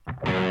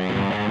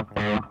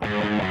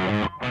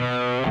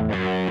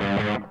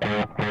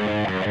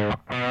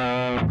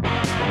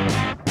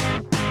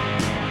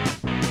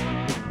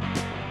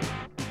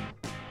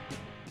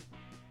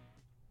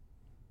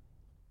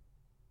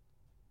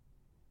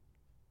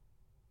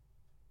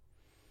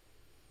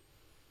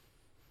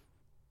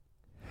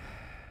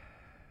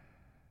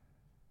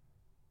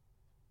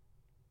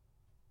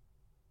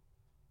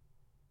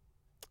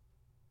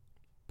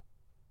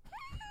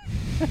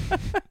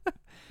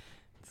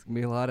It's going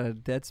to be a lot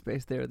of dead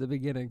space there at the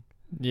beginning.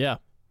 Yeah.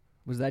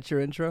 Was that your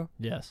intro?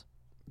 Yes.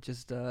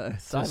 Just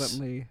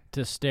silently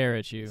to stare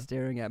at you.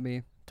 staring at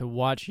me. To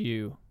watch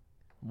you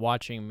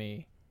watching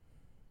me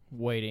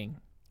waiting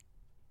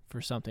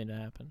for something to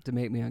happen. To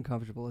make me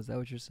uncomfortable. Is that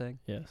what you're saying?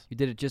 Yes. You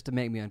did it just to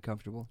make me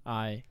uncomfortable.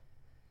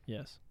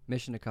 Yes.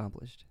 Mission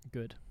accomplished.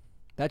 Good.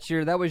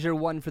 That was your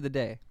one for the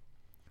day.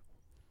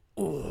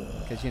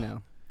 Because,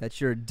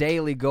 that's your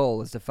daily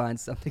goal is to find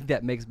something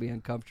that makes me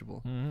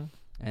uncomfortable. Mm-hmm.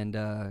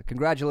 And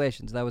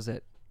congratulations. That was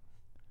it.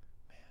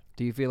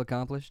 Do you feel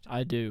accomplished?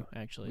 I do,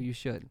 actually. Well, you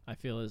should. I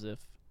feel as if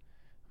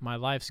my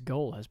life's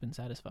goal has been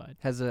satisfied.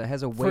 Has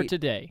a weight for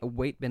today. A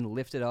weight been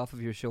lifted off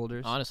of your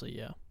shoulders? Honestly,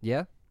 yeah.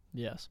 Yeah?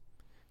 Yes.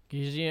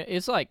 Because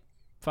it's like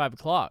 5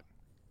 o'clock.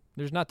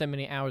 There's not that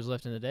many hours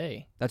left in the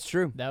day. That's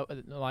true.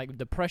 Like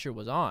the pressure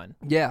was on.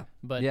 Yeah.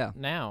 But yeah.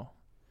 now.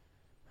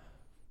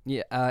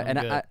 Yeah. And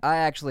I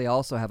actually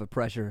also have a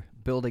pressure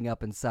building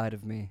up inside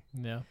of me.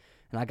 Yeah.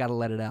 And I got to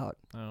let it out.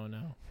 Oh,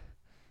 no.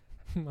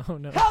 Oh,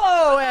 no.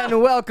 Hello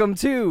and welcome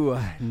to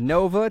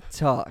Nova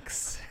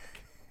Talks.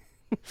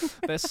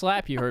 That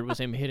slap you heard was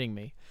him hitting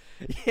me.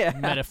 Yeah.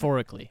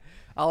 Metaphorically.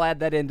 I'll add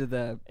that into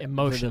the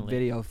emotionally the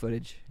video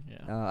footage.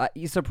 Yeah.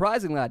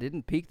 Surprisingly, I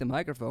didn't peek the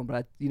microphone, but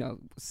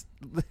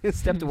I,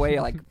 stepped away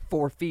like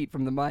 4 feet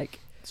from the mic.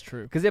 It's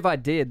true. Because if I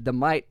did, the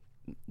mic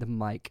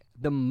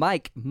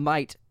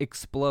might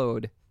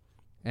explode,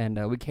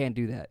 and we can't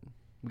do that.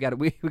 We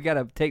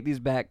gotta take these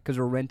back because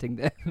we're renting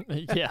them.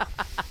 Yeah.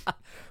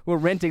 We're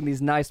renting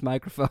these nice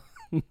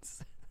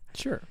microphones.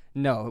 Sure.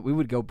 No, we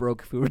would go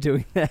broke if we were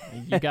doing that.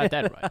 You got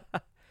that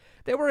right.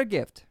 They were a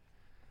gift.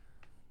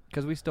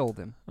 Because we stole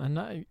them.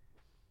 No,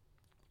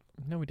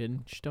 we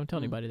didn't. Just don't tell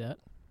anybody that.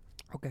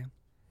 Okay.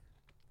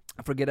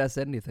 I forget I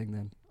said anything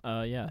then.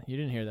 Yeah, you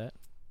didn't hear that.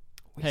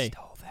 We Hey.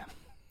 stole them.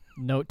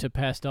 Note to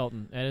past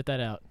Dalton. Edit that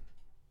out.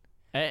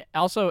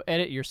 Also,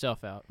 edit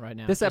yourself out right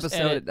now. This Just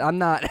episode, I'm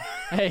not.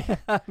 Hey,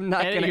 I'm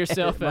not edit gonna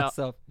yourself edit out.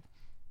 myself.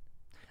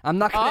 I'm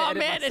not going to Oh, edit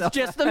man, myself. it's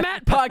just the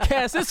Matt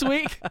podcast this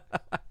week.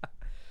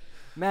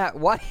 Matt,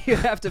 why do you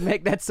have to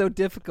make that so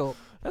difficult?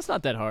 That's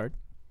not that hard.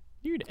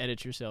 You can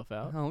edit yourself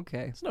out. Oh,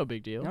 okay. It's no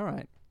big deal. All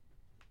right.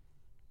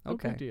 No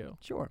Okay. big deal.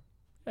 Sure.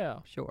 Yeah.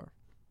 Sure.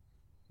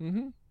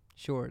 Mm-hmm.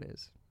 Sure it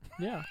is.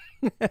 Yeah.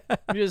 You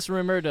just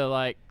remember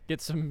to,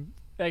 get some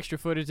extra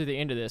footage at the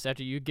end of this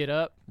after you get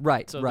up.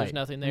 Right, So right. there's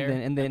nothing there.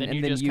 And then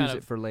you just use kind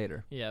it for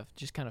later. Yeah,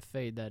 just kind of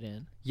fade that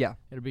in. Yeah.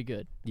 It'll be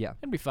good. Yeah.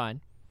 It'll be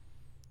fine.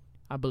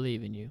 I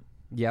believe in you.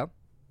 Yeah.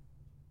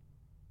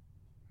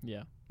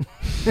 Yeah.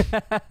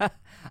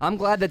 I'm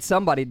glad that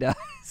somebody does.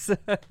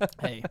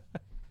 Hey.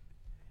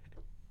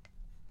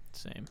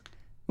 Same.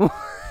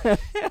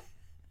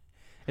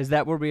 Is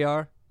that where we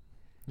are?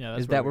 Yeah,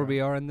 that's Is that where we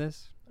are in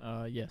this?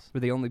 Yes. We're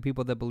the only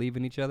people that believe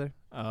in each other?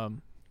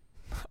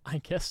 I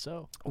guess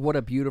so. What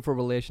a beautiful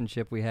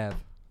relationship we have.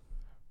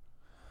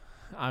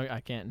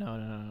 I can't.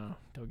 No.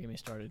 Don't get me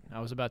started.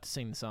 I was about to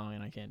sing the song,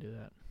 and I can't do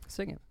that.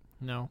 Sing it.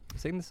 No.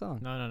 Sing the song.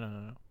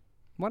 No.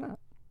 Why not?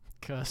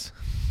 'Cause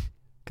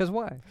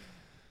Why?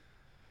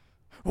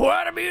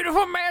 what a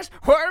beautiful mess.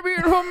 What a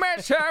beautiful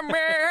mess I'm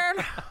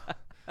in.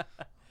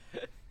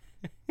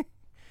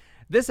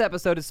 This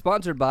episode is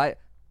sponsored by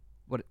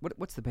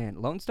what's the band?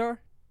 Lone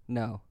Star?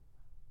 No.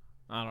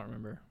 I don't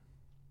remember.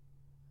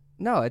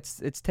 No, it's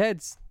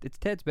Ted's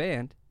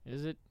band.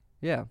 Is it?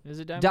 Yeah. Is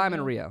it Diamond?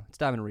 Diamond Rio. It's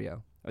Diamond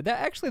Rio. Or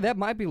that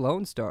might be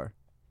Lone Star.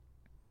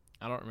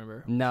 I don't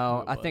remember.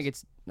 No, I think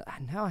it's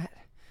now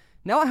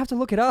I have to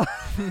look it up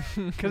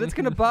because it's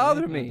gonna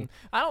bother me.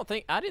 I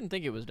didn't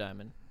think it was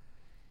Diamond.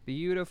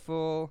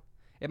 Beautiful.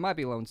 It might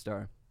be Lone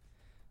Star.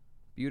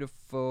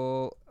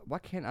 Beautiful. Why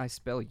can't I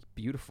spell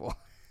beautiful?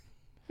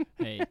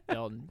 Hey,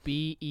 Dalton.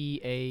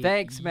 B-E-A.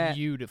 Thanks, Matt.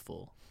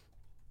 Beautiful.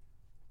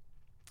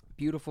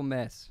 Beautiful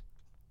Mess.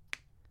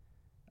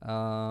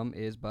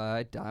 Is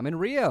by Diamond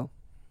Rio.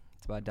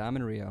 It's by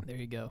Diamond Rio. There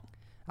you go.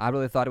 I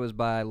really thought it was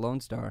by Lone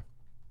Star.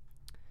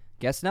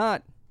 Guess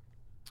not.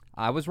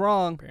 I was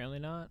wrong. Apparently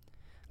not.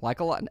 Like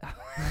a lot.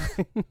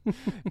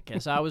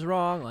 Guess I was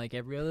wrong, like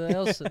every other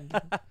else.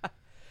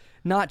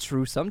 Not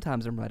true.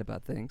 Sometimes I'm right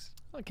about things,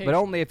 Okay. but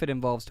only if it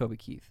involves Toby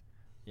Keith.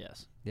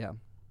 Yes. Yeah,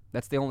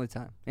 that's the only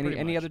time. Pretty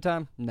Any much. other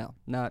time? No,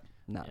 not.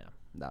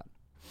 Yeah.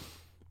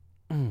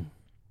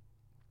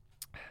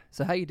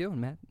 So how you doing,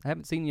 Matt? I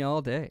haven't seen you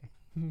all day.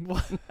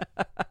 What?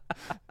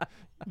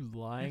 You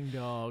lying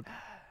dog.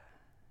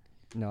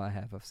 No, I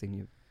have. I've seen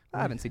you.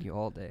 I haven't seen you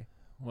all day.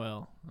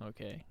 Well,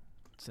 okay.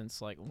 Since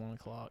 1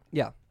 o'clock.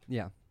 Yeah.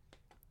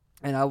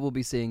 And I will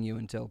be seeing you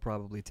until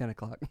probably 10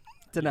 o'clock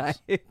tonight.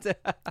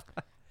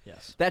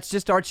 Yes. That's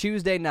just our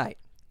Tuesday night.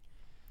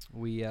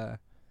 We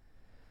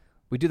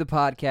do the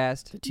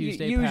podcast. The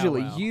Tuesday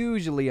powwow.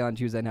 Usually on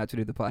Tuesday nights we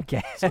do the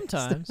podcast.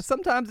 Sometimes.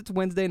 Sometimes it's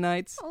Wednesday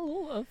nights.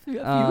 A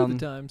few of the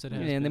times it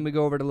has And then we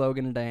go over to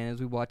Logan and Diana's.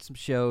 We watch some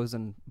shows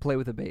and play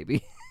with the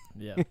baby.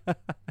 Yeah.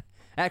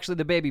 Actually,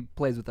 the baby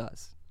plays with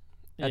us.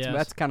 Yes.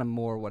 That's kind of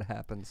more what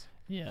happens.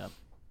 Yeah.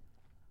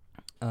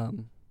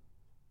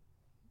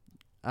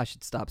 I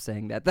should stop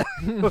saying that though.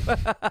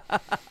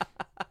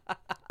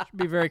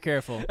 Be very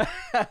careful.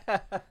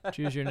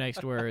 Choose your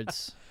next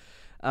words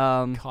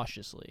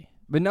cautiously.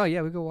 But no,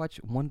 yeah, we go watch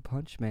One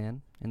Punch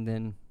Man, and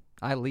then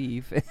I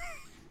leave.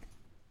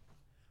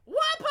 One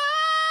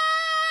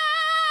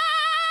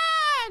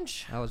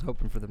Punch! I was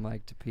hoping for the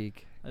mic to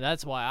peak.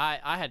 That's why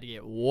I had to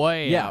get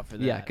way out for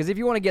that. Yeah, because if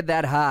you want to get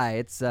that high,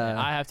 it's...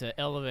 I have to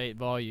elevate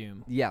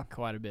volume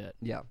quite a bit.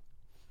 Yeah.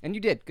 And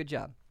you did. Good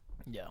job.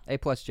 Yeah. A+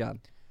 job.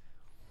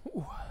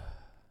 Ooh.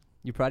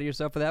 You proud of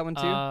yourself for that one,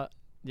 too?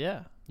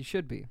 Yeah. You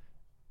should be.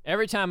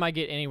 Every time I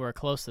get anywhere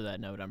close to that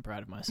note, I'm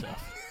proud of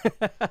myself.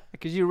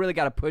 Because you really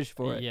got to push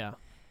for it. Yeah.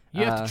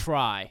 You have to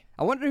try.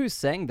 I wonder who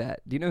sang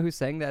that. Do you know who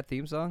sang that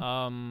theme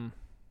song?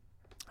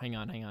 Hang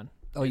on.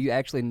 Oh, you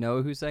actually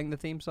know who sang the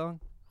theme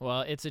song?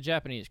 Well, it's a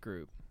Japanese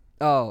group.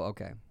 Oh,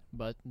 okay.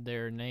 But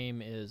their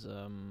name is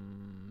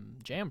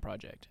Jam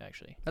Project,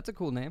 actually. That's a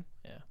cool name.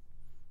 Yeah.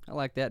 I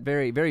like that.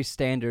 Very, very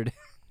standard.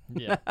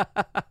 Yeah.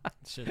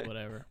 It's just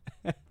whatever.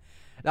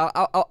 Now,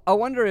 I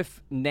wonder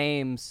if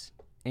names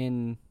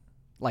in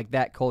like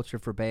that culture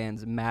for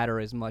bands matter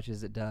as much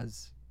as it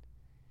does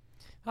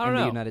in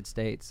the United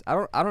States.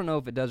 I don't know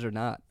if it does or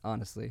not,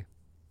 honestly.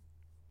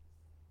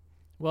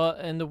 Well,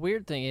 and the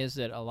weird thing is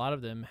that a lot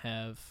of them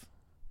have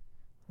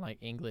like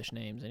English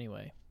names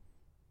anyway.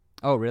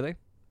 Oh, really?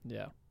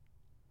 Yeah.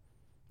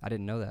 I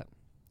didn't know that.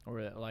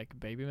 Or like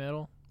baby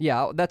metal.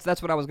 Yeah,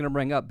 that's what I was gonna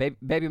bring up.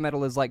 Baby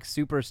metal is like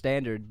super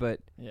standard, but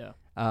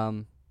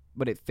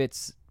but it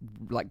fits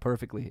like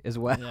perfectly as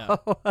well. Yeah.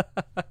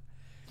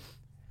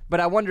 But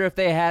I wonder if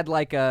they had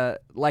like an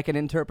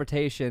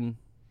interpretation.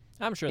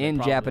 I'm sure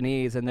in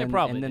Japanese, and then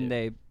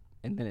they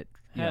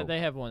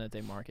have one that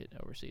they market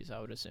overseas. I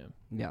would assume.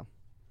 Yeah.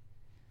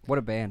 What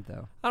a band,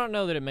 though. I don't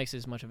know that it makes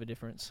as much of a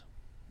difference.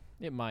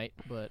 It might,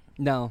 but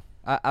no,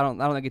 I don't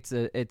think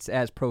it's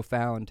as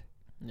profound.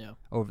 No.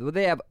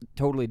 They have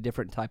totally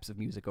different types of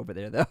music over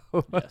there, though.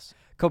 Yes.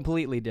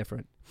 Completely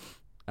different.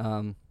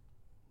 Go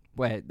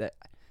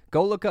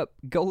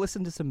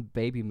listen to some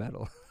baby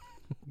metal.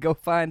 Go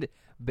find.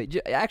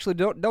 Actually,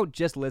 don't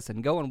just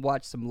listen. Go and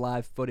watch some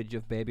live footage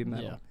of baby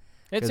metal. Yeah.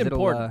 It's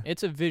important.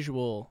 It's a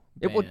visual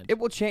band. It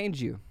will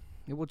change you.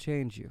 It will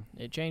change you.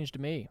 It changed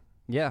me.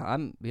 Yeah,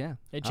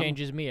 It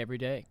changes me every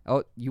day.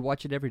 Oh, you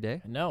watch it every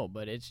day? No,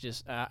 but it's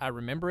just I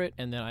remember it,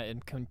 and then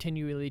it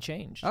continually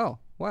changed. Oh,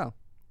 wow.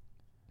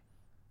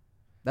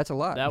 That's a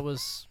lot.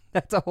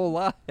 That's a whole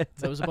lot.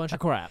 That was a bunch of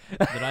crap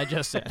that I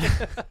just said.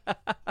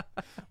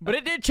 But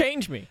it did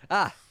change me.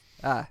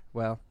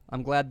 Well,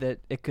 I'm glad that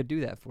it could do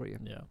that for you.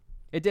 Yeah.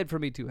 It did for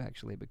me too,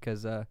 actually,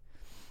 because a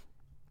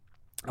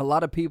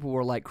lot of people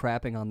were like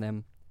crapping on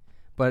them.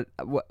 But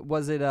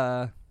was it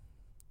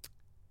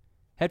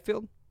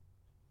Hetfield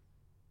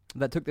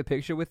that took the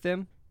picture with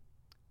them?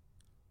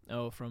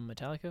 Oh, from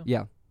Metallica?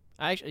 Yeah.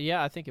 I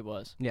think it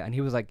was. Yeah, and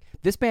he was like,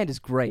 "This band is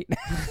great."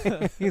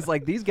 He's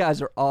like, "These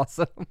guys are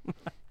awesome."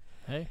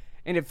 Hey.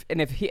 And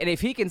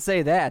if he can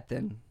say that,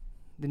 then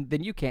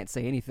you can't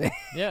say anything.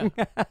 Yeah.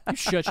 You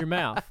shut your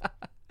mouth.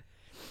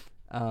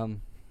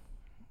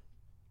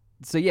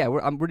 So yeah,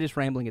 we're just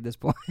rambling at this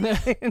point.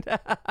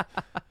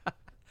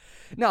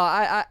 No,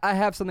 I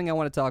have something I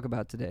want to talk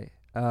about today.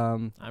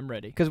 I'm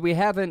ready. Because we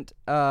haven't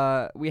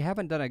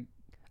done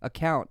a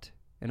count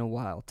in a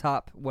while,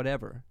 top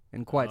whatever,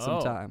 in quite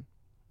some time.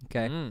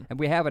 Okay, and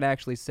we haven't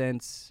actually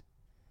since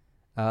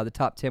the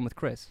top 10 with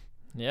Chris.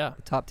 Yeah,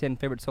 the top 10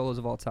 favorite solos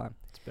of all time.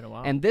 It's been a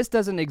while. And this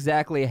doesn't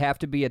exactly have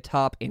to be a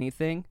top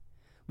anything.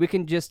 We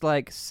can just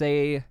like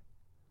say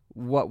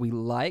what we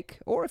like,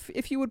 or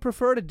if you would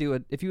prefer to do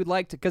it, if you would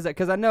like to,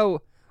 because I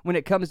know when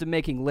it comes to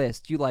making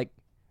lists, you like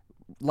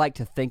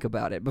to think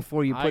about it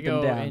before you put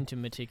them down. I go into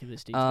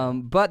meticulous detail.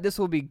 But this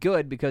will be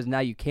good because now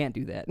you can't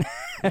do that.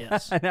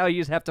 Yes. Now you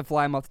just have to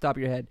fly them off the top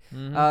of your head.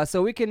 Mm-hmm.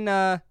 So we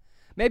can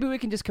maybe we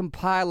can just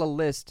compile a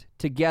list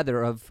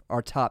together of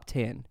our top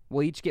 10.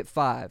 We'll each get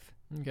 5.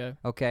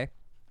 Okay.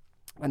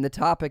 And the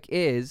topic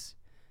is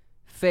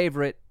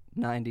favorite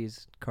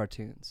 90s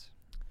cartoons.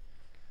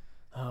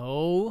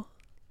 Oh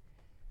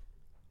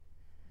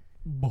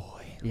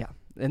boy. Yeah.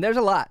 And there's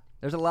a lot.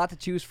 There's a lot to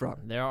choose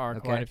from. There are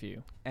quite a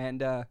few.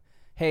 And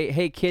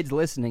hey kids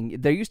listening,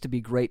 there used to be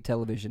great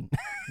television.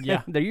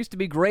 Yeah. There used to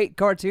be great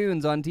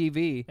cartoons on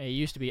TV. It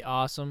used to be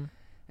awesome.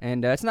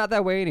 And it's not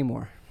that way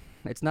anymore.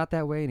 It's not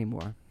that way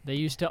anymore. They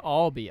used to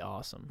all be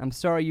awesome. I'm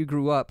sorry you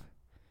grew up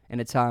in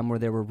a time where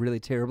there were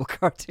really terrible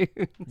cartoons.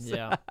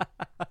 Yeah.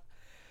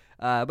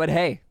 But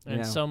hey.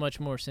 And so much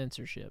more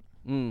censorship.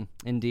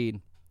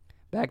 Indeed.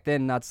 Back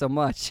then, not so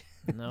much.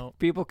 No.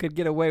 People could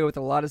get away with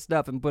a lot of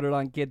stuff and put it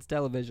on kids'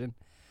 television.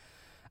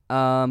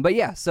 But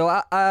yeah,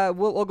 so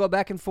we'll go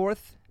back and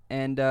forth,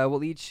 and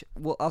we'll each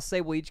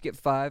get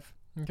 5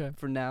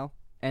 for now.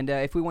 And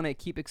if we want to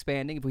keep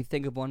expanding, if we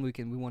think of one, we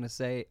want to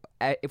say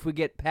if we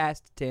get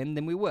past 10,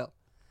 then we will.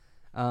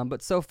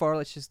 But so far,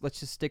 let's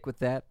just stick with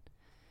that.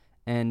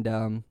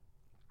 And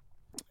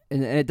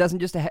it doesn't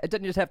just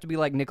have to be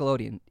like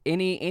Nickelodeon.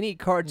 Any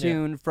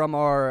cartoon from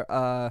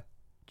our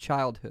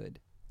childhood,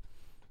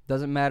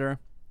 doesn't matter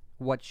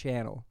what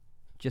channel.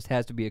 just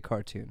has to be a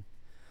cartoon.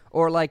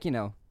 Or like,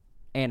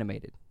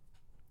 animated.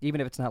 Even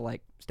if it's not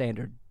like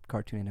standard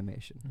cartoon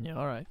animation. Yeah,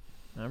 all right.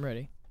 I'm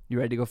ready. You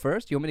ready to go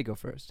first? You want me to go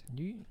first?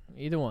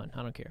 Either one.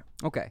 I don't care.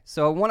 Okay.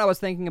 So one I was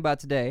thinking about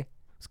today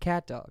was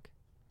Cat Dog.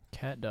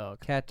 Cat Dog.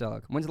 Cat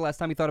Dog. When's the last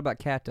time you thought about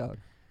Cat Dog?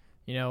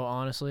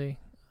 Honestly,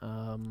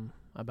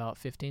 about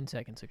 15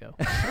 seconds ago.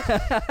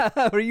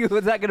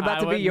 Was that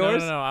about to be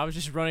yours? No. I was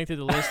just running through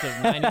the list of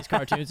 90s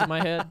cartoons in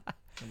my head.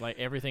 Like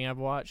everything I've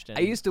watched. And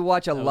I used to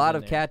watch a lot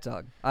of Cat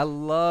Dog. I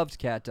loved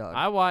Cat Dog.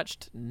 I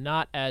watched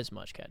not as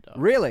much Cat Dog.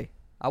 Really?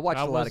 I watched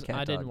a lot of Cat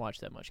Dog. I didn't watch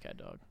that much Cat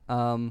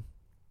Dog.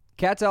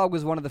 Cat Dog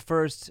was one of the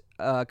first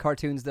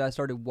cartoons that I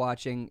started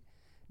watching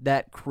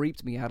that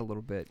creeped me out a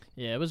little bit.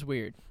 Yeah, it was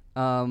weird.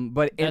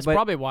 But that's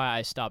probably why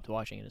I stopped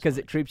watching it. Because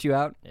it creeps you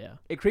out? Yeah.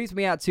 It creeps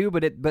me out too,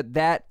 but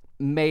that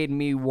made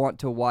me want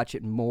to watch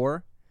it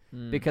more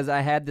because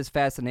I had this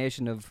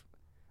fascination of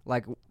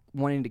like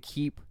wanting to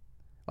keep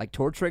like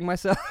torturing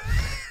myself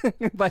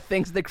by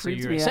things that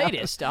creeps me out. You're a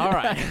sadist, all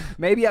right.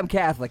 Maybe I'm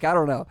Catholic, I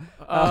don't know.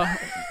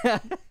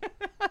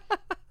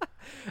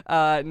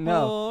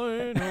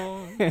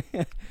 No.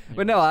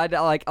 But no, I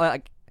like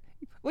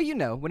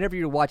well, whenever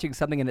you're watching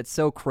something and it's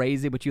so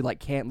crazy but you like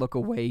can't look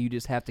away, you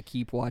just have to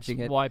keep watching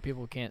it. Why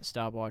people can't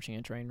stop watching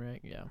a train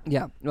wreck, yeah.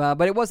 Yeah,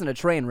 but it wasn't a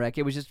train wreck,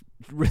 it was just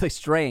really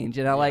strange,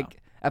 and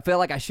I felt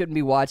like I shouldn't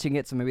be watching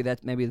it, so maybe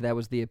that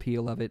was the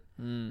appeal of it.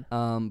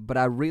 But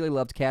I really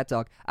loved Cat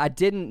Dog. I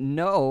didn't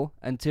know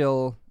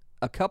until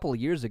a couple of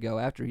years ago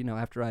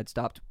after I'd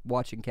stopped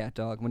watching Cat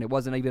Dog, when it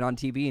wasn't even on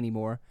TV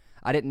anymore.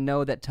 I didn't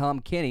know that Tom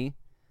Kenny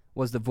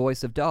was the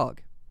voice of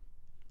Dog.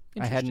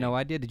 I had no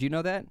idea. Did you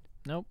know that?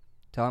 Nope.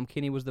 Tom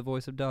Kenny was the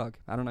voice of Dog.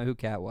 I don't know who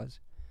Cat was,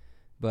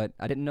 but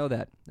I didn't know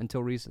that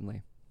until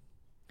recently.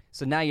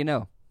 So now you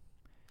know.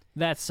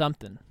 That's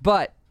something.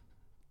 But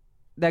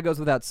that goes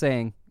without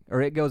saying,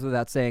 or it goes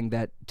without saying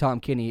that Tom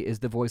Kenny is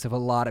the voice of a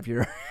lot of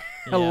your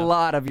a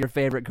lot of your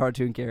favorite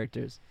cartoon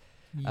characters.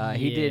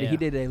 He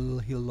did a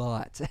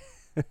lot.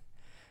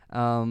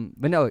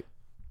 But no,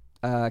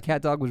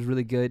 Cat Dog was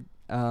really good.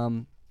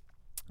 I'm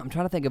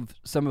trying to think of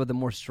some of the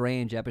more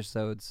strange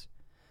episodes.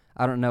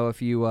 I don't know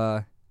if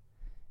you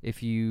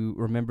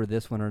remember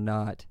this one or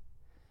not.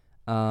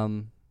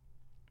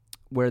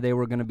 Where they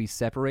were going to be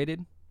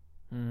separated.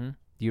 Mm-hmm.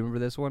 Do you remember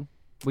this one?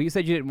 Well, you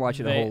said you didn't watch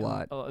it a whole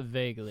lot.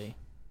 Vaguely.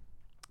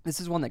 This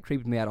is one that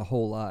creeped me out a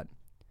whole lot.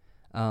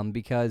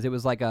 Because it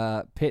was like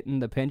a Pit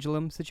and the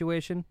Pendulum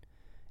situation,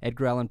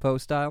 Edgar Allan Poe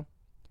style.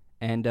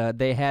 And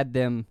they had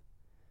them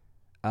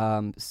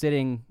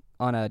sitting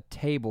on a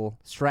table,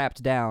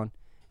 strapped down,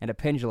 and a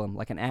pendulum,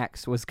 like an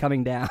axe, was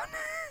coming down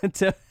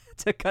to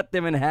cut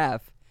them in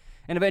half.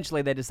 And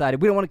eventually they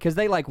decided, we don't want to, because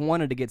they like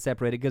wanted to get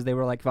separated because they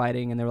were like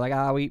fighting, and they were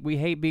like, we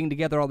hate being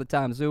together all the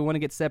time, so we want to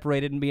get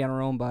separated and be on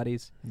our own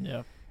bodies.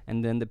 Yeah.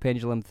 And then the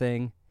pendulum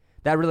thing,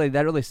 that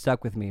really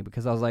stuck with me,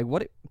 because I was like,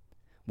 what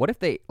if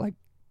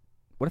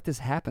this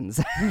happens?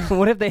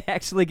 What if they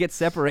actually get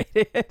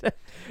separated?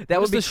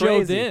 That would be the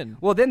crazy. Show then?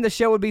 Well, then the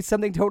show would be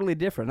something totally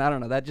different. I don't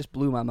know. That just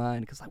blew my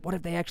mind, because like, what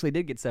if they actually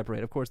did get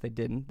separated? Of course they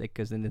didn't,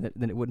 because then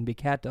it wouldn't be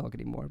Cat Dog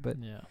anymore. But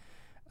yeah.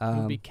 It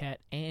would be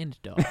Cat and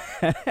Dog.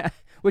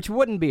 Which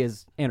wouldn't be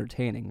as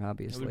entertaining,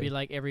 obviously. It would be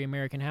like every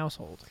American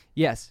household.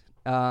 Yes.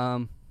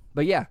 But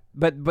yeah.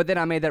 But then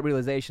I made that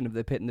realization of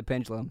the Pit and the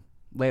Pendulum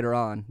later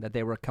on, that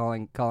they were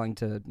calling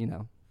to,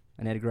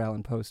 an Edgar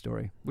Allan Poe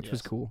story, which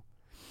was cool.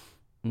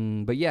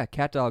 But yeah,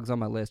 Cat Dog's on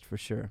my list for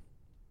sure.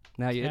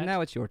 Now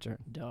it's your turn.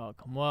 Dog.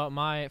 Well,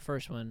 my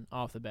first one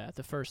off the bat,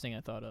 the first thing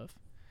I thought of,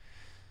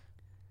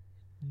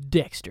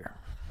 Dexter.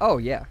 Oh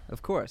yeah,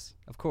 of course.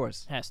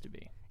 Has to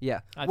be.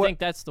 Yeah. I think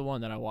that's the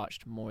one that I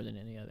watched more than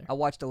any other. I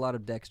watched a lot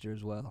of Dexter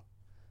as well.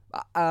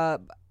 I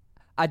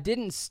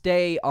didn't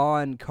stay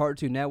on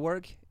Cartoon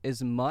Network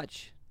as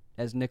much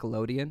as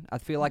Nickelodeon. I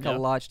feel like I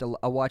watched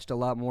a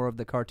lot more of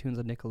the cartoons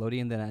on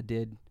Nickelodeon than I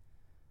did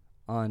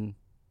on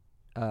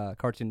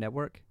Cartoon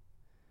Network.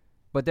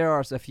 But there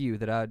are a few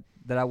that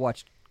I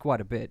watched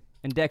quite a bit,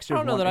 and Dexter's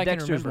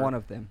one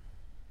of them.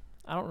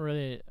 I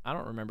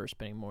don't remember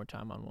spending more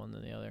time on one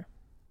than the other.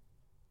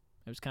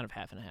 It was kind of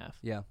half and half.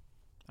 Yeah.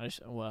 I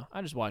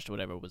just watched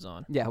whatever was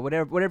on. Yeah,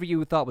 whatever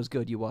you thought was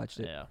good, you watched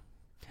it. Yeah.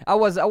 I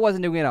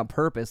wasn't doing it on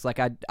purpose. Like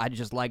I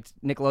just liked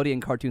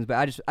Nickelodeon cartoons, but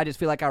I just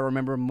feel like I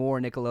remember more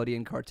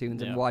Nickelodeon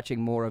cartoons and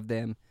watching more of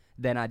them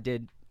than I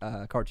did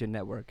Cartoon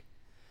Network.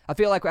 I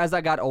feel like as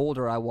I got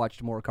older, I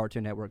watched more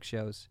Cartoon Network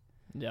shows.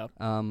 Yeah.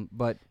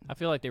 But I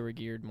feel like they were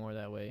geared more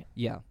that way.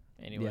 Yeah.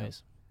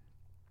 Anyways.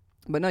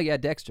 Yeah. But no, yeah,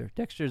 Dexter.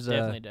 Dexter's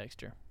definitely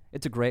Dexter.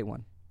 It's a great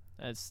one.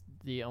 That's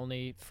the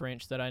only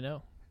French that I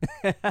know.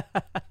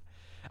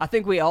 I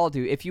think we all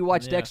do. If you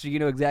watch Dexter, you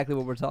know exactly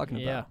what we're talking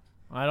about. Yeah.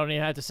 I don't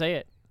even have to say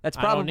it. That's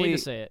probably I don't need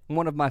to say it.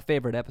 One of my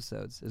favorite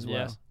episodes as well.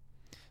 Yes.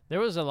 There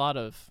was a lot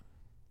of,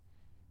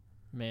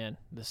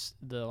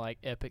 the like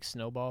epic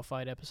snowball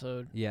fight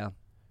episode. Yeah.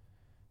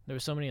 There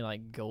were so many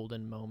like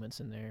golden moments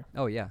in there.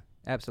 Oh yeah,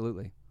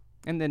 absolutely.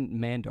 And then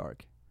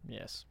Mandark.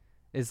 Yes.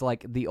 is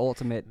like the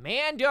ultimate.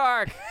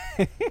 Mandark.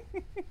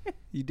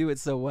 You do it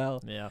so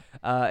well. Yeah.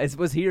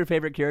 Was he your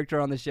favorite character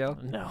on the show?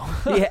 No.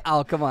 Yeah.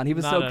 Oh, come on. He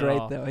was Not so at great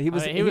all. though. He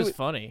was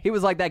funny. He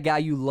was like that guy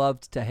you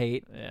loved to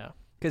hate. Yeah.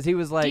 Because he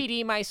was like Dee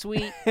Dee, my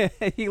sweet.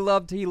 he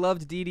loved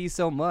Dee Dee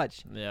so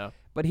much. Yeah.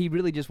 But he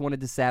really just wanted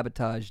to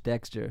sabotage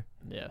Dexter.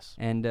 Yes.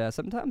 And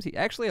sometimes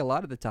a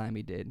lot of the time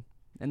he did.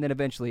 And then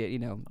eventually,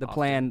 the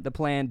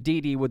plan,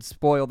 Dee Dee would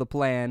spoil the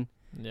plan,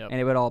 and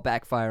it would all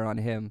backfire on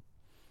him.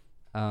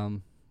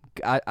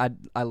 I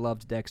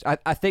loved Dexter.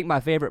 I think my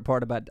favorite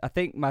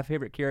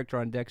character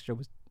on Dexter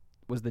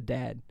was the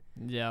dad.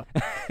 Yeah.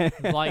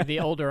 Like the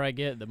older I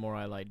get, the more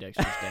I like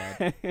Dexter's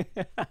dad.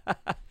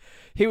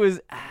 He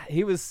was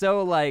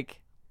so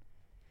like.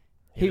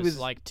 He was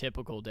like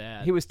typical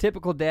dad. He was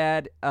typical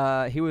dad.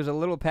 He was a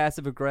little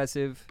passive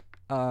aggressive.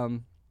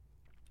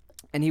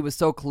 And he was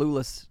so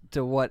clueless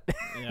to what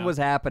was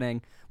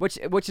happening, which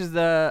is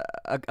a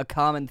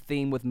common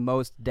theme with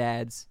most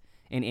dads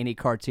in any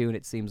cartoon.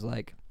 It seems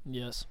like.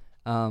 Yes.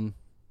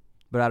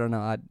 But I don't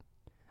know.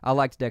 I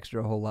liked Dexter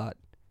a whole lot.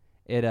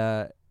 It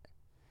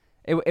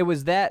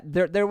was that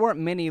there weren't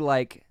many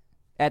like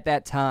at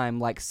that time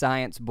like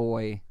Science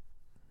Boy.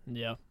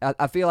 Yeah.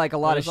 I feel like a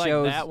lot of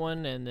shows like that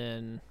one, and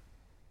then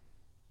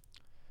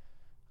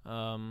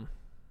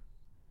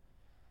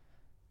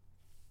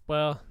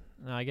well,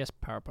 no, I guess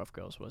Powerpuff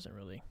Girls wasn't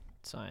really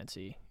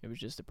science-y. It was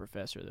just the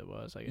professor that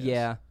was, I guess.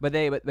 Yeah, but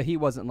he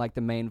wasn't like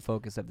the main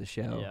focus of the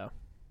show. Yeah.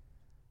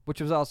 Which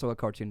was also a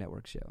Cartoon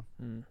Network show.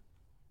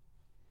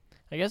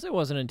 I guess it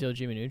wasn't until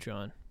Jimmy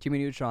Neutron. Jimmy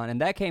Neutron,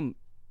 and that came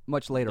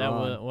much later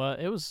on.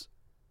 It was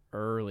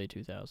early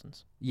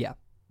 2000s. Yeah,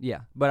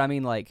 yeah. But I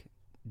mean, like,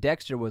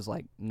 Dexter was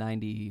like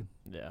 90.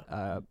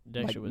 Yeah.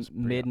 Dexter like was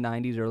mid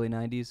 90s, early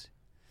 90s.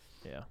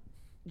 Yeah.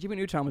 Jimmy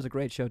Neutron was a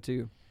great show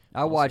too.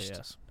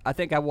 Yes. I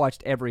think I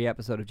watched every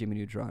episode of Jimmy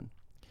Neutron.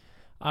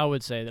 I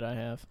would say that I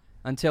have.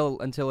 Until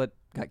it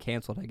got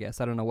canceled, I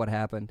guess. I don't know what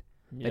happened.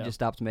 Yeah. They just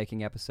stopped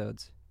making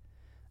episodes.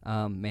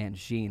 Man,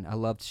 Sheen. I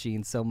loved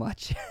Sheen so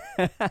much.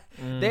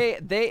 It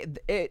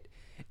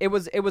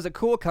was a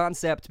cool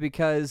concept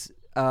because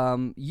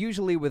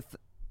usually with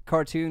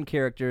cartoon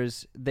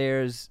characters,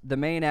 there's the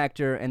main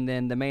actor, and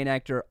then the main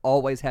actor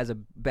always has a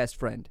best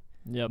friend.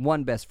 Yep.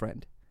 One best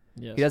friend.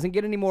 Yes. He doesn't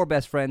get any more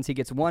best friends. He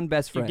gets one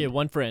best friend. You get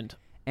one friend.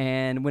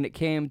 And when it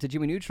came to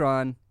Jimmy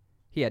Neutron,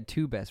 he had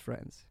two best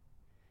friends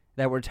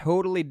that were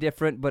totally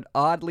different but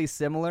oddly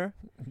similar.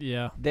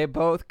 Yeah. They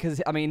both,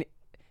 because I mean,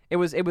 it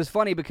was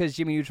funny because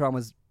Jimmy Neutron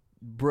was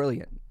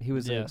brilliant. He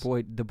was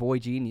the boy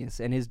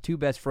genius, and his two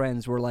best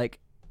friends were like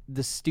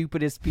the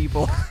stupidest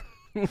people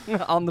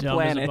on the Dumb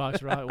planet. As a box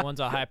of rock. One's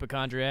a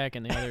hypochondriac,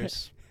 and the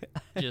other's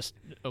just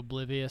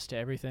oblivious to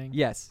everything.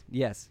 Yes,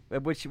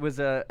 which was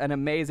an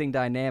amazing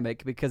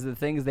dynamic because of the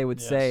things they would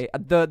say.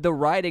 The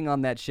writing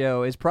on that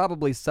show is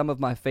probably some of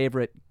my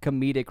favorite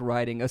comedic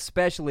writing,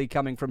 especially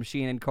coming from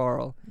Sheen and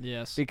Carl.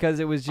 Yes. Because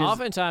it was just...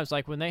 Oftentimes,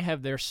 like, when they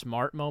have their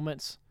smart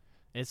moments,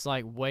 it's,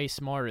 like, way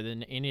smarter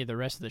than any of the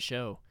rest of the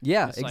show.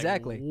 Yeah, it's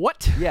exactly. Like,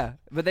 what? Yeah,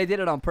 but they did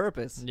it on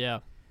purpose. Yeah.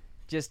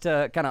 Just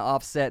to kind of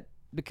offset,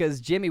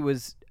 because Jimmy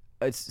was...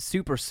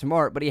 super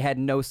smart, but he had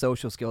no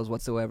social skills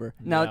whatsoever.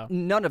 Now,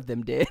 none of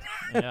them did.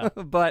 Yeah.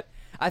 But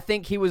I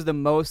think he was the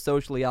most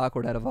socially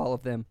awkward out of all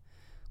of them,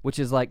 which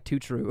is like too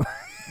true.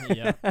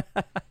 Yeah.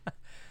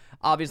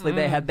 Obviously,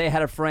 they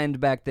had a friend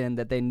back then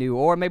that they knew,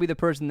 or maybe the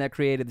person that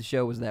created the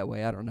show was that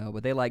way. I don't know,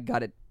 but they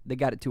got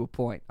it to a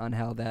point on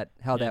how that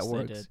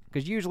works.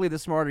 Because usually, the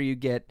smarter you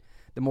get,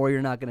 the more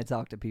you're not going to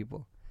talk to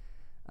people.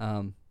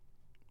 But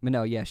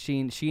no, yeah,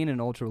 Sheen and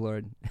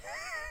Ultralord.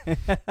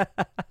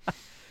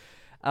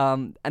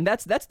 And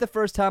that's the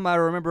first time I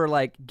remember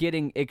like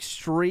getting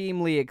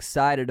extremely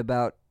excited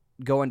about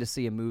going to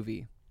see a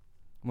movie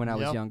when I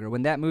was younger.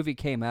 When that movie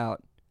came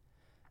out,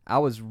 I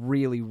was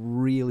really,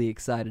 really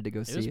excited to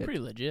go see it. It was pretty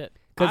legit.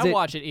 I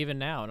watch it even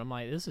now, and I'm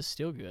like, this is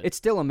still good. It's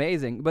still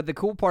amazing. But the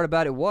cool part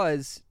about it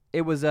was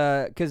because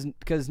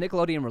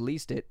Nickelodeon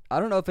released it.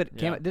 I don't know if it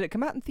came out. Did it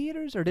come out in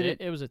theaters or did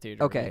it? It was a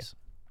theater release.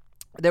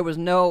 There was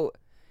no...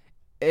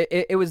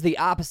 It was the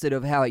opposite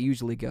of how it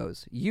usually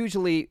goes.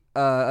 Usually,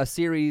 a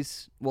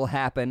series will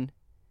happen,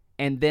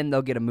 and then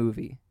they'll get a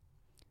movie.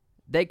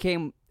 They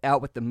came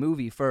out with the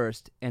movie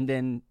first, and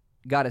then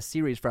got a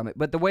series from it.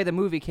 But the way the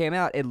movie came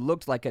out, it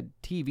looked like a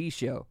TV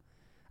show.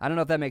 I don't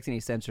know if that makes any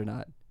sense or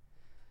not.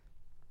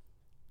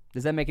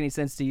 Does that make any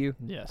sense to you?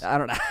 Yes. I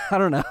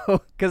don't know.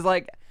 Because,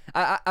 like,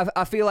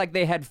 I feel like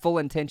they had full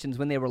intentions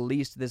when they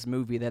released this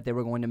movie that they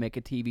were going to make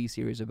a TV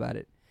series about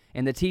it.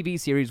 And the TV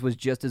series was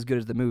just as good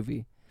as the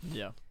movie.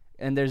 Yeah.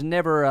 And there's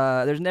never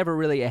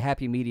really a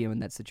happy medium in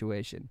that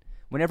situation.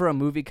 Whenever a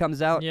movie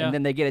comes out and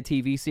then they get a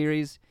TV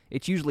series,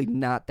 it's usually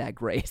not that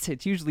great.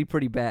 It's usually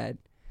pretty bad.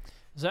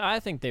 So I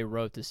think they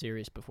wrote the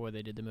series before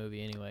they did the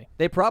movie anyway.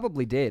 They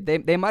probably did.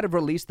 They might have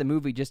released the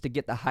movie just to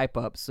get the hype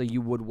up so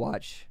you would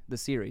watch the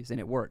series, and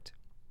it worked.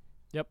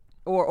 Yep.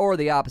 Or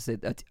the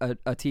opposite.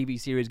 A TV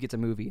series gets a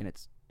movie and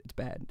it's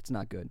bad. It's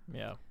not good.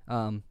 Yeah.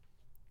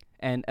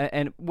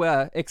 And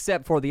well,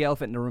 except for the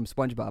Elephant in the Room,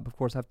 SpongeBob. Of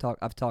course, I've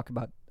talked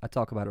I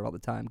talk about it all the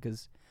time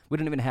because we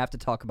don't even have to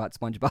talk about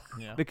SpongeBob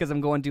Yeah. because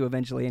I'm going to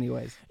eventually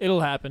anyways.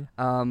 It'll happen.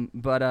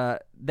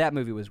 But that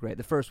movie was great.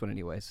 The first one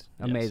anyways.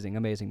 Yes.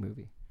 Amazing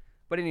movie.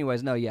 But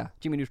anyways, no, yeah.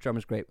 Jimmy Neutron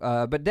was great.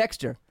 But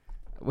Dexter.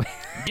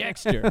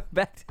 Dexter.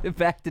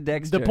 back to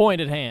Dexter. The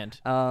point at hand.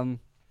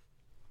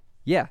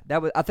 Yeah,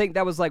 I think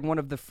that was like one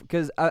of the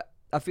because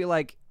I feel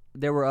like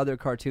there were other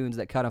cartoons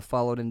that kind of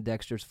followed in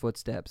Dexter's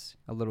footsteps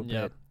a little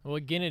bit. Well,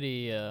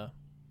 Gennady,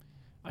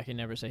 I can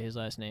never say his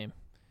last name.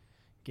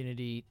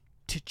 Gennady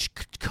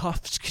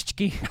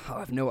Tchaikovsky. Oh, I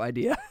have no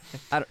idea.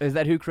 Is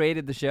that who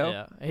created the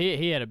show? Yeah,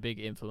 he had a big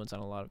influence on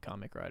a lot of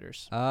comic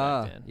writers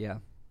back then. Yeah.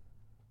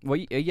 Well,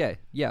 yeah,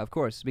 of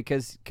course,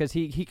 because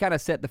he kind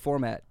of set the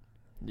format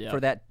for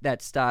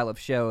that style of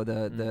show.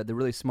 The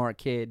really smart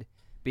kid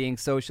being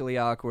socially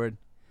awkward.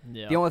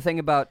 Yeah. The only thing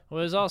about it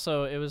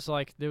was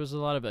like there was a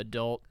lot of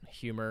adult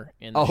humor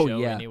in the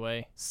show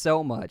anyway.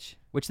 So much,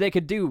 which they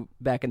could do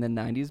back in the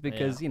 90s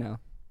because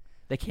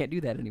they can't do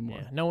that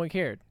anymore. Yeah, no one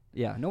cared.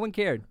 Yeah, no one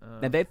cared.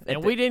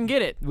 And we didn't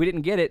get it. We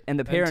didn't get it, and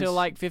the parents until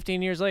like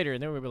 15 years later,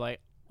 and then we were like,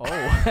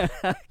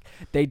 oh,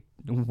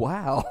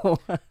 wow,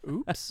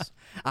 oops,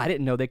 I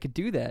didn't know they could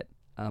do that,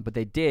 but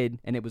they did,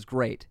 and it was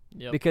great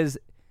because.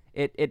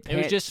 It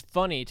was just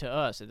funny to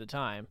us at the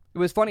time. It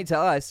was funny to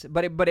us,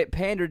 but it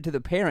pandered to the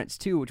parents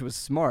too, which was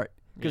smart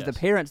because the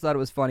parents thought it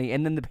was funny,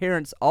 and then the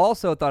parents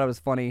also thought it was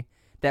funny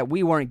that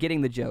we weren't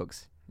getting the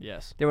jokes.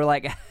 Yes, they were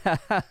like,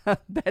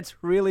 "That's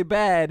really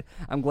bad.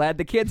 I'm glad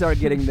the kids aren't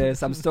getting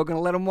this. I'm still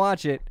gonna let them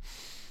watch it."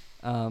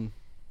 But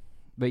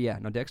yeah,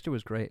 no, Dexter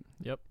was great.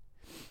 Yep.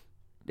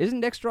 Isn't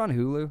Dexter on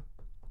Hulu?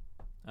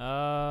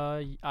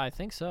 I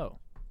think so.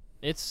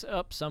 It's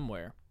up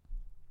somewhere.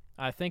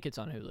 I think it's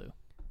on Hulu.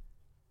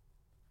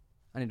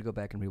 I need to go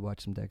back and rewatch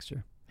some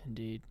Dexter.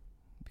 Indeed.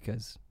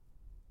 Because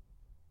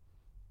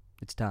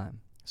it's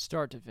time.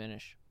 Start to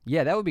finish.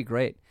 Yeah, that would be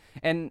great.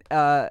 And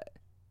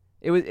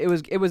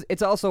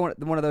it's also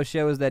one of those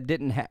shows that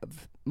didn't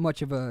have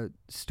much of a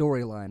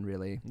storyline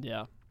really.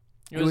 Yeah.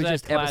 It was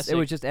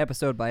just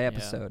episode by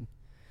episode,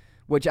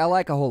 which I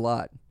like a whole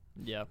lot.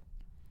 Yeah.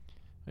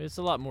 It's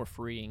a lot more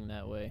freeing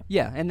that way.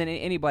 Yeah, and then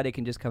anybody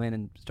can just come in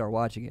and start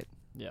watching it.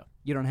 Yeah.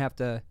 You don't have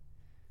to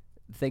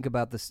think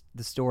about the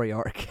story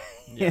arc,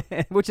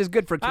 which is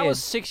good for kids. I was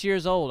 6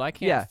 years old. I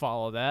can't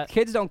follow that.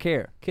 Kids don't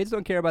care. Kids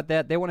don't care about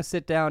that. They want to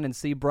sit down and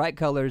see bright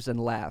colors and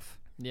laugh.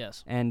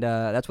 Yes. And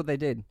that's what they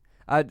did.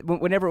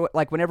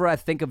 Whenever I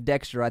think of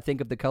Dexter, I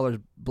think of the colors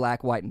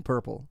black, white, and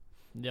purple.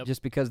 Yep.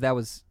 Just because that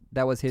was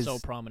his so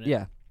prominent.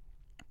 Yeah.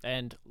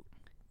 And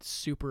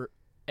super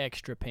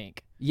extra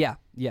pink. Yeah.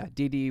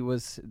 Dee Dee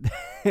was.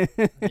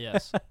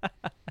 Yes.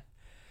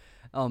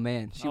 Oh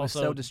man, she also, was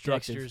so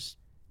destructive. Dexter's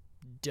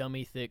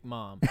dummy thick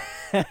mom.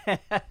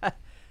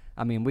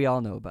 I mean, we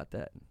all know about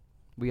that.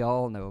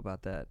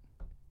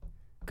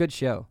 Good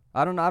show.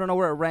 I don't know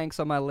where it ranks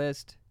on my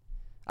list.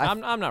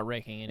 I'm not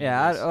ranking any.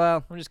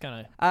 Yeah, I'm just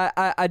kind of.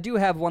 I do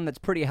have one that's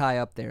pretty high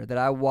up there that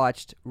I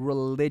watched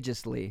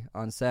religiously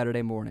on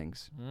Saturday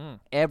mornings.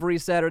 Every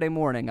Saturday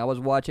morning, I was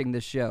watching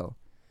this show,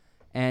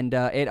 and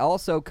it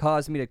also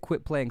caused me to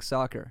quit playing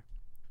soccer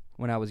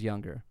when I was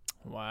younger.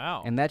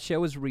 Wow. And that show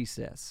was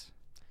Recess.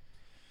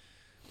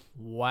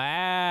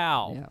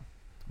 Wow. Yeah.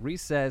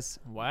 Recess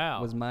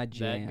was my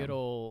jam. That good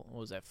old, what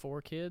was that,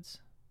 4Kids?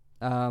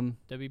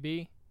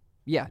 WB?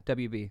 Yeah,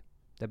 WB.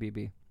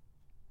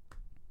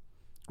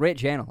 Great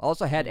channel.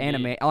 Also had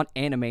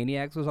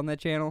Animaniacs was on that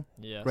channel.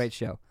 Yes. Great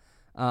show.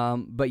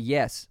 But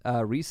yes,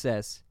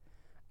 Recess.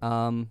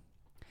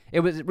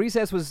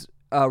 Recess was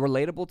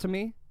relatable to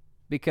me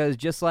because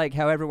just like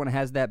how everyone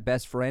has that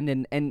best friend,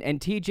 and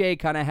TJ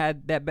kind of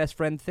had that best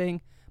friend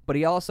thing, but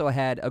he also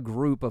had a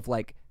group of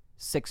like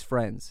 6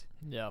 friends.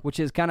 Yeah. Which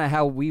is kind of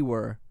how we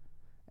were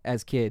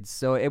as kids.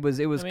 So it was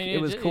cool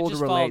to relate to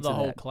followed the that.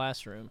 whole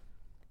classroom.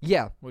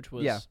 Yeah. Which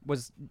was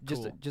was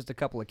just cool. Just a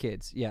couple of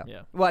kids. Yeah.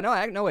 Yeah. Well,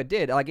 no, it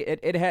did. Like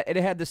it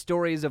had the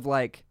stories of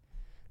like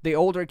the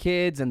older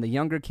kids and the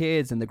younger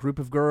kids and the group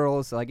of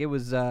girls. Like it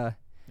was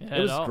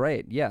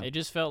great. Yeah. It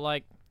just felt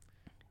like,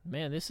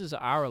 man, this is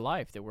our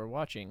life that we're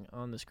watching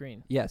on the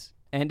screen. Yes.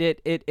 And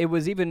it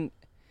was even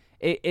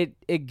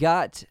it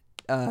got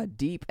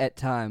deep at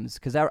times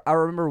because I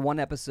remember one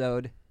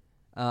episode.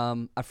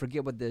 I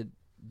forget what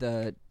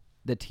the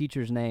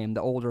teacher's name,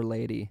 the older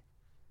lady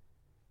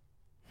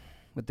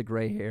with the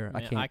gray hair.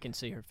 Man, I can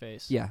see her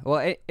face. Yeah,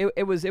 well,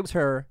 it was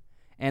her,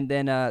 and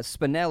then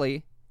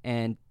Spinelli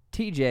and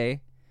TJ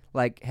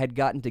like had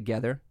gotten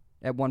together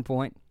at one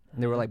point.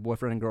 And they were like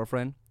boyfriend and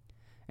girlfriend,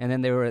 and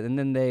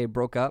then they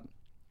broke up,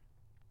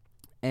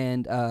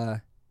 and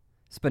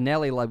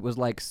Spinelli was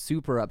like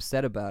super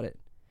upset about it,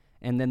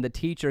 and then the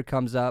teacher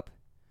comes up,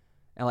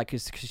 and like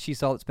 'cause she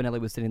saw that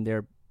Spinelli was sitting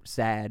there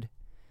sad.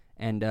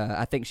 And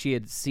I think she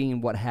had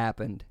seen what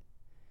happened,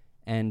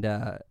 and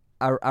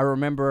I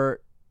remember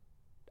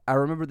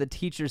the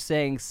teacher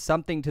saying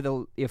something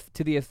to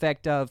the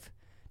effect of,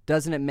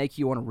 "Doesn't it make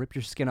you want to rip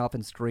your skin off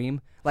and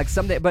scream?" Like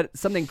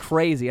something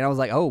crazy, and I was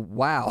like, "Oh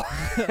wow,"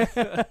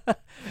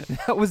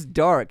 that was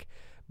dark,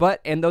 But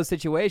in those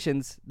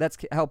situations, that's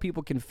how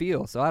people can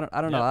feel. So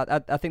I don't know.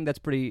 I think that's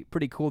pretty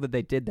cool that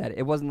they did that.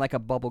 It wasn't like a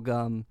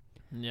bubblegum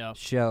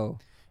show.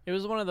 It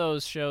was one of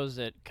those shows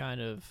that kind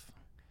of,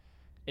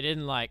 it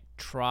didn't like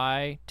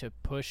try to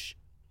push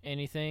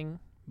anything,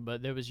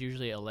 but there was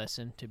usually a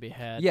lesson to be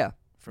had.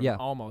 From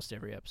almost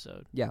every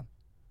episode. Yeah,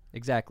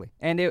 exactly.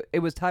 And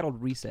it was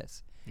titled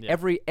Recess. Yeah.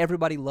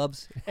 Everybody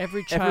loves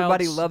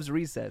everybody loves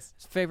Recess.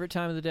 Favorite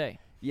time of the day.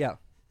 Yeah.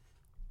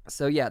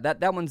 So yeah,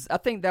 that one's. I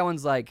think that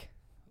one's like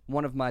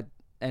one of my.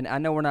 And I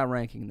know we're not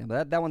ranking them,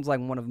 but that one's like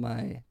one of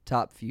my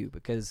top few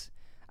because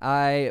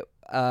I.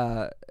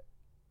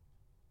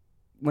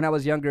 When I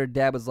was younger,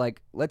 Dad was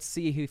like, "Let's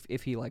see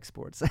if he likes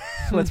sports.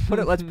 let's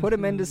put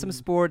him into some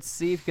sports.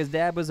 See, because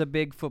Dad was a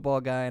big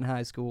football guy in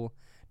high school.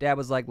 Dad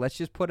was like, let's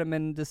just put him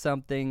into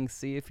something,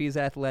 see if he's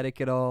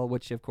athletic at all.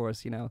 Which, of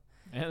course,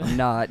 I'm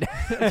not.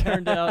 It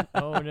turned out,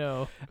 oh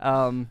no.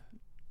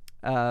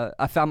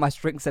 I found my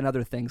strengths in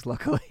other things,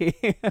 luckily.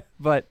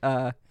 But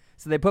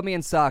so they put me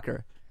in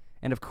soccer,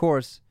 and of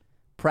course,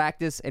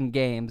 practice and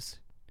games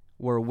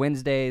were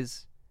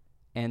Wednesdays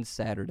and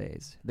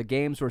Saturdays. The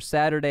games were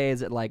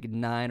Saturdays at like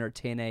 9 or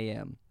 10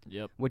 a.m.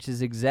 Yep. Which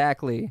is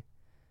exactly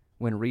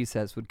when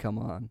recess would come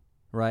on,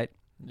 right?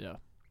 Yeah.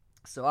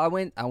 So I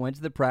went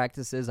to the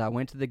practices, I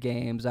went to the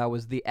games. I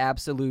was the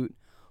absolute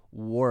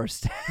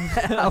worst.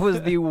 I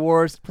was the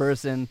worst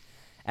person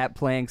at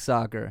playing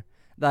soccer.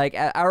 Like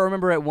I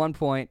remember at one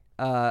point,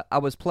 I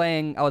was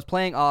playing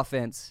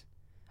offense.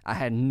 I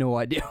had no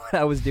idea what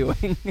I was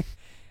doing.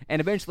 And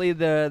eventually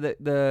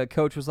the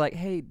coach was like,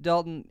 "Hey,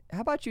 Dalton,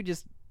 how about you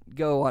just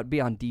be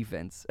on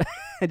defense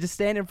and just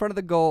stand in front of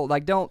the goal.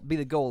 Like, don't be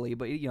the goalie,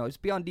 but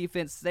just be on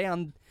defense. Stay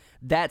on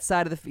that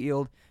side of the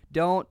field.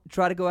 Don't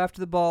try to go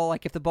after the ball.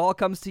 Like, if the ball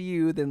comes to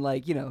you, then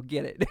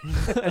get it.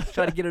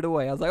 Try to get it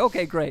away." I was like,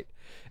 "Okay, great."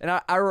 And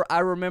I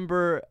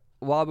remember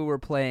while we were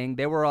playing,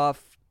 they were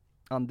off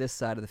on this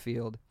side of the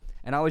field,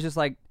 and I was just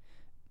like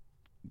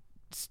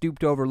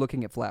stooped over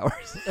looking at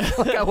flowers.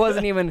 Like I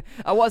wasn't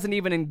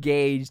even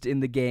engaged in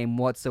the game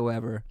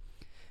whatsoever.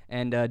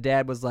 And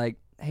Dad was like,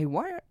 "Hey,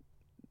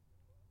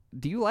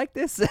 do you like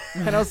this?"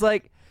 And I was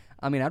like,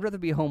 "I mean, I'd rather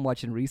be home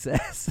watching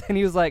recess." And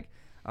he was like,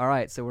 "All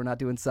right, so we're not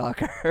doing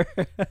soccer."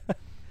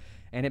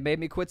 And it made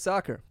me quit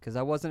soccer because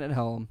I wasn't at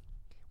home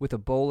with a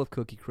bowl of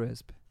Cookie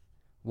Crisp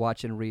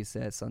watching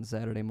recess on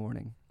Saturday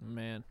morning.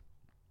 Man.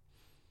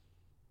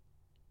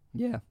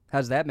 Yeah. How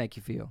does that make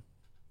you feel?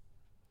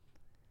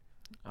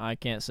 I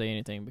can't say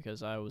anything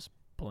because I was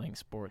playing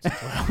sports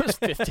until I was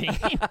 15.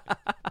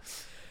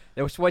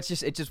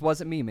 It just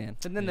wasn't me, man.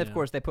 And then, of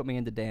course, they put me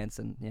into dance,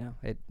 and,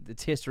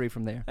 it's history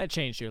from there. That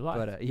changed your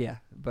life.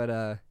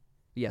 But,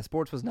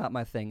 sports was not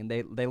my thing, and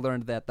they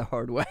learned that the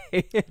hard way.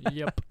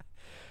 Yep.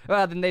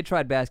 Well, then they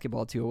tried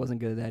basketball, too. I wasn't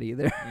good at that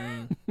either.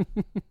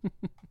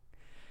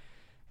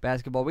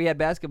 Basketball. We had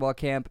basketball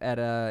camp at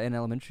in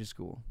elementary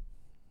school.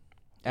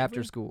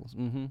 After schools.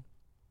 Mm-hmm.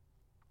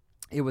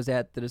 It was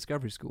at the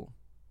Discovery School.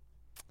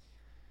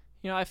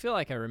 I feel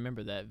like I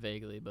remember that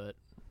vaguely, but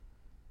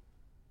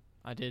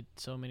I did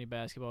so many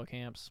basketball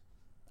camps.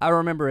 I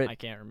remember it. I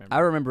can't remember. I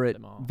remember it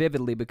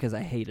vividly because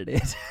I hated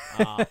it.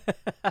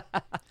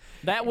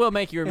 That will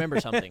make you remember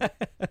something.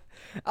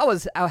 I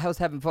was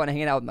having fun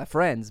hanging out with my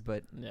friends,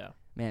 but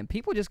man,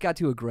 people just got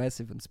too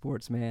aggressive in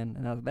sports, man.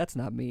 And that's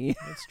not me.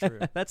 That's true.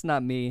 That's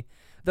not me.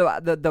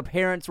 The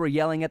parents were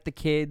yelling at the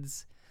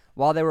kids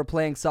while they were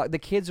playing soccer. The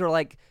kids are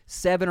like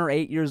 7 or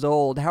 8 years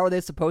old. How are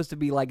they supposed to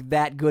be like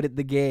that good at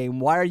the game?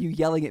 Why are you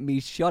yelling at me?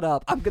 Shut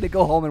up. I'm going to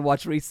go home and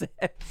watch recess.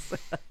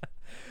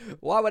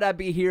 Why would I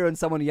be here and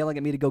someone yelling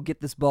at me to go get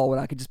this ball when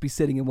I could just be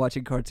sitting and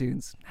watching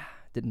cartoons?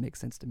 Didn't make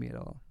sense to me at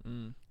all.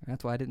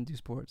 That's why I didn't do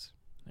sports.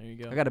 There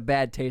you go. I got a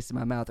bad taste in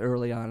my mouth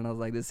early on, and I was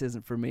like, this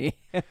isn't for me.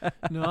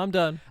 No, I'm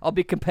done. I'll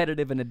be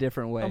competitive in a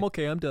different way. I'm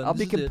okay. I'm done. I'll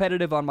be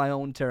competitive on my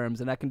own terms,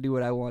 and I can do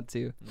what I want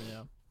to.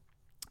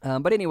 Yeah.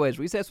 But anyways,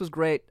 recess was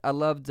great. I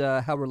loved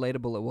how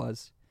relatable it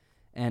was.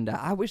 And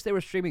I wish they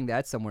were streaming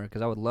that somewhere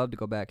because I would love to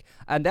go back.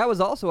 And that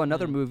was also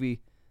another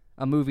movie,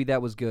 a movie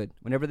that was good.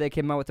 Whenever they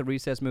came out with the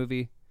Recess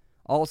movie,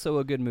 also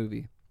a good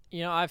movie.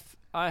 I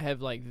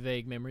have like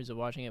vague memories of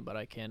watching it, but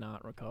I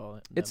cannot recall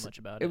that much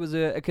about it. It was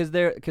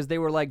because they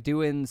were like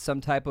doing some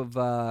type of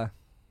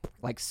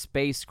like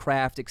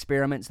spacecraft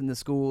experiments in the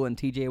school, and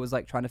TJ was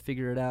like trying to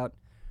figure it out.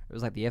 It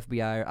was like the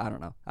FBI. I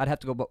don't know. I'd have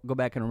to go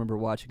back and remember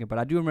watching it, but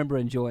I do remember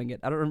enjoying it.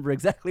 I don't remember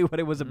exactly what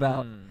it was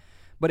about,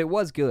 but it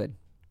was good.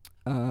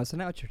 So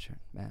now it's your turn,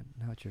 man.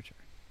 Now it's your turn.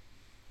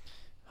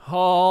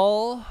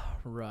 All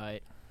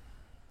right.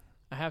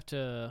 I've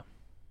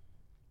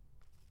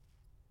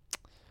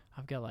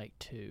got like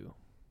 2.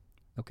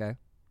 Okay.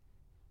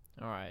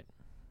 All right.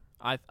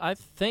 I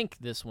think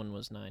this one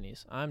was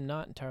 90s. I'm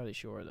not entirely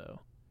sure,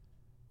 though.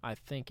 I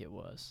think it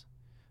was.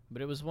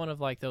 But it was one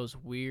of like those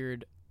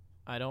weird,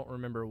 I don't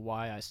remember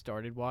why I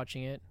started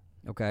watching it.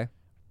 Okay.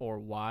 Or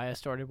why I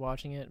started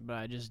watching it, but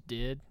I just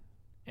did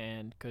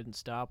and couldn't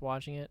stop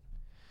watching it.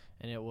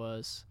 And it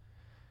was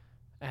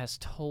As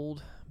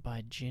Told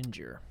by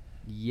Ginger.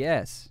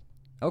 Yes.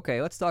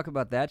 Okay, let's talk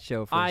about that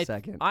show for a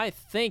second. I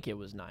think it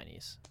was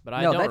 90s, but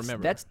I don't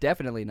remember. That's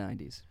definitely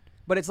 90s.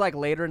 But it's like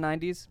later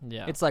 90s.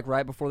 Yeah. It's like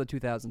right before the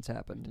 2000s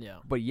happened. Yeah.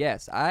 But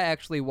yes, I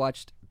actually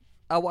watched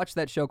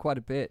that show quite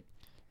a bit.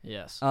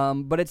 Yes.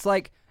 But it's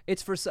like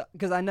it's for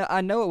because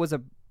I know it was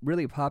a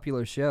really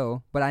popular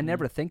show, but I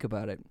never think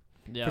about it.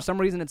 Yeah. For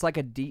some reason, it's like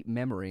a deep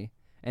memory.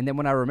 And then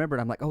when I remembered,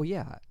 I'm like, oh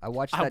yeah, I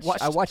watched that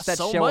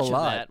so show much a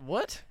lot. Of that.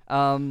 What?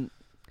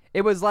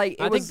 It was like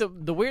I think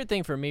the weird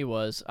thing for me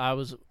was I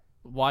was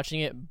watching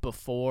it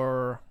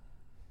before.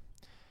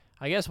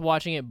 I guess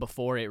watching it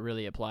before it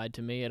really applied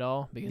to me at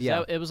all because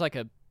it was like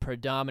a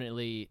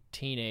predominantly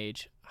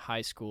teenage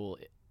high school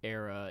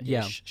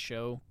era-ish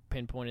show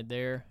pinpointed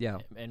there. Yeah.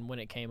 And when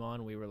it came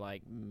on, we were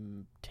like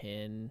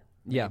 10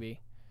 maybe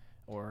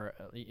or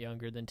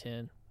younger than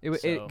 10.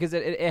 Because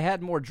it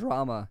had more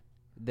drama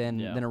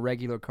than a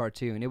regular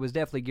cartoon. It was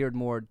definitely geared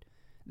more.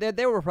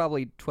 There were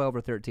probably 12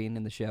 or 13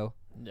 in the show.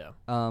 Yeah.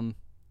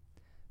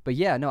 But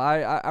yeah, no,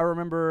 I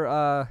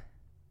remember.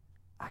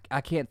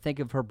 I can't think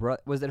of her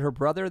brother. Was it her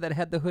brother that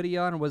had the hoodie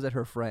on, or was it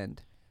her friend?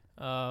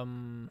 I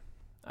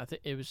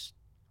think it was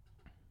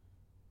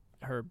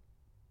her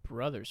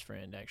brother's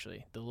friend,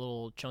 actually, the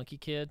little chunky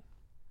kid.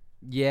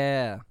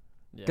 Yeah.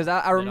 Because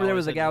I remember there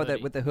was a guy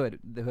with the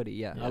hoodie.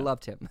 Yeah, I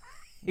loved him.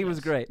 He was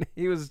great.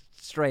 He was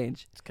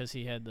strange. It's because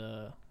he had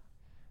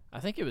I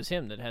think it was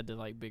him that had the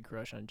like big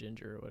crush on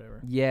Ginger or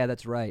whatever. Yeah,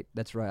 that's right.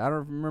 I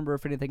don't remember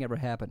if anything ever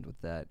happened with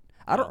that.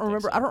 I don't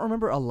remember. So. I don't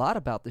remember a lot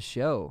about the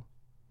show.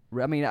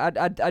 I mean, I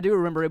do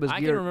remember it was.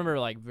 I can remember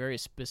like very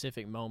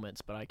specific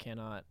moments, but I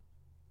cannot.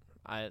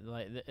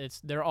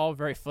 They're all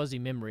very fuzzy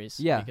memories.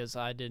 Yeah. Because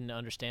I didn't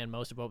understand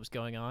most of what was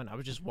going on. I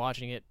was just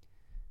watching it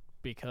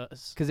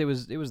because it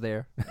was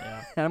there.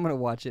 Yeah. And I'm gonna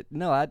watch it.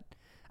 No, I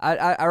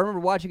remember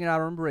watching it. I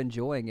remember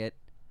enjoying it,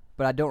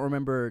 but I don't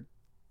remember.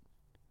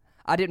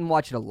 I didn't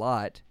watch it a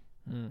lot.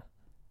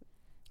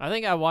 I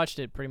think I watched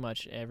it pretty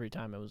much every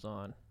time it was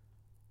on.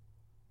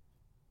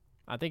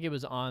 I think it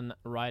was on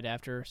right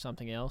after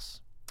something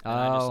else. And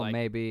I just,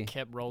 maybe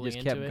kept rolling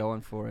just into kept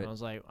going for it. And I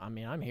was like, I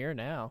mean, I'm here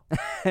now.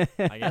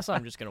 I guess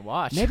I'm just gonna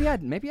watch. Maybe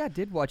I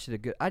did watch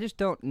it I just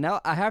don't. Now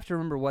I have to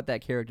remember what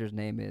that character's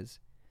name is,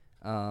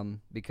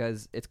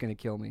 because it's gonna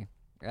kill me.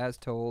 As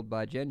told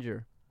by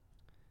Ginger.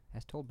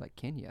 As told by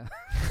Kenya.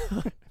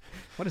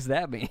 What does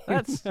that mean?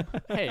 That's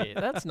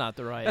not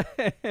the right.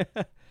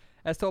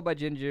 As told by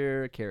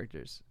Ginger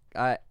characters.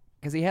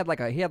 Because he had like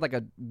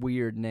a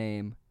weird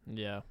name.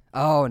 Yeah.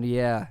 Oh, and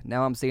yeah.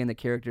 Now I'm seeing the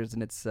characters,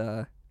 and it's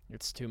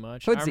too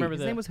much. Hoodsy. I remember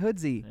His name was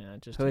Hoodsy. Yeah,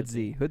 just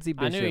Hoodsy Bishop.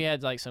 I knew he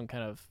had like some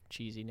kind of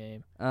cheesy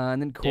name.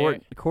 And then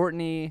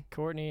Courtney.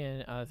 Courtney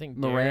and I think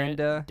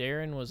Miranda.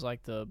 Darren was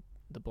like the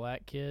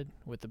black kid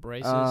with the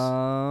braces.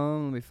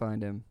 Let me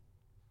find him.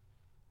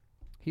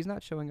 He's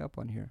not showing up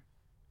on here.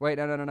 Wait,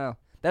 no.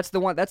 That's the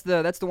one. That's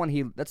the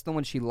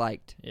one she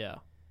liked. Yeah.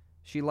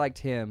 She liked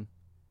him.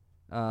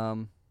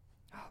 Oh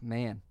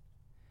man.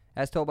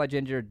 As told by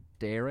Ginger,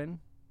 Darren.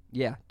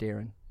 Yeah,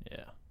 Darren.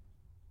 Yeah.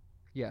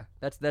 Yeah,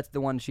 that's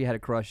the one she had a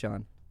crush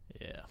on.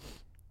 Yeah.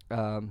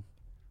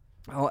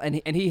 Oh,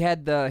 and he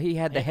had the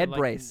head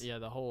brace. Yeah,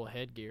 the whole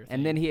headgear thing.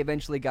 And then he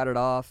eventually got it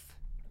off.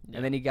 Yeah.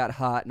 And then he got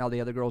hot, and all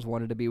the other girls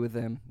wanted to be with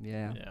him.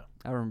 Yeah. Yeah.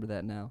 I remember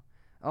that now.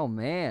 Oh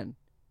man.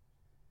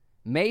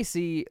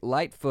 Macy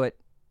Lightfoot.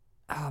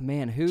 Oh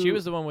man, who? She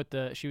was the one with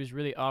she was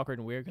really awkward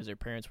and weird because her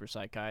parents were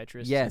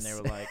psychiatrists. Yes. And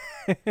they were like,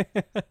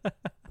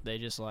 they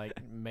just like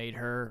made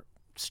her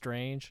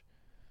strange.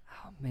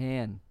 Oh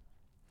man.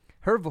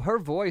 Her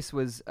voice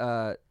was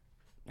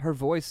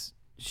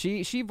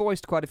she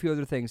voiced quite a few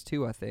other things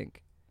too, I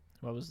think.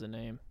 What was the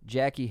name?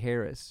 Jackie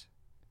Harris.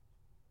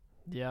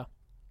 Yeah.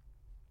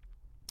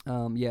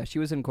 Yeah, she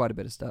was in quite a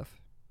bit of stuff.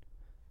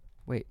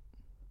 Wait.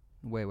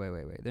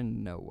 There's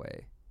no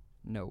way.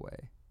 No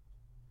way.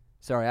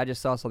 Sorry, I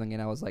just saw something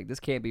and I was like,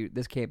 this can't be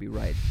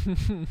right.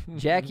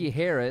 Jackie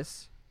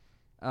Harris,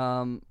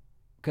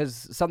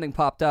 because something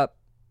popped up.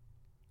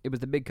 It was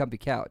the big comfy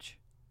couch.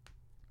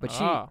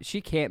 But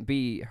she can't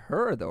be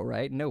her though,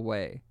 right? No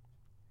way.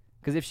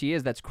 Because if she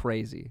is, that's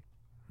crazy.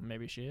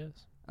 Maybe she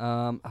is.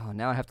 Now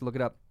I have to look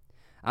it up.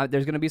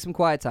 There's going to be some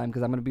quiet time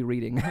because I'm going to be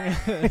reading.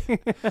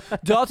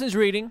 Dalton's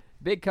reading.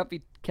 Big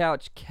comfy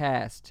couch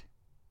cast.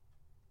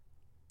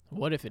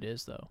 What if it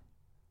is though?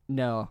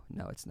 No,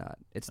 it's not.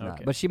 It's Okay.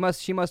 not. But she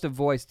must have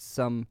voiced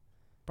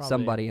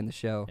somebody in the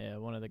show. Yeah,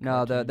 one of the.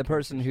 No, the cartoon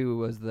person characters. who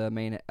was the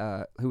main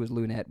who was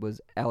Lunette was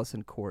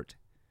Allison Court.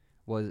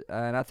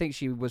 And I think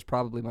she was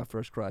probably my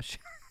first crush.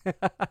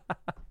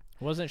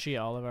 Wasn't she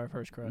all of our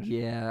first crush?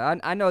 Yeah,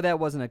 I know that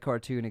wasn't a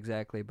cartoon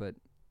exactly, but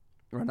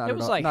or not it at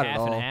was all, like not half at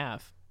all. and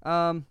half.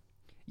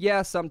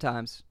 Yeah,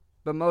 sometimes,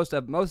 but most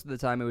of the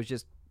time it was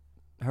just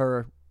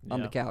her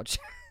on the Yeah. couch.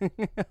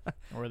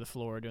 Or the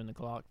floor doing the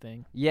clock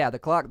thing. Yeah, the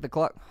clock.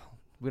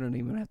 We don't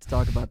even have to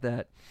talk about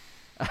that.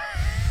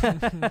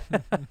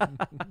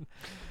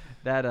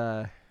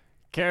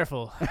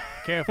 Careful,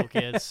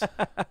 kids.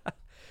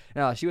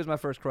 No, she was my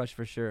first crush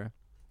for sure.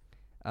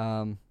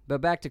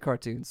 But back to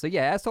cartoons. So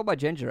yeah, as told by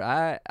Ginger,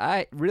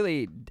 I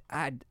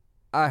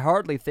I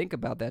hardly think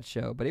about that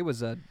show, but it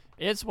was a.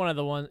 It's one of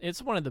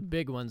the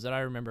big ones that I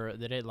remember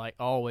that it like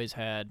always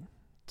had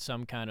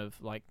some kind of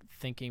like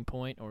thinking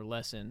point or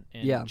lesson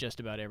in just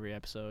about every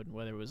episode,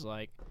 whether it was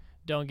like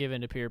don't give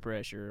in to peer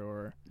pressure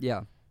or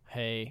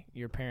hey,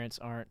 your parents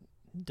aren't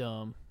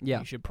dumb. Yeah.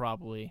 You should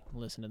probably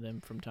listen to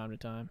them from time to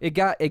time. It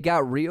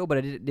got real,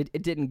 but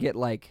it didn't get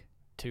like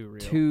too real.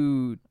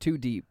 Too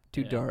deep,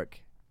 too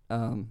dark.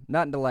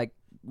 Not into like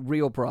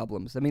real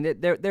problems. I mean,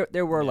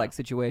 there were like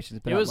situations,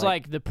 but it was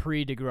like the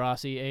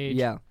pre-Degrassi age.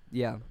 Yeah,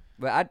 yeah.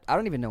 But I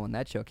don't even know when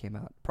that show came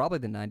out. Probably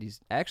the 90s.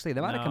 Actually,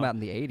 they might have come out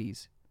in the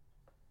 80s.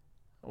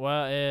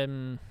 Well,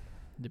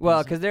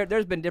 because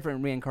there's been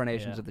different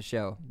reincarnations of the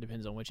show.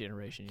 Depends on which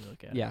iteration you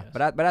look at. Yeah,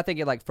 but I think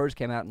it like first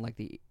came out in like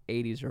the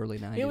 80s, early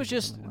 90s. It was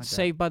just like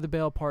Saved by the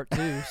Bell Part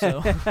 2.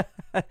 So,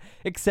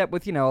 except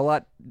with a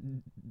lot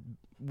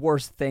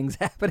worse things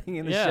happening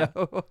in the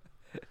show.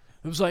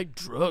 It was like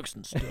drugs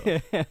and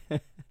stuff.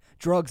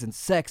 Drugs and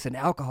sex and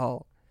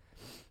alcohol.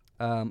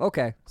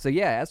 Okay, so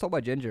that's all by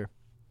Ginger.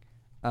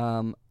 Now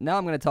I'm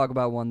going to talk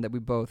about one that we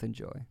both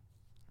enjoy.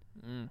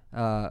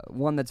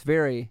 One that's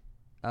very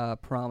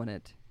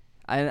prominent.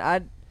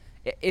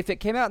 If it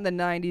came out in the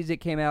 90s, it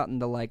came out in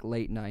the like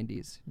late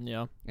 90s.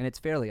 Yeah. And it's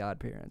Fairly Odd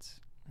Parents.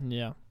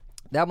 Yeah.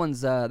 That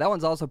one's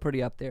also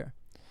pretty up there.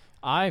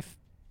 I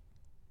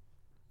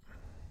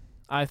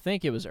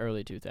think it was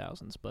early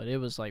 2000s, but it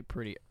was like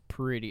pretty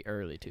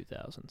early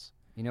 2000s.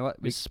 You know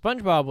what?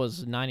 SpongeBob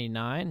was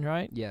 99,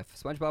 right? Yeah,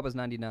 SpongeBob was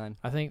 99.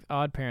 I think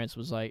Odd Parents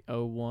was like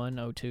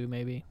 01, 02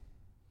 maybe.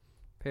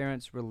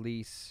 Parents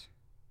release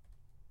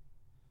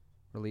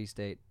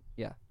date.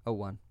 Yeah,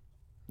 01.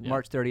 Yeah.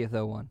 March 30th,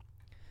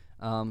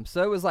 01.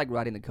 So it was like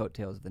riding the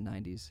coattails of the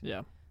 90s.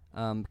 Yeah.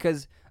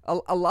 Because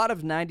a lot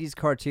of 90s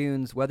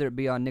cartoons, whether it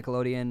be on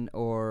Nickelodeon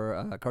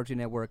or Cartoon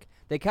Network,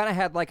 they kind of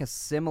had like a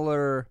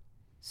similar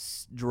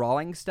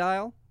drawing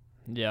style.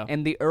 Yeah.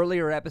 And the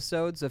earlier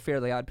episodes of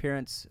Fairly Odd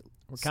Parents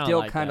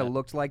still kind of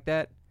looked like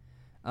that.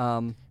 It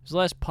was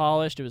less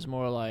polished. It was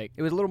more like...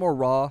 It was a little more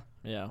raw.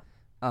 Yeah.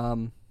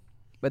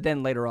 But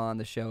then later on,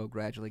 the show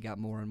gradually got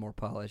more and more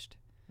polished.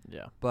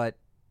 Yeah. But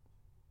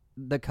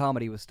the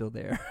comedy was still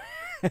there.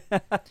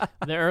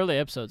 The early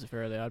episodes of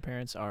Fairly Odd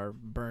Parents are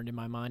burned in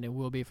my mind and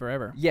will be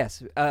forever.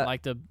 Yes.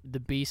 Like the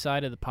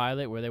B-side of the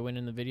pilot where they went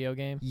in the video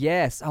game.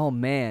 Yes. Oh,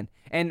 man.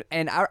 And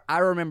I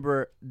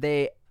remember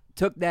they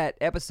took that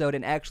episode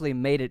and actually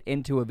made it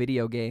into a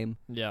video game.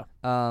 Yeah.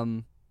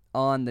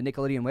 On the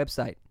Nickelodeon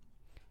website.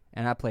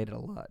 And I played it a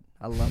lot.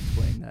 I loved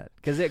playing that.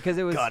 Because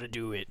it was... Gotta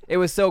do it. It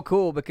was so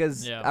cool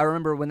because I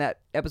remember when that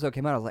episode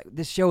came out, I was like,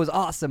 this show is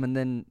awesome. And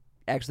then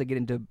actually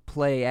getting to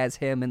play as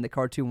him in the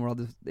cartoon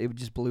world, it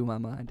just blew my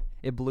mind.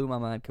 It blew my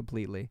mind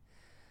completely.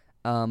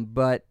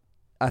 But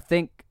I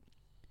think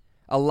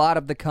a lot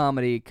of the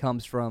comedy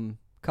comes from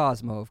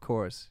Cosmo, of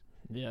course.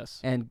 Yes.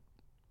 And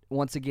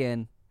once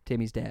again,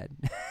 Timmy's dad.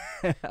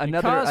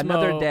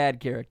 another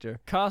dad character.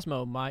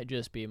 Cosmo might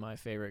just be my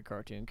favorite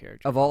cartoon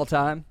character. Of all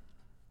time?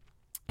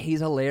 He's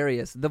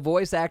hilarious. The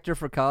voice actor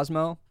for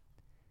Cosmo,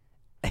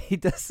 he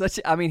does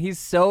he's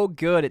so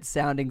good at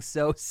sounding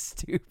so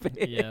stupid.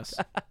 Yes.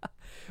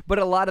 But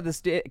a lot of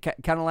the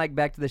kind of like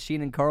back to the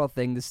Sheen and Carl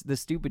thing, the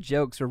stupid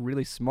jokes are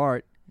really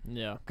smart.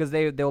 Yeah. Because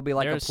they'll be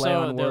like a play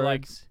on words. They're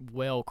like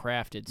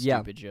well-crafted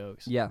stupid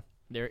jokes. Yeah.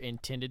 They're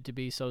intended to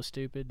be so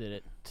stupid that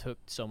it took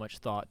so much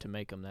thought to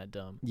make them that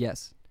dumb.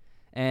 Yes.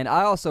 And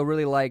I also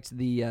really liked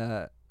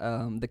the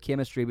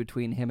chemistry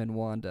between him and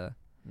Wanda.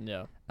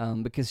 Yeah.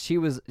 Because she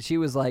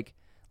was like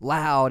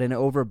loud and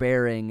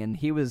overbearing, and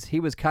he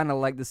was kind of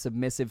like the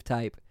submissive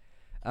type,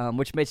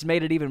 which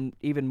made it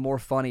even more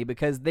funny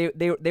because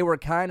they were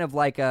kind of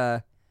like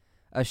a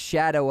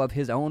shadow of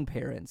his own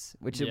parents,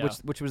 which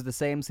was the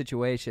same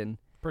situation.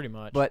 Pretty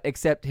much. But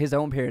except his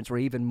own parents were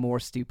even more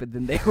stupid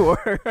than they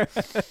were.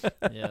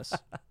 Yes.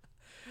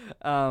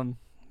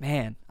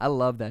 Man, I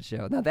love that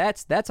show. Now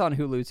that's on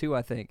Hulu too,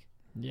 I think.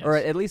 Yes. Or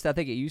at least I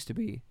think it used to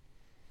be.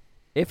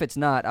 If it's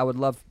not, I would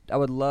love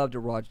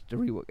to watch the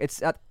rewatch.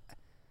 It's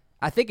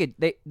I think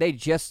they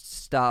just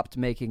stopped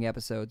making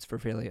episodes for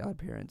Fairly Odd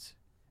Parents.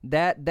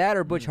 That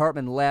or Butch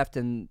Hartman left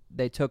and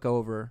they took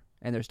over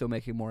and they're still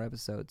making more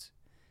episodes.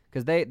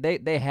 Because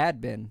they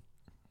had been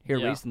here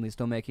recently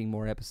still making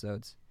more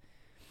episodes.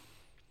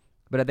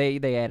 But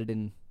they added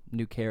in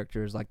new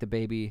characters like the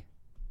baby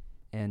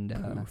and I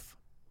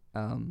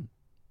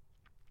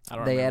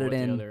don't they remember added what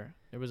in the other.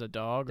 There was a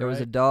dog. There was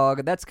a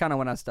dog. That's kind of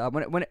when I stopped.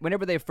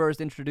 Whenever they first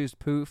introduced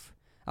Poof,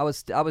 I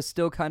was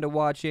still kind of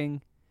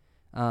watching,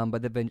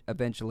 but then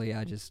eventually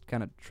I just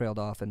kind of trailed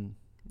off and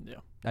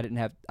I didn't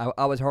have.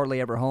 I was hardly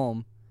ever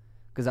home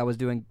because I was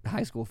doing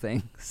high school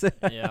things.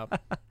 Yeah.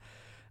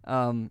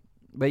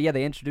 But yeah,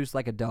 they introduced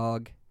like a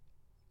dog,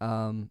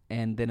 and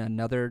then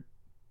another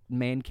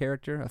main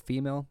character, a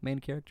female main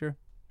character.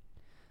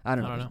 I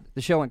don't know.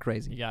 The show went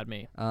crazy. You got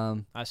me.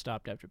 I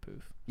stopped after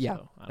Poof. Yeah,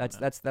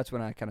 so that's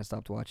when I kind of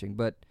stopped watching.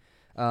 But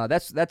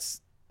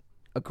that's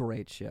a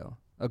great show.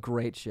 A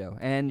great show.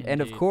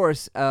 And of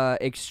course,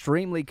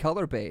 extremely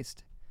color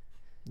based.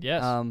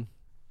 Yes.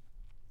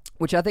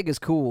 Which I think is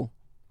cool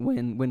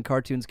when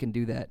cartoons can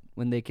do that.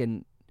 When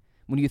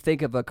you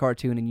think of a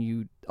cartoon and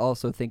you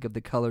also think of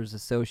the colors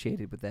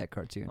associated with that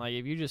cartoon. Like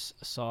if you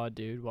just saw a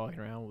dude walking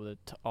around with a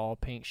all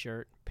pink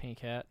shirt, pink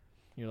hat,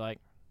 you're like,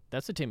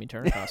 that's a Timmy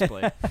Turner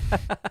cosplay.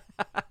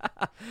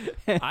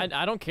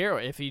 I don't care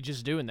if he's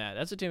just doing that.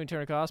 That's a Timmy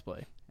Turner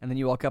cosplay. And then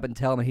you walk up and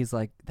tell him, and he's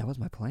like, that was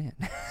my plan.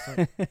 It's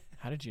like,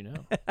 how did you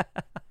know?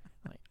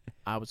 Like,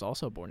 I was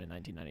also born in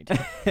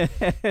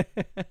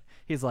 1992.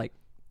 He's like,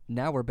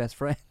 now we're best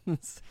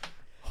friends.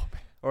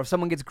 Or if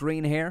someone gets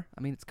green hair,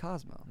 I mean, it's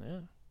Cosmo. Yeah.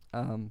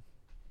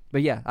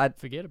 But yeah, I'd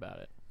forget about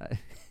it.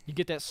 You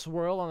get that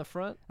swirl on the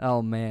front.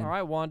 Oh man! All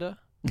right, Wanda,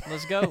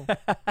 let's go.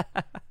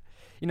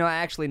 You know, I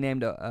actually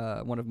named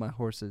one of my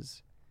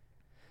horses.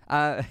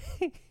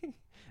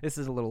 This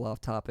is a little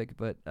off topic,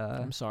 but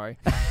I'm sorry.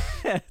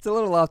 It's a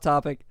little off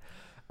topic.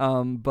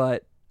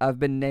 But I've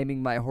been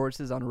naming my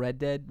horses on Red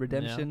Dead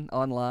Redemption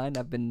online.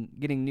 I've been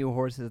getting new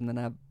horses, and then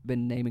I've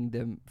been naming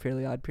them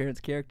Fairly Odd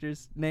Parents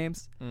characters'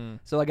 names.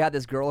 So I got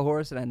this girl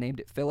horse, and I named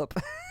it Philip.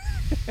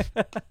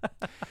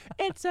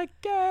 It's a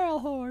girl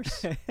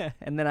horse.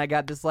 And then I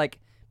got this like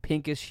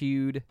pinkish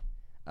hued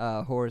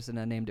horse, and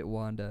I named it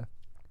Wanda.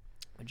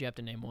 Would you have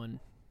to name one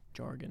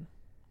Jargon?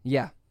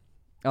 Yeah.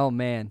 Oh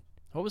man.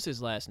 What was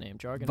his last name?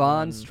 Jargon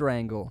Von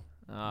Strangle.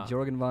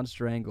 Jorgen von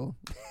Strangle.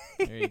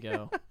 There you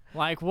go.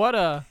 Like what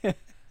an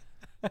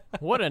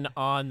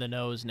on the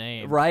nose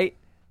name, right?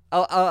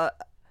 A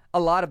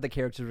lot of the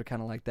characters were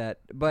kind of like that,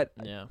 but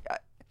yeah,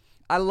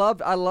 I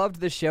loved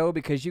the show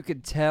because you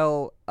could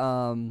tell.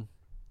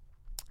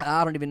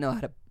 I don't even know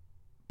how to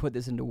put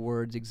this into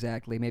words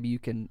exactly. Maybe you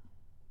can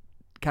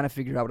kind of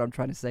figure out what I'm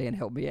trying to say and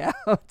help me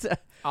out.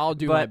 I'll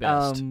do my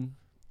best.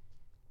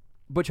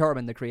 Butch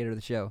Hartman, the creator of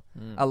the show,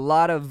 a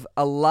lot of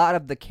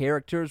the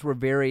characters were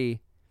very.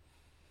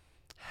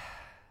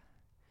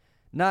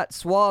 Not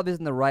suave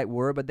isn't the right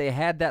word, but they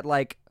had that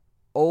like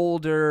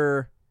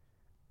older,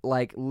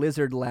 like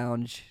Lizard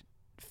Lounge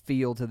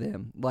feel to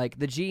them, like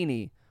the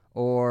genie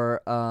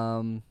or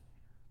I'm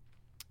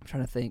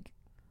trying to think.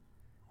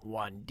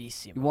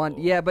 Wandissimo.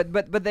 Yeah,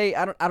 but they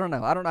I don't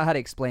know how to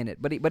explain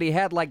it, but he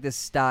had like this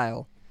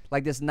style,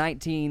 like this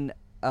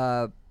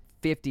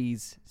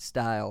 1950s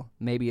style.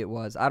 Maybe it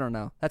was, I don't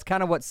know. That's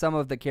kind of what some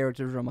of the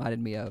characters reminded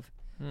me of.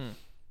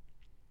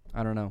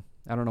 I don't know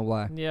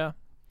why. Yeah.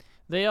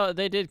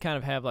 They did kind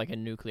of have like a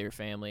nuclear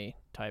family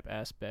type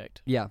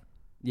aspect. Yeah,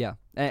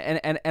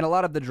 and a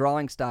lot of the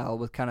drawing style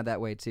was kind of that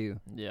way too.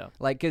 Yeah,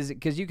 like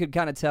because you could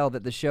kind of tell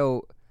that the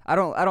show. I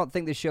don't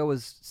think the show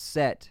was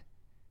set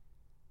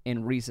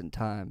in recent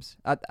times.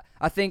 I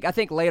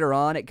think later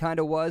on it kind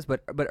of was, but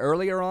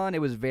earlier on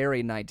it was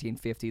very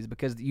 1950s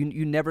because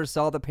you never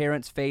saw the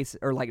parents' face,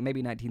 or like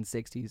maybe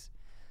 1960s.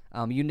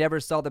 You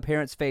never saw the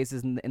parents'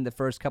 faces in the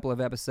first couple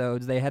of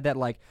episodes. They had that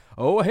like,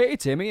 oh hey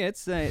Timmy,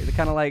 it's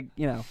kind of like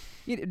do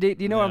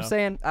you know what I'm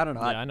saying? I don't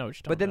know. Yeah, I know what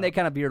you're talking But then about. they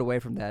kind of veered away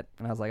from that,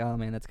 and I was like, oh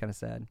man, that's kind of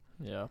sad.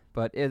 Yeah.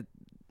 But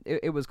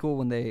it was cool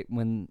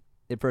when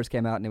it first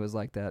came out and it was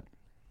like that.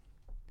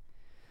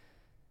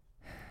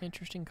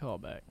 Interesting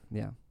callback.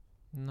 Yeah.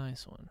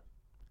 Nice one.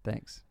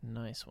 Thanks.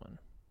 Nice one.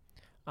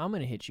 I'm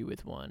gonna hit you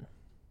with one.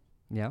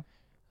 Yeah.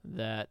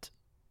 That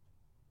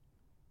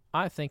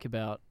I think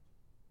about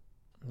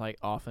like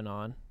off and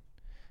on,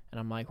 and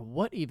I'm like,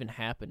 what even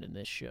happened in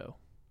this show?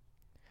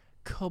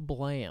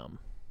 Kablam.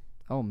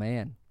 Oh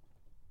man.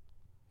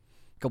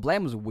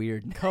 Kablam was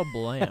weird.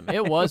 Kablam.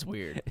 It was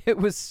weird. It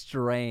was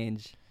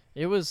strange.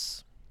 It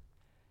was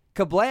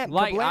Kablam.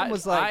 like Kablam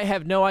was like, I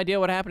have no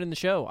idea what happened in the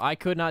show. I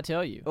could not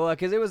tell you. Well,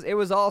 because it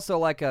was also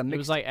like a mixed, it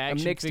was like a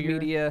mixed figure.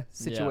 media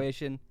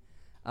situation.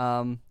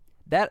 Yeah.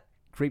 That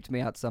creeped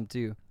me out some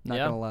too. Not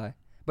gonna lie.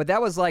 But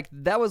that was like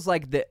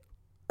the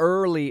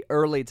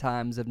early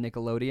times of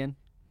Nickelodeon.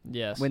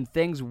 Yes. When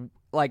things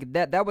like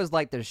that was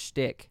like their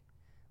shtick.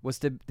 Was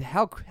to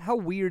how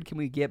weird can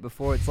we get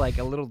before it's like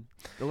a little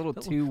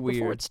too weird?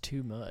 Before it's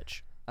too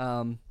much.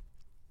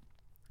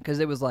 Because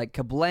it was like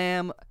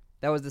Kablam.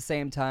 That was the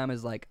same time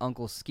as like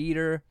Uncle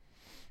Skeeter.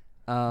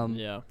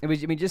 Yeah. It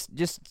was, I mean,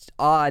 just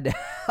odd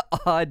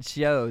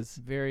shows.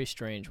 Very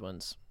strange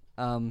ones.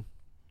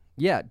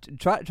 Yeah.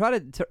 Try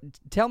to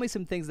tell me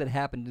some things that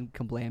happened in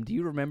Kablam. Do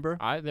you remember?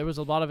 There was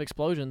a lot of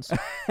explosions.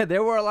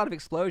 There were a lot of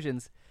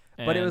explosions,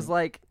 but it was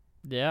like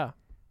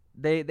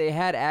They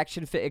had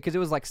action because it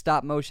was like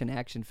stop motion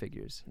action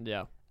figures.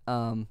 Yeah.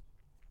 I'm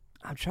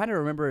trying to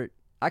remember.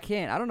 I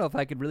don't know if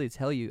I could really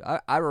tell you.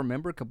 I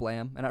remember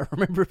Kablam, and I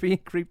remember being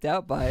creeped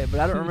out by it, but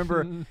I don't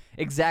remember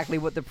exactly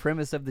what the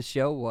premise of the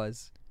show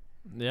was.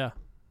 Yeah.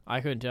 I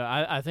couldn't tell.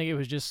 I think it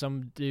was just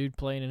some dude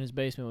playing in his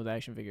basement with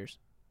action figures.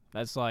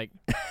 That's like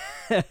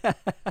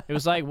it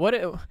was like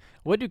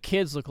what do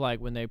kids look like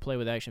when they play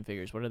with action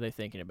figures? What are they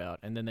thinking about?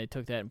 And then they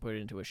took that and put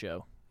it into a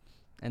show.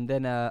 And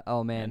then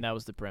oh man. And that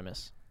was the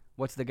premise.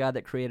 What's the guy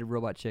that created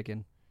Robot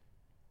Chicken?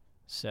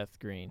 Seth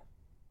Green.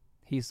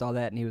 He saw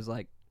that and he was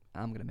like,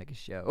 I'm going to make a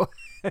show.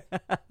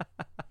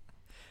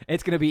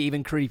 It's going to be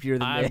even creepier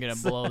than I'm this. going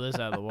to blow this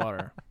out of the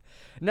water.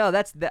 No,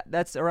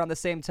 that's around the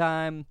same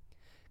time.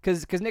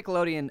 Because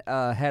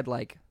Nickelodeon had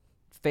like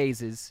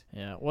phases.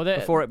 Yeah. Well,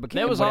 before it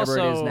became whatever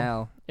it is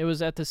now. It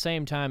was at the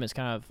same time as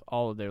kind of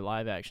all of their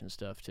live action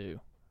stuff too.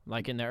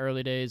 Like in the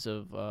early days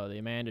of the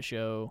Amanda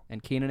Show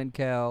and Kenan and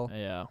Kel.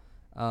 Yeah.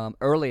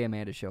 Early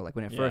Amanda Show, like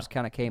when it first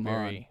kind of came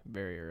on.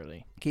 Very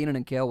early. Kenan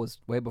and Kel was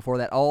way before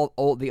that. All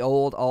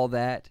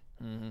that.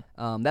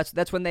 Mm-hmm.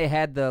 That's when they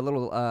had the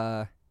little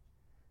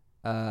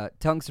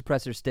tongue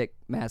suppressor stick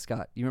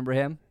mascot. You remember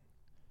him?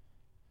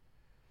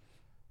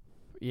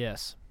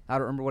 Yes. I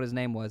don't remember what his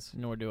name was.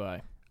 Nor do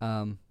I.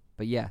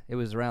 But yeah, it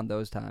was around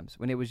those times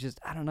when it was just,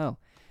 I don't know.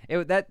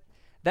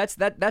 That's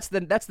the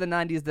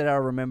 90s that I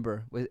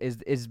remember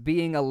is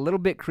being a little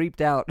bit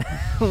creeped out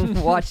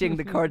watching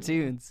the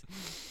cartoons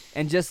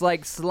and just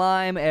like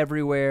slime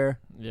everywhere.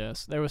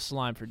 Yes, there was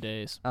slime for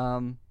days.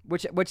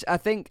 Which I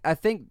think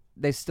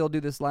they still do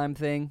the slime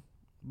thing,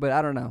 but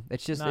I don't know.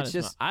 It's just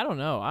I don't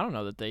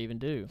know that they even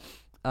do.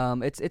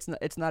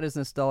 It's not as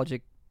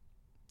nostalgic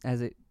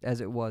as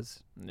it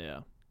was. Yeah.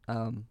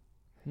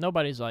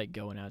 Nobody's like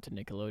going out to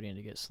Nickelodeon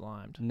to get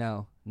slimed.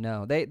 No.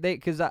 They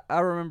because I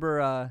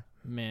remember.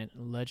 Man,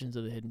 Legends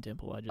of the Hidden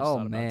Temple. I just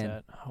thought about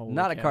that. Holy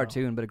Not cow. a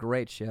cartoon, but a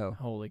great show.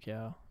 Holy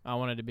cow! I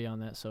wanted to be on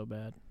that so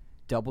bad.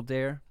 Double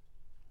Dare,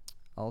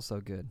 also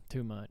good.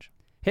 Too much.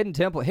 Hidden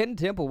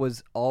Temple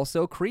was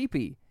also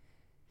creepy.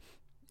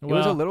 It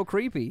was a little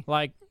creepy.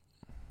 Like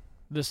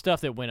the stuff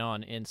that went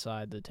on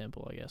inside the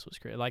temple, I guess, was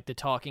creepy. Like the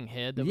talking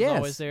head that was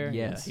always there.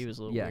 Yes. Yeah, he was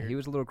a little weird. Yeah, he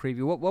was a little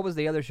creepy. What was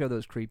the other show that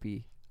was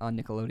creepy on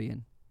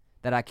Nickelodeon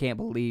that I can't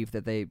believe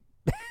that they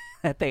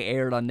that they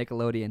aired on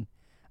Nickelodeon?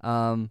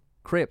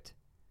 Crypt.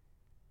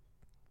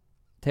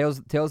 Tales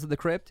of the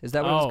Crypt? Is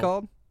that what it's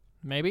called?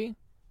 Maybe.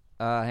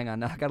 Hang on,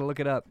 now I gotta look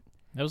it up.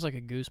 That was like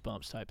a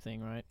Goosebumps type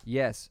thing, right?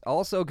 Yes.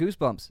 Also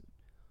Goosebumps.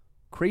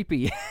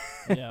 Creepy.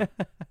 Yeah.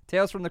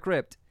 Tales from the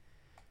Crypt.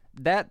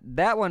 That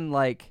one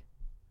like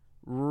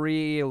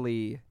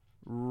really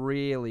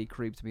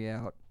creeped me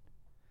out.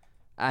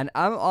 And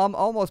I'm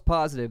almost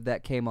positive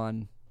that came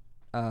on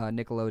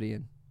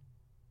Nickelodeon.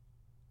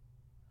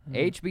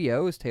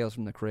 HBO's Tales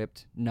from the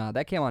Crypt. Nah,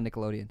 that came on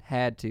Nickelodeon.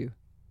 Had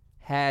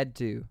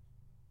to.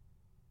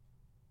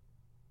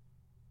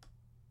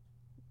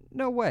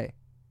 No way.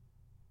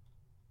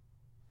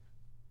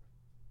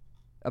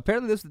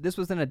 Apparently this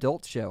was an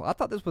adult show. I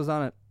thought this was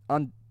on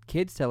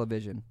kids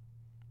television.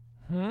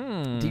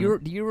 Do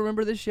you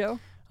remember this show?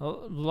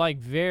 Like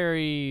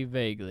very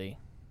vaguely.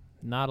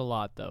 Not a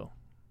lot though.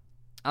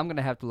 I'm going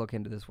to have to look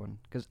into this one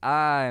because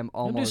I'm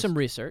almost... We'll do some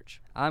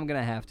research. I'm going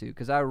to have to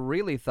because I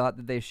really thought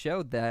that they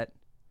showed that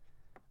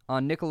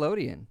on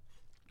Nickelodeon.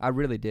 I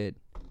really did.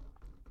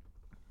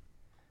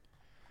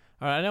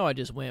 All right, I know I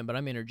just went, but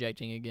I'm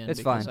interjecting again it's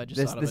because fine. I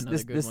just thought of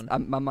another good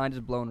one. My mind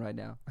is blown right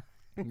now.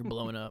 You're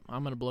blowing up.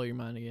 I'm going to blow your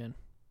mind again.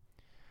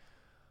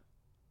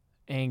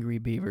 Angry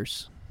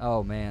Beavers.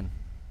 Oh, man.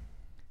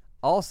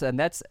 Also, and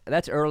that's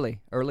early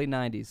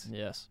 90s.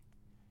 Yes.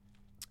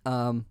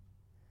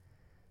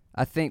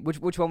 I think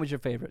which one was your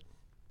favorite?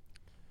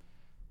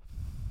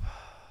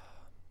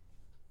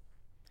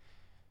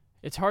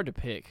 It's hard to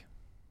pick.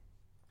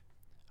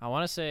 I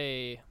want to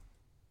say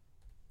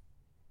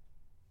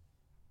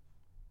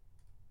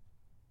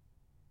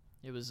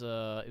it was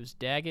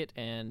Daggett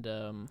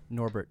and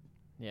Norbert.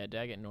 Yeah,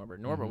 Daggett and Norbert.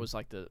 Norbert was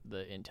like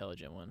the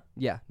intelligent one.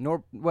 Yeah,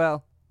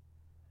 well,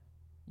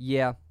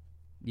 yeah.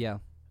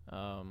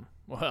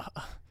 Well,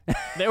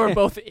 they were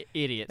both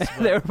idiots.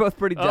 They were both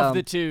pretty dumb. Of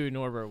the two,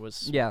 Norbert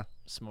was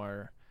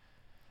smarter.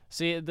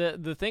 See,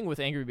 the thing with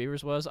Angry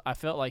Beavers was I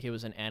felt like it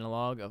was an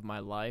analog of my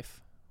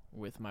life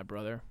with my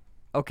brother.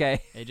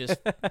 Okay. It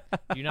just, do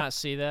you not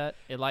see that?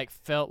 It like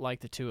felt like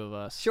the two of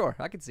us. Sure,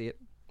 I can see it.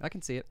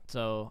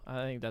 So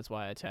I think that's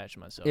why I attached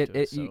myself to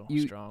it so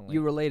strongly.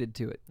 You related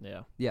to it.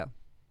 Yeah. Yeah.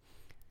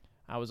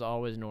 I was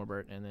always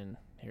Norbert, and then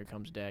here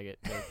comes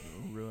Daggett to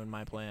ruin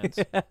my plans.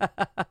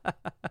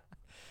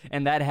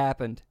 And that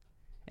happened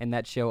in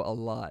that show a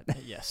lot.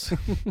 Yes.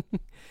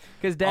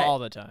 Because all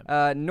the time.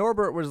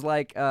 Norbert was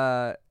like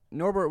kind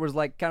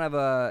of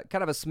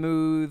a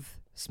smooth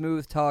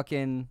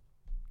talking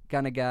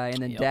kind of guy,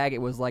 and then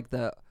Daggett was like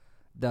the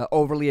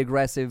overly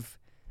aggressive,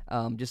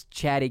 just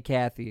chatty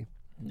Cathy.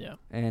 Yeah.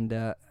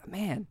 And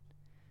man,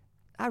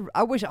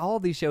 I wish all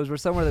these shows were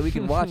somewhere that we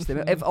could watch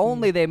them. If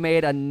only they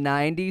made a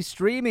 90s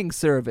streaming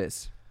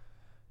service.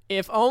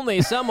 If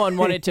only someone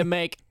wanted to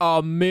make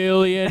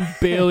 $1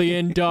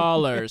 billion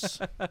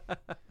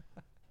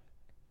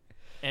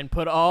and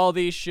put all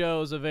these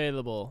shows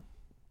available.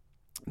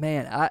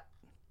 Man,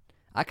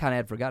 I kind of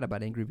had forgot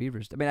about Angry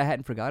Beavers. I mean, I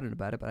hadn't forgotten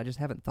about it, but I just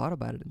haven't thought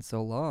about it in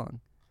so long.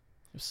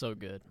 It was so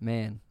good.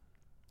 Man,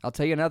 I'll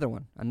tell you another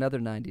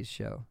 90s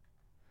show.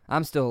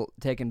 I'm still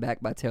taken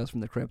back by Tales from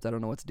the Crypt. I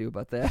don't know what to do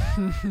about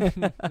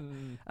that.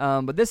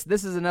 But this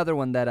is another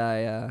one that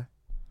I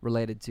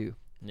related to.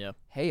 Yeah.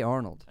 Hey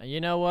Arnold. You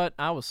know what?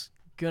 I was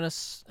gonna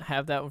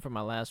have that one for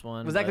my last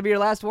one. Was that gonna be your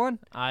last one?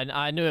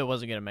 I knew it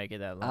wasn't gonna make it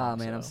that long. Ah,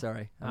 man, I'm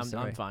sorry. I'm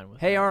fine with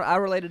Hey that. Arnold. I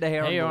related to Hey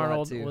Arnold. Hey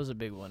Arnold too. was a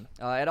big one.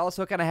 It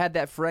also kind of had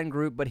that friend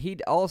group, but he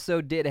also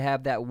did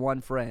have that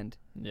one friend.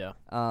 Yeah.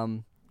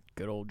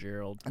 Good old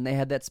Gerald. And they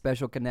had that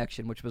special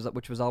connection, which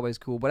was always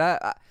cool.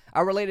 But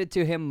I related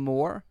to him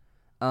more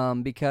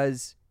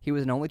because he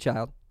was an only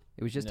child.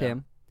 It was just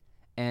him,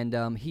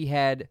 and he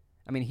had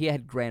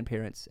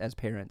grandparents as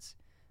parents.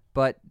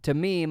 But to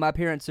me, my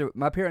parents are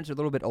a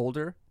little bit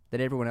older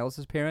than everyone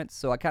else's parents,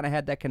 so I kind of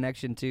had that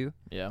connection too.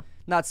 Yeah.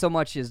 Not so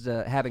much as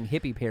having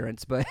hippie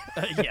parents, but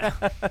yeah,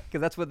 because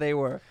that's what they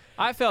were.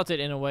 I felt it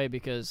in a way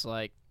because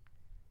like,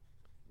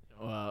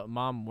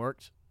 Mom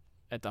worked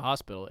at the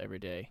hospital every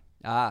day.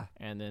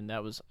 And then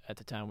that was at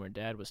the time where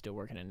Dad was still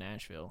working in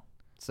Nashville.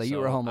 So you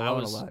were home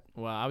alone a lot.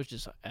 Well, I was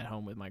just at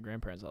home with my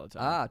grandparents all the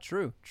time.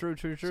 True. So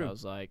I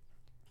was like,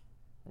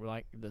 we're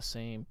like the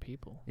same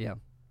people. Yeah.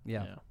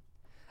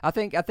 I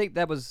think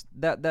that was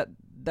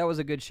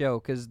a good show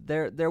because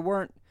there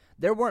weren't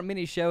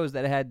many shows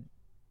that had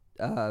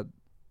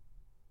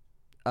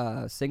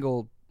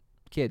single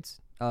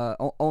kids,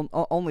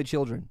 only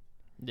children.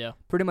 Yeah.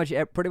 Pretty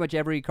much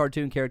every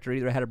cartoon character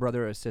either had a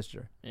brother or a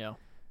sister. Yeah.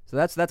 So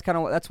that's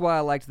why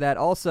I liked that.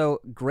 Also,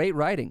 great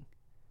writing.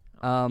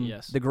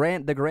 Yes. The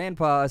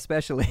grandpa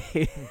especially.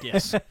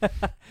 Yes.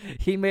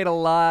 He made a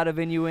lot of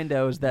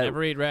innuendos that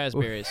never eat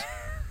raspberries.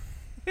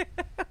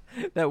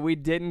 that we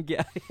didn't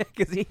get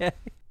because he had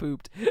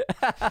pooped.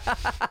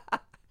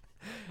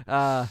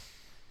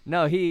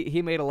 No,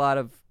 he made a lot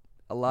of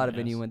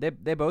innuendo.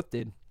 They both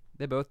did.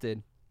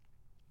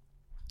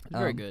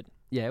 Very good.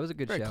 Yeah, it was a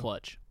good show. Very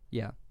clutch.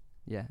 Yeah,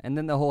 and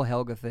then the whole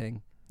Helga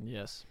thing.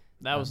 Yes,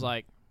 that was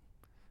like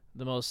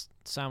the most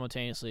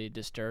simultaneously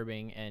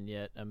disturbing and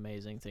yet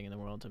amazing thing in the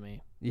world to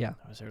me. Yeah,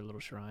 that was her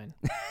little shrine.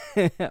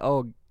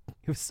 Oh,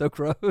 it was so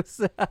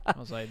gross. I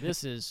was like,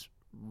 this is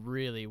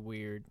really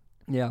weird.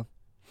 Yeah,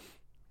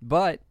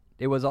 but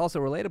it was also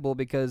relatable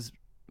because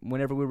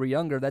whenever we were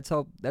younger, that's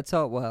how.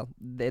 Well,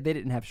 they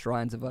didn't have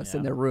shrines of us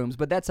in their rooms,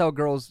 but that's how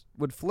girls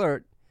would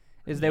flirt.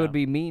 They would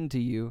be mean to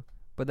you,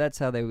 but that's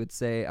how they would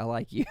say, "I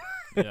like you."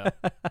 Yeah.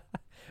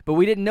 But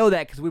we didn't know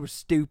that because we were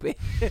stupid.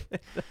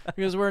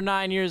 Because we're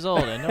 9 years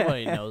old and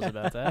nobody knows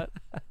about that.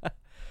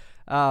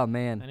 Oh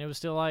man! And it was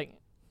still like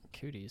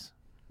cooties.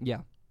 Yeah.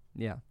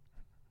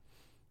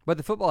 But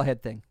the football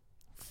head thing.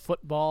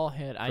 Football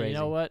head. You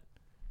know what?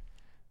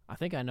 I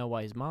think I know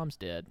why his mom's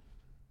dead.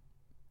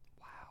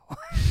 Wow.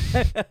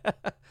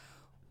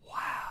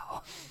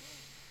 Wow.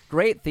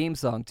 Great theme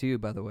song too,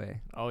 by the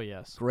way. Oh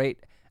yes.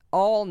 Great.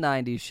 All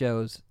 90s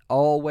shows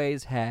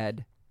always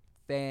had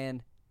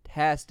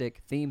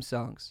fantastic theme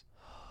songs.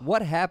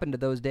 What happened to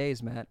those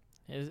days, Matt?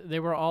 They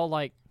were all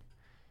like,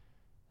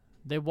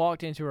 they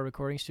walked into a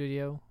recording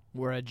studio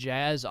where a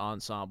jazz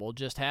ensemble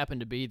just happened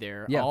to be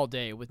there all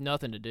day with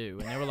nothing to do.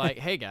 And they were like,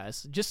 hey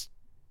guys,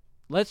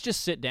 let's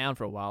just sit down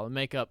for a while and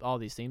make up all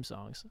these theme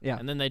songs. Yeah.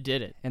 And then they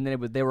did it. And then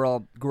they were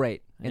all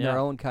great in their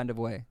own kind of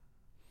way.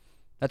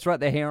 That's right.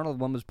 The Hey Arnold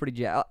one was pretty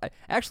jazz.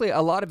 Actually,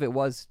 a lot of it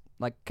was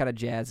like kind of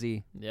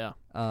jazzy. Yeah.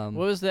 What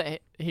was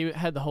that? He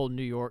had the whole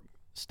New York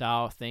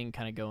style thing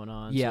kind of going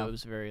on. Yeah. So it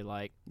was very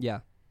like. Yeah.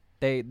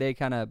 They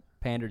kind of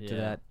pandered to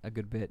that a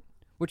good bit,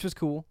 which was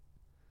cool.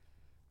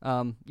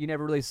 You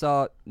never really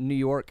saw New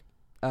York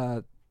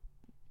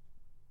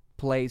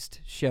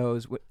placed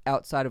shows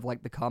outside of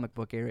like the comic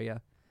book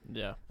area.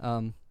 Yeah.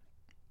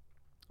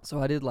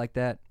 So I did like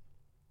that.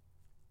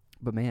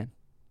 But man,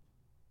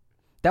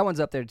 that one's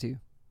up there too.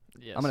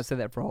 Yes. I'm gonna say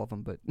that for all of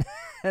them, but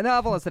no,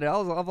 I've only said it.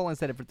 I've only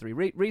said it for 3.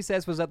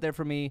 Recess was up there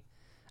for me.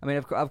 I mean,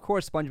 of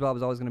course, SpongeBob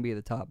is always gonna be at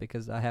the top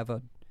because I have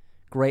a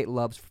great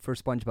love for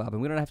SpongeBob,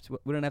 and we don't have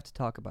to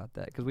talk about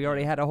that because we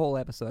already had a whole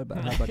episode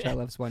about how much I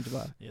love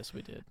SpongeBob. Yes,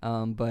 we did.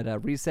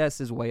 But Recess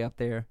is way up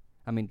there.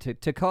 I mean,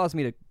 to cause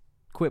me to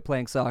quit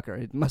playing soccer,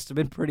 it must have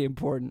been pretty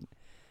important.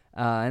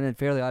 And then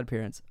Fairly Odd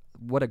Parents,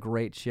 what a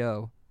great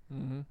show.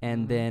 Mm-hmm.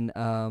 And then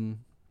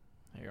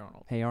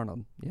Hey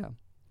Arnold, yeah.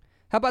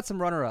 How about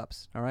some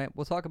runner-ups? All right,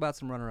 we'll talk about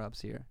some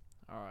runner-ups here.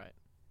 All right.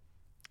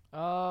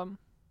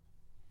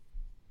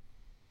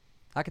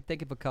 I could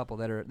think of a couple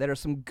that are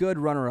some good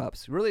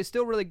runner-ups.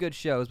 Still really good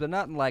shows, but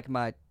not like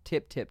my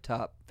tip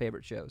top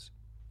favorite shows.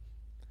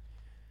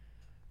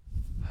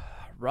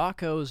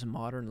 Rocko's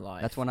Modern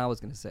Life. That's one I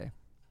was gonna say.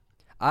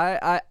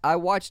 I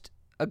watched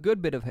a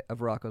good bit of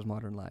Rocko's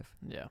Modern Life.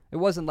 Yeah. It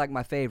wasn't like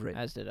my favorite.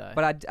 As did I.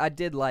 But I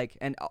did like,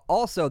 and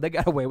also they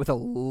got away with a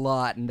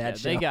lot in that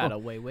show. They got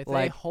away with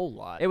a whole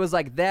lot. It was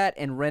like that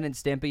and Ren and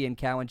Stimpy and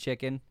Cow and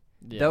Chicken.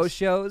 Yes. Those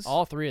shows.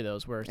 All 3 of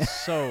those were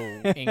so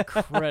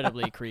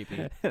incredibly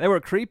creepy. They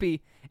were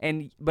creepy,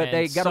 but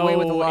they got away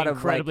with a lot of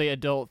incredibly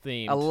adult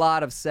themed. A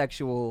lot of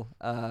sexual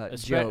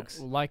jokes.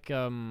 Like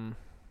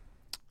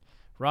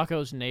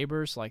Rocko's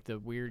neighbors, like the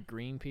weird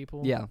green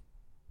people. Yeah.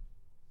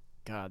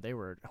 God, they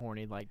were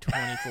horny like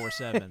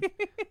 24/7.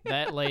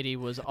 That lady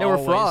was They were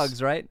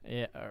frogs, right?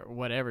 Yeah, or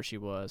whatever she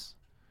was.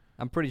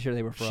 I'm pretty sure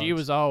they were frogs. She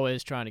was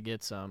always trying to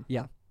get some.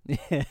 Yeah.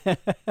 I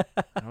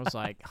was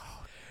like,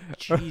 oh,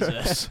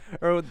 Jesus.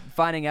 Or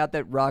finding out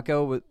that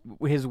Rocko,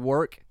 with his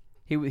work,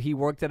 he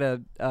worked at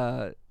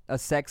a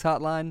sex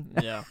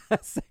hotline. Yeah.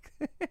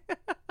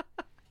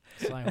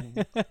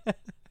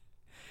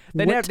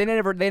 They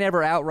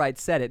never outright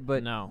said it,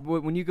 but no.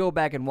 When you go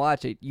back and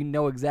watch it, you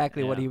know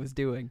exactly what he was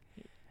doing,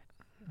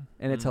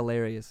 and it's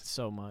hilarious.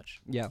 So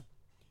much. Yeah.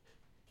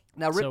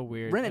 Now, so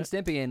weird. Ren and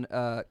Stimpy and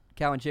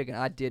Cow and Chicken,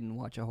 I didn't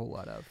watch a whole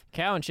lot of.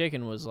 Cow and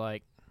Chicken was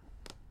like,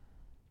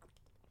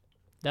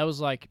 that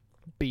was like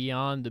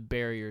beyond the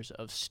barriers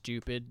of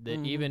stupid.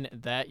 That even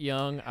that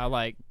young,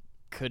 I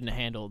couldn't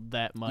handle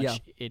that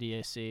much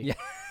idiocy.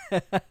 Yeah.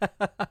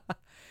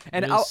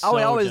 And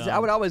I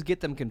would always get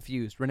them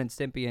confused, Ren and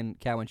Stimpy and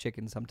Cow and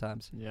Chicken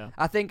sometimes. Yeah.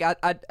 I think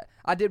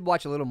I did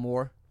watch a little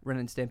more Ren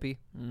and Stimpy.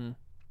 Mm-hmm.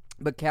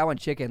 But Cow and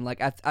Chicken, like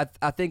I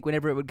think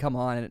whenever it would come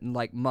on and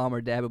like mom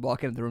or dad would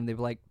walk into the room, they'd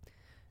be like,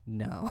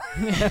 "No,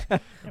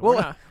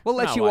 we'll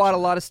let you watch a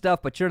lot of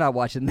stuff, but you're not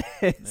watching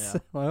this." Yeah.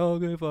 Like,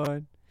 okay,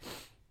 fine.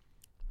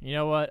 You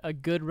know what? A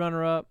good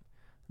runner-up,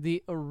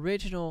 the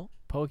original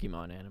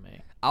Pokemon anime.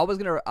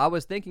 I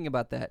was thinking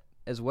about that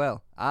as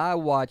well. I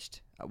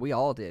watched. We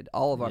all did.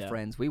 All of our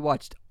friends. We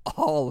watched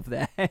all of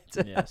that.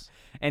 Yes.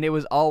 And it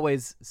was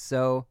always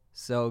so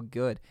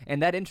good.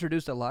 And that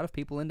introduced a lot of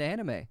people into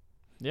anime.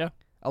 Yeah.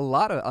 A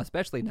lot of,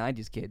 especially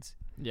 90s kids.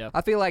 Yeah.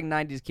 I feel like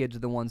 90s kids are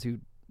the ones who,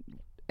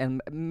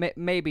 and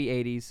maybe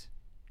 80s,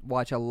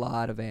 watch a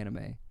lot of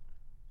anime.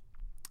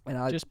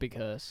 And just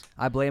because.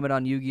 I blame it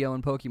on Yu-Gi-Oh!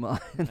 And Pokemon.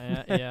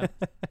 Yeah,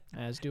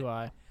 as do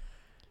I.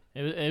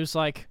 It was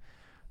like,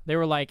 they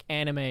were like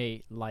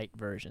anime light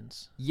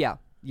versions. Yeah.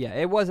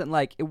 It wasn't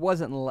like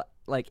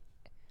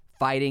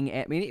fighting.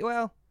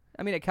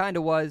 It kind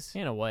of was.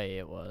 In a way,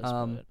 it was.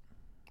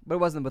 But it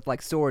wasn't with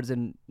like swords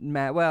and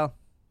well,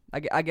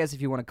 I guess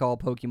if you want to call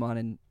Pokemon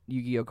and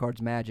Yu-Gi-Oh cards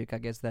magic, I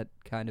guess that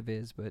kind of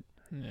is. But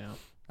yeah.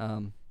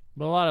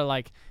 But a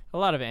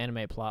lot of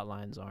anime plot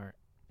lines aren't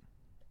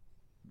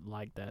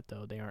like that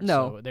though. They aren't.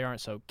 No. They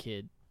aren't so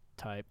kid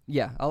type.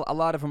 Yeah, a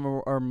lot of them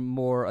are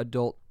more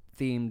adult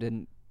themed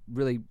and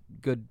really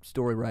good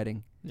story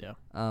writing. Yeah.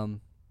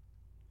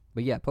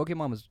 But yeah,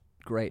 Pokemon was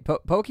great.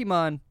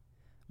 Pokemon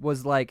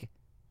was like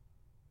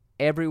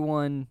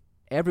everyone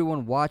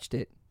watched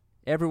it.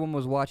 Everyone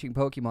was watching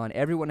Pokemon.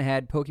 Everyone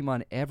had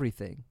Pokemon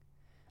everything.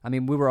 I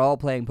mean, we were all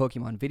playing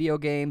Pokemon video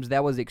games.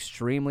 That was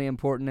extremely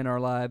important in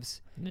our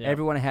lives. Yeah.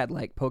 Everyone had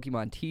like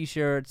Pokemon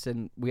T-shirts,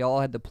 and we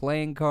all had the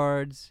playing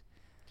cards.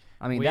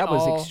 I mean, that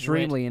was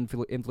extremely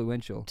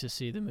influential. To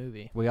see the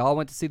movie. We all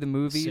went to see the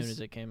movies as soon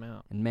as it came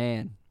out. And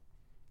man,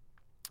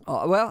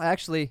 well,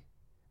 actually,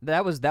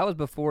 that was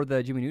before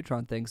the Jimmy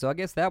Neutron thing. So I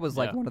guess that was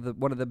like one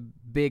of the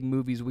big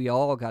movies we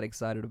all got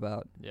excited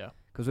about. Yeah.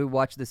 Because we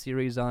watched the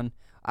series on.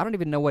 I don't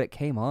even know what it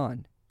came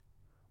on.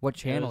 What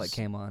channel it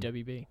came on?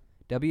 WB.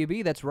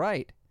 WB. That's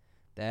right.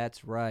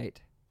 That's right.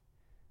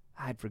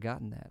 I had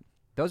forgotten that.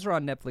 Those are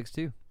on Netflix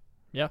too.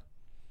 Yeah.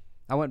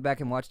 I went back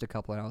and watched a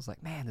couple, and I was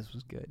like, man, this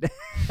was good.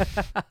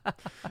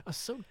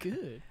 So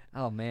good.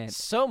 Oh, man.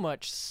 So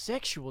much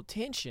sexual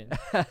tension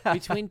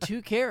between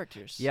two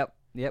characters. Yep.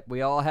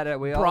 We all had it.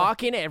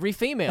 Brock and every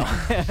female.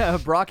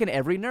 Brock and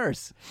every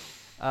nurse.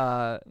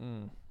 No,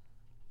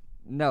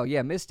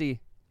 yeah, Misty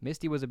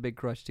was a big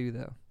crush too,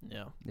 though.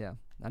 Yeah. Yeah.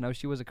 I know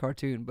she was a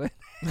cartoon, but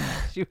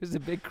she was a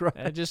big crush.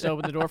 It just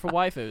opened the door for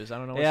waifus. I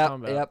don't know what you're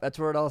talking about. Yep, that's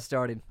where it all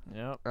started.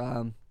 Yep.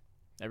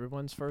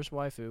 Everyone's first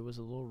waifu was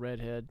a little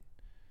redhead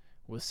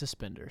with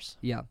suspenders.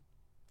 Yeah.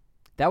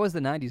 That was the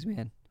 90s,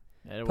 man.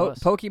 Yeah, it was.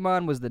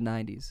 Pokemon was the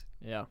 90s.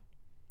 Yeah.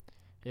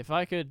 If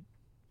I could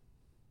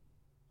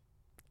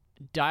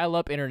dial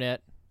up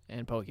internet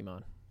and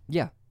Pokemon.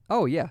 Yeah.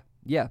 Oh, yeah.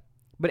 Yeah.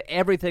 But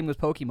everything was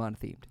Pokemon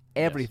themed.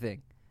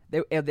 Everything.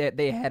 Yes.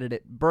 They had it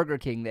at Burger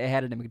King. They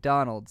had it at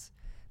McDonald's.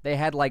 They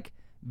had like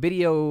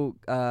video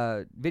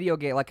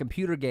game, like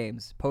computer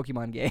games,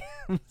 Pokemon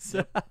games.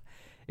 Yep.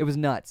 It was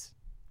nuts,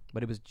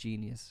 but it was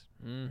genius.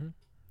 Mm-hmm.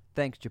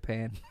 Thanks,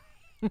 Japan.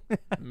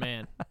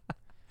 Man,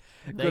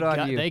 good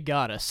on you. They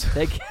got us.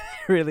 They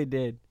really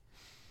did.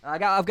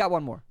 I've got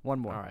one more. All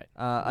right.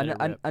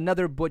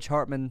 Another Butch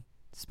Hartman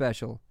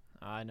special.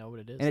 I know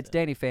what it is. And it's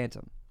Danny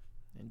Phantom.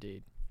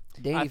 Indeed.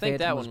 I think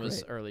that one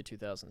was early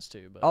 2000s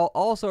too, but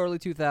also early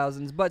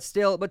 2000s, but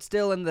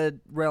still in the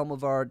realm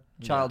of our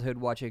childhood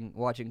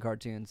watching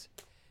cartoons.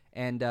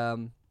 And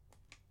I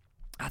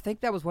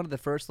think that was one of the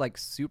first like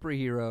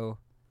superhero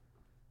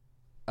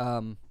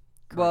we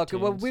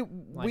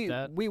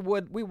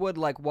would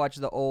like watch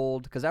the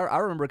old, because I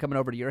remember coming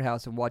over to your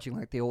house and watching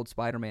like the old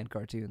Spider-Man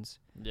cartoons.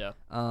 Yeah.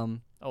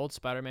 Old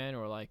Spider-Man,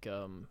 or like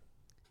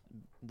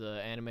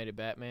the animated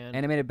Batman.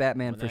 Animated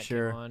Batman for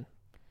sure.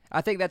 I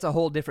think that's a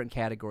whole different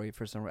category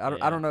for some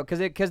reason. I don't know,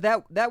 because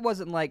that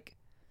wasn't like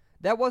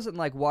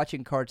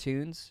watching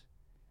cartoons.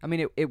 I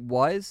mean, it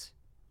was,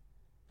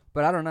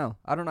 but I don't know.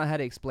 I don't know how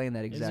to explain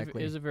that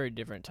exactly. It was a very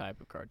different type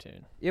of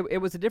cartoon.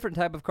 It was a different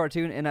type of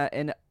cartoon,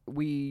 and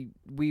we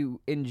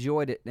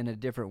enjoyed it in a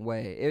different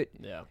way.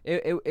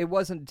 It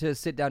wasn't to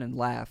sit down and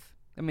laugh.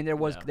 I mean, there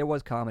was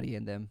comedy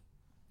in them.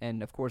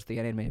 And of course, the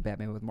animated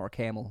Batman with Mark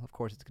Hamill. Of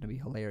course, it's going to be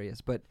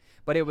hilarious. But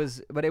it was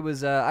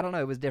I don't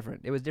know. It was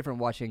different. It was different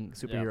watching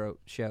superhero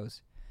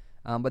shows.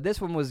 But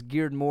this one was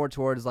geared more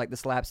towards like the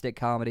slapstick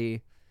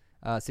comedy.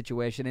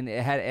 situation, and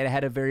it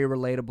had a very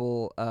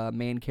relatable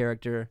main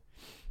character,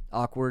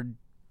 awkward,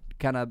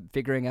 kind of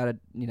figuring out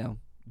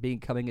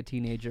becoming a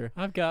teenager.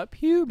 I've got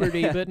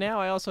puberty, but now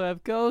I also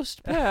have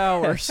ghost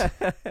powers.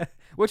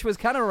 Which was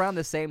kind of around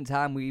the same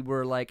time we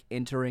were like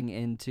entering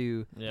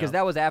into, because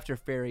that was after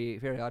Fairly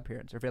Odd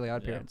Parents.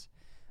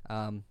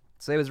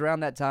 So it was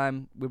around that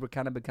time we were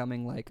kind of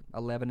becoming like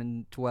 11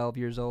 and 12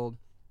 years old.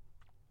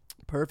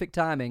 Perfect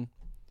timing,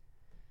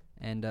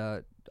 and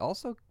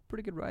also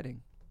pretty good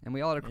writing. And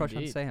we all had a crush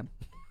on Sam.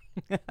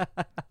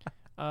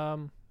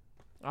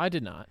 I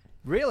did not.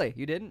 Really?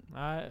 You didn't?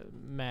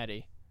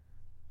 Maddie.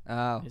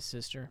 Oh. His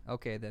sister.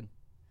 Okay, then.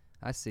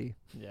 I see.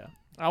 Yeah.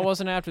 I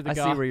wasn't after the I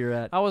see where you're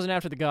at. I wasn't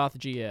after the goth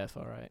GF,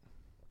 all right.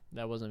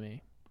 That wasn't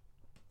me.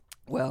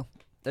 Well,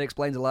 that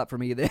explains a lot for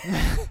me then.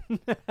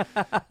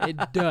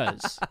 It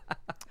does.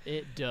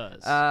 It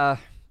does.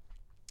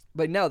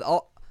 But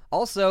no,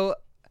 also,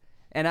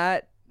 and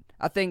I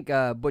think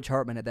Butch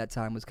Hartman at that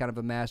time was kind of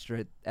a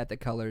master at the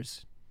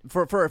colors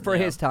for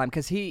his time,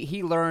 because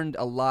he learned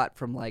a lot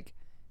from like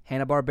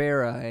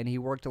Hanna-Barbera, and he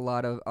worked a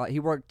lot of he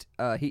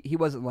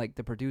wasn't like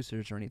the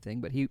producers or anything,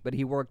 but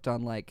he worked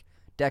on like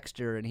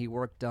Dexter, and he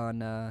worked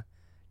on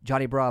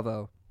Johnny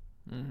Bravo,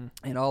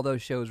 and all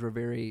those shows were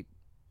very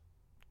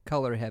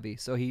color heavy.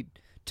 So he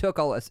took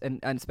all this, and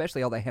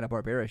especially all the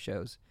Hanna-Barbera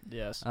shows.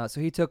 Yes.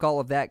 So he took all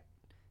of that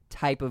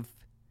type of,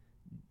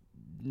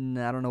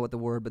 I don't know what the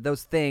word, but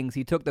those things,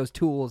 he took those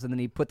tools and then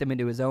he put them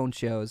into his own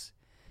shows,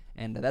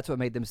 and that's what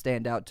made them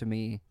stand out to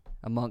me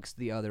amongst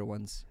the other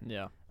ones.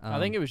 Yeah. I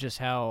think it was just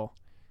how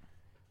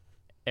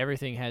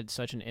everything had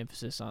such an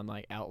emphasis on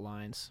like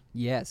outlines.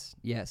 Yes.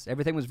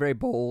 Everything was very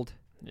bold.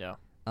 Yeah.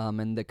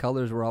 And the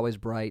colors were always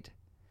bright.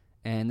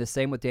 And the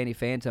same with Danny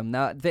Phantom.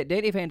 Now,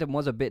 Danny Phantom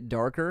was a bit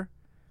darker,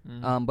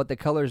 but the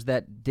colors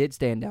that did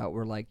stand out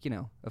were like,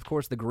 of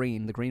course the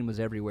green. The green was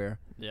everywhere.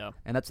 Yeah.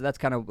 And that's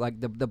kind of like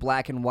the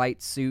black and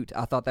white suit.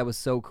 I thought that was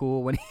so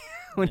cool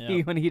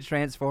when he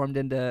transformed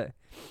into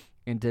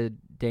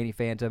Danny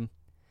Phantom.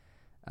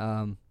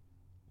 That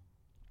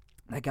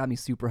got me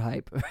super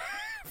hype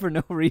for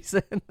no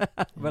reason,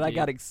 but I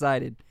got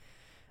excited.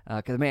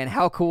 Because, man,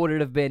 how cool would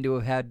it have been to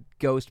have had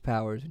ghost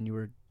powers when you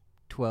were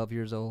 12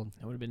 years old?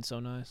 That would have been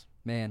so nice.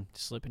 Man.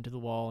 Slip into the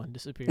wall and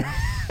disappear.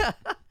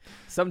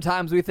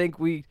 Sometimes we think it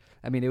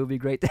would be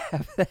great to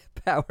have that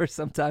power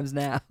sometimes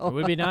now. It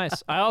would be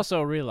nice. I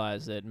also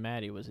realized that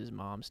Maddie was his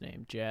mom's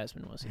name.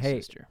 Jasmine was his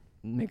sister.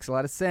 Makes a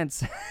lot of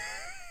sense.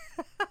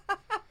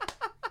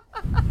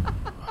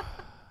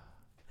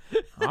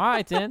 All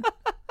right, then.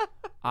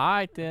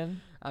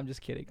 I'm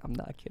just kidding. I'm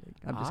not kidding.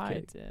 I'm just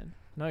kidding. Then.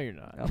 No, you're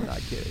not. I'm not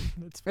kidding.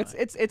 It's fine.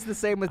 It's the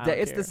same with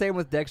the same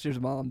with Dexter's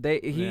mom.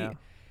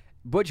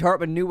 Butch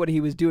Hartman knew what he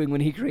was doing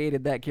when he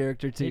created that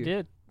character too. He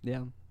did.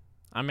 Yeah.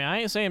 I mean, I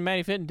ain't saying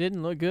Maddie Fenton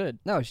didn't look good.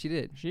 No, she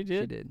did. She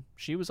did.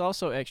 She was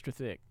also extra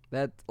thick.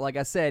 That, like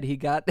I said, he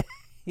got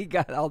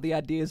all the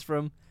ideas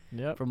from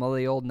all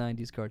the old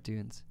 90s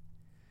cartoons.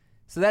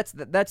 So that's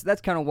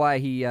kind of why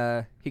he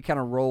kind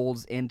of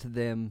rolls into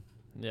them.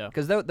 Yeah.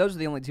 Because those are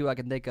the only two I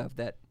can think of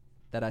that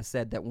I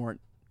said that weren't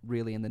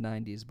really in the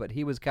 90s, but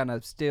he was kind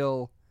of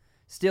still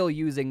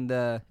using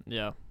the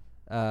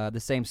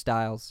same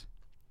styles,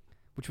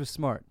 which was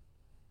smart.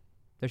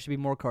 There should be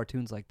more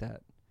cartoons like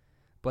that,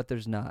 but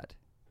there's not,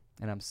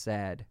 and I'm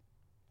sad.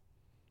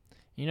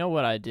 You know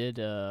what I did?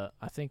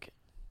 I think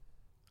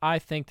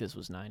this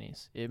was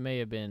 90s. It may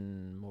have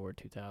been more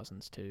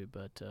 2000s too,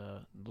 but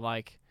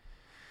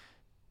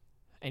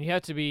and I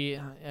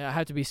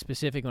have to be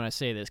specific when I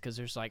say this because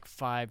there's like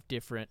 5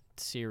 different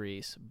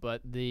series,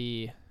 but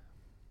the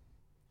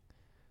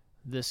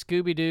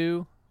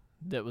Scooby-Doo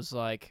that was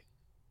like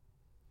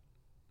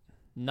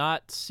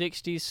not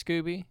 60s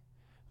Scooby,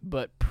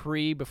 but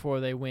before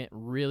they went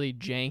really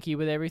janky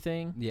with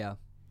everything. Yeah.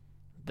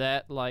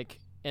 That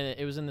and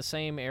it was in the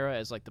same era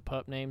as like the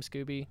pup named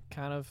Scooby,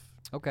 kind of.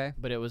 Okay.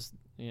 But it was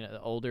the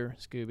older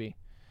Scooby.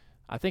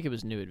 I think it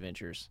was New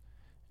Adventures,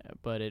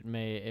 but it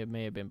may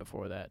have been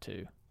before that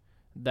too.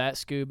 That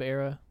Scoob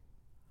era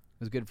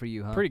was good for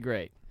you, huh? Pretty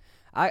great.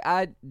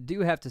 I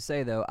do have to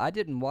say though, I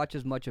didn't watch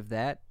as much of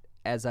that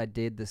as I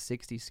did the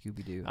 60s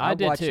Scooby-Doo. I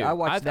did too. I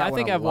watched that I one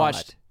think a I've lot.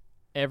 watched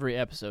every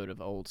episode of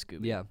old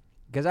Scooby. Yeah.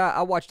 Because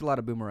I watched a lot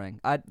of Boomerang.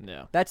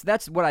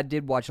 That's what I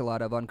did watch a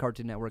lot of on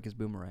Cartoon Network is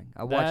Boomerang.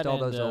 I watched all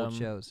those old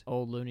shows.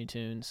 Old Looney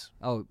Tunes.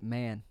 Oh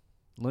man,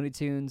 Looney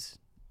Tunes.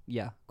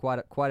 Yeah,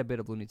 quite a bit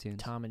of Looney Tunes.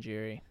 Tom and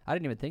Jerry. I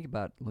didn't even think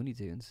about Looney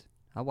Tunes.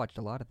 I watched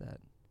a lot of that.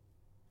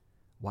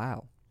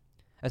 Wow.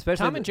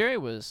 Especially Tom and Jerry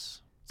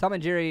was. Tom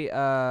and Jerry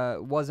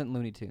wasn't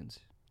Looney Tunes.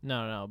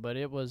 No, but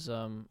it was.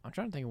 I'm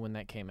trying to think of when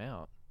that came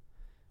out.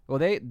 Well,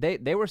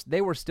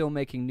 they were still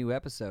making new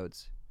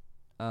episodes.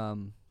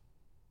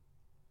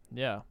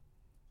 Yeah.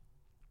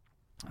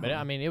 But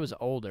I mean, it was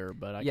older,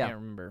 but I can't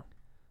remember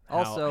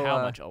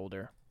how much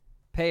older.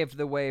 Paved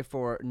the way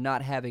for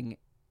not having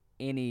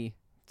any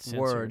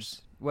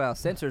words. Well,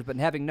 censors, but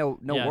having no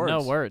words.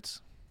 No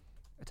words.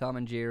 Tom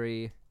and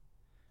Jerry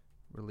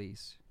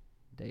release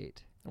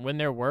date. When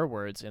there were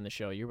words in the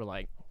show, you were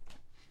like,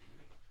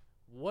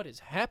 what is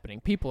happening?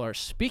 People are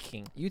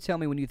speaking. You tell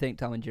me when you think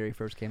Tom and Jerry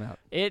first came out.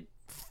 It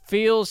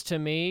feels to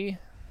me...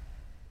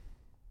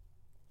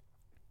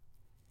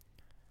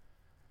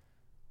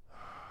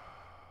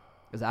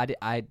 Because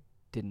I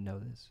didn't know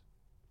this.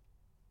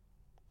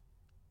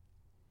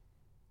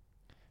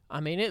 I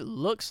mean, it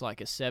looks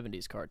like a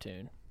 70s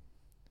cartoon,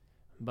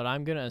 but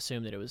I'm going to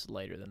assume that it was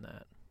later than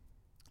that.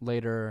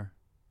 Later,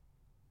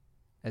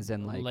 as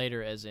in like...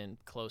 Later as in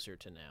closer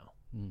to now.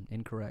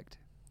 Incorrect.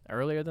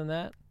 Earlier than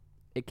that?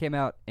 It came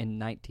out in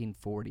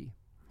 1940.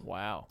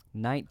 Wow.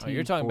 1940. Oh,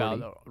 you're talking about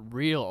the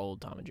real old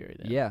Tom and Jerry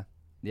then. Yeah.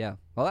 Yeah.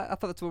 Well, I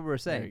thought that's what we were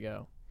saying. There you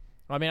go.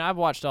 Well, I mean, I've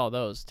watched all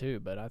those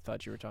too, but I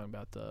thought you were talking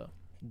about the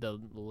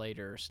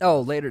later stuff. Oh,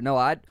 later. No,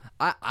 I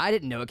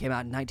didn't know it came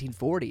out in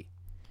 1940.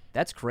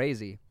 That's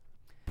crazy.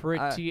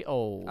 Pretty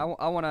old.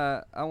 I want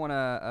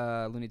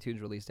a Looney Tunes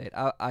release date.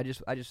 I'm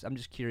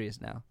just curious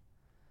now.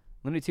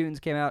 Looney Tunes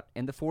came out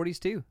in the 40s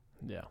too.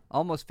 Yeah.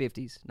 Almost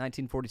 50s.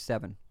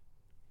 1947.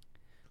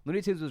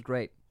 Looney Tunes was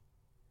great.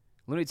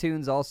 Looney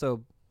Tunes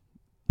also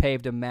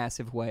paved a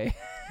massive way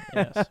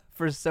Yes.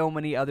 for so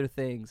many other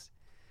things.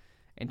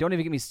 And don't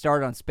even get me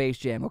started on Space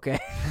Jam, okay?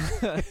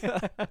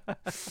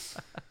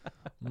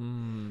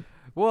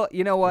 Well,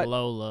 you know what?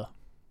 Lola.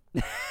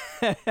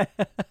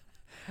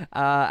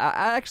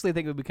 I actually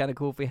think it would be kind of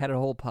cool if we had a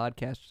whole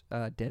podcast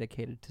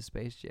dedicated to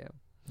Space Jam.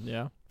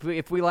 Yeah.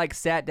 If we like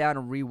sat down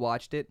and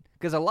rewatched it,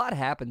 because a lot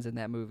happens in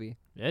that movie.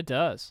 It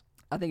does.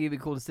 I think it'd be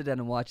cool to sit down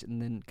and watch it and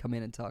then come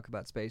in and talk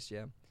about Space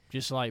Jam.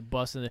 Just like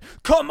busting it.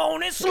 Come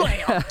on and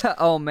slam.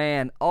 Oh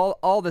man,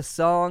 all the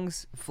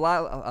songs,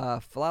 Fly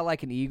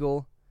Like an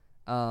Eagle,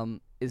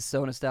 is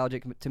so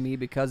nostalgic to me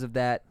because of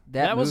that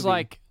movie. Was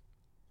like,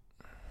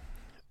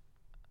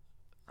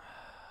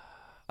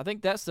 I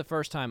think that's the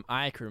first time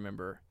I can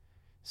remember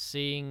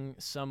seeing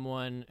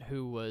someone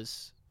who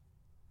was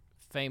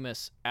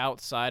famous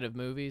outside of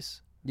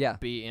movies. Yeah,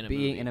 be in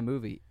a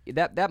movie.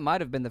 That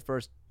might have been the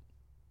first.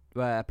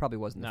 Well, it probably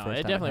wasn't the first time. No,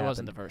 it definitely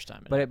wasn't the first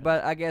time.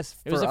 But I guess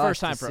it was the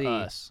first time for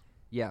us.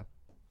 Yeah,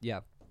 yeah.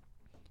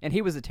 And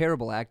he was a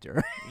terrible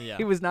actor. Yeah,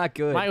 he was not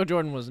good. Michael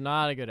Jordan was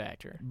not a good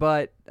actor.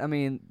 But I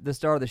mean, the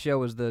star of the show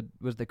was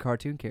the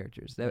cartoon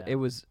characters. It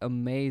was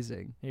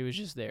amazing. He was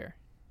just there.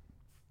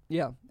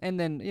 Yeah, and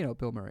then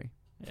Bill Murray.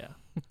 Yeah,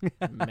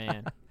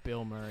 man,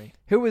 Bill Murray.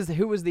 Who was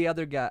the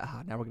other guy?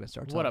 Oh, now we're gonna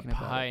start talking about about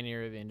What a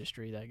pioneer of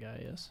industry that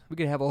guy is. We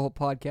could have a whole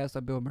podcast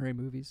on Bill Murray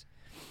movies.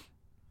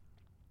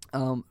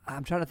 I'm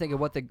trying to think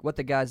of what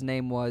the guy's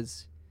name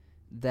was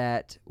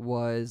that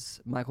was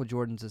Michael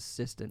Jordan's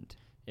assistant.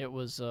 It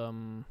was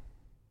the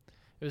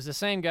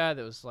same guy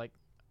that was like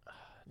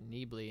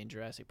Neebly in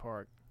Jurassic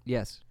Park.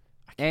 Yes.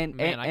 I can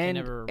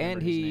never remember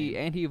his name.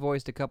 And he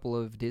voiced a couple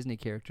of Disney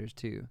characters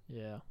too.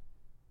 Yeah.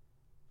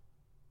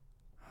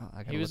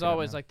 He was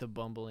always like the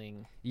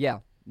bumbling. Yeah.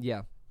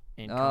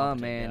 Oh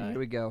man, guy. Here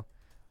we go.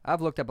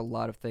 I've looked up a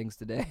lot of things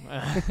today.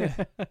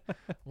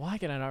 Why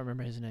can I not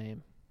remember his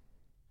name?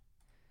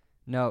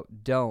 No,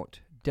 don't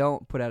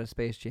put out a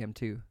Space Jam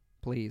 2,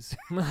 please.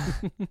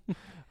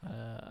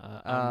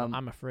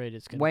 I'm afraid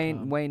it's gonna Wayne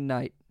come. Wayne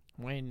Knight.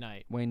 Wayne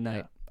Knight. Wayne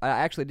Knight. I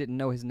actually didn't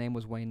know his name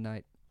was Wayne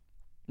Knight.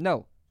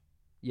 No.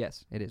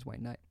 Yes, it is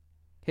Wayne Knight.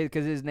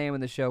 Because his name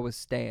in the show was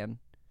Stan.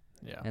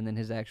 Yeah. And then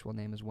his actual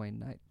name is Wayne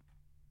Knight.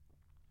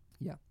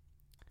 Yeah.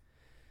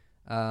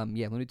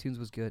 Yeah, Looney Tunes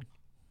was good.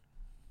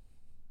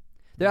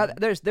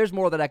 There's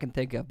more that I can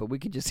think of, but we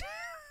could just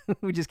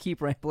we just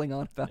keep rambling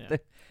on about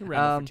it.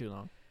 Ramble for too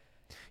long.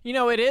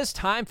 It is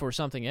time for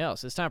something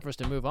else. It's time for us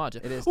to move on to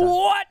it is time.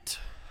 What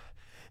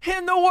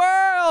in the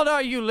world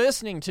are you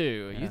listening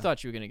to? Yeah. You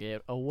thought you were going to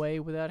get away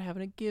without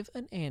having to give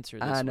an answer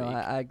this week. I know.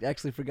 I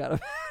actually forgot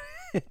about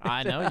it.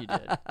 I know you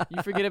did.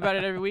 You forget about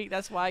it every week.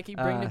 That's why I keep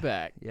bringing it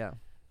back. Yeah.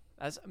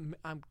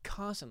 I'm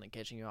constantly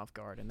catching you off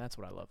guard, and that's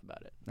what I love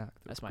about it.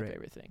 That's my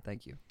favorite thing.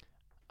 Thank you.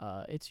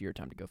 It's your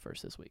time to go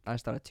first this week. I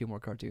just thought of 2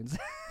 more cartoons.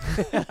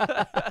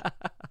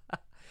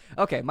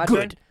 Okay, my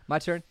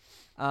turn.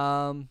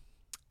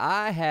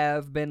 I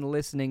have been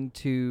listening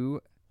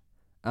to,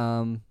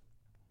 and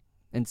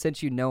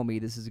since you know me,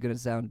 this is going to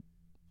sound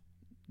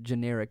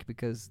generic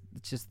because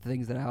it's just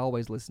things that I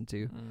always listen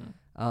to.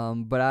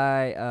 But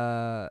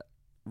I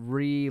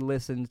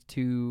re-listened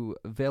to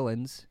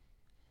Villains,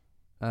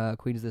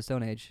 Queens of the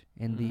Stone Age,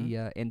 in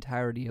the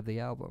entirety of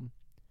the album.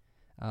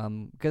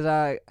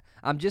 Because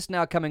I'm just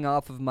now coming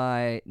off of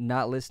my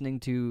not listening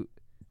to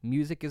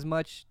music as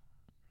much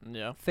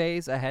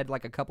phase. I had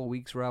like a couple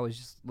weeks where I was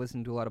just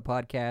listening to a lot of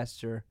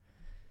podcasts or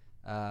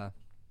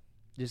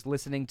just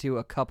listening to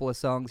a couple of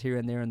songs here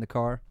and there in the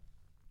car.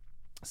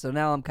 So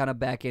now I'm kind of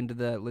back into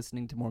the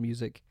listening to more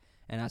music,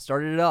 and I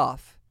started it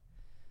off.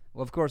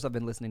 Well, of course I've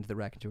been listening to the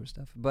Raconteur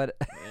stuff, but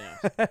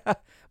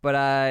but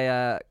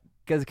I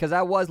because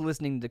I was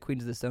listening to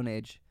Queens of the Stone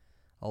Age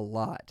a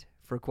lot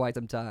for quite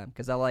some time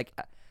because I like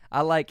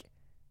a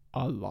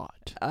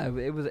lot.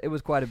 It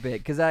was quite a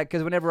bit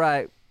because whenever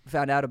I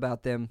found out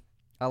about them,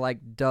 I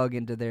dug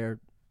into their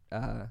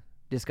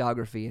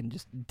discography and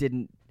just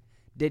didn't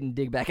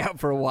dig back out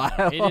for a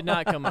while. It did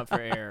not come up for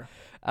air.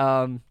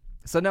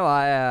 So no,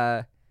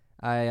 I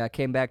I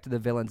came back to the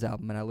Villains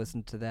album and I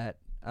listened to that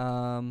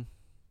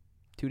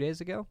 2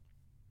 days ago.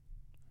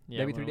 Yeah,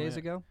 Maybe 3 days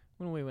ago.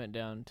 When we went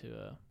down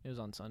to, it was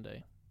on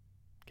Sunday,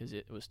 because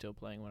it was still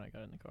playing when I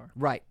got in the car.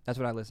 Right. That's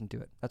when I listened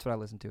to it.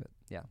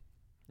 Yeah.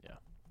 Yeah.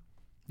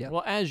 Yeah.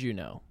 Well, as you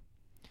know,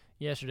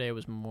 yesterday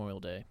was Memorial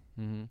Day.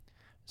 Mm-hmm.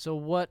 So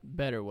what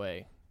better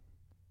way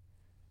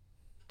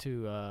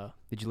to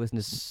Did you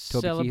listen to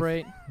Toby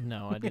celebrate?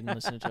 No, I didn't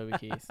listen to Toby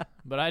Keith.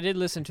 But I did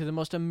listen to the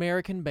most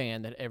American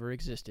band that ever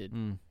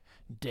existed.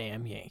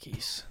 Damn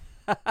Yankees.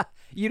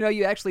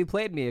 You actually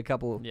played me a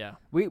couple. Yeah.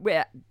 We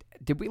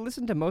did we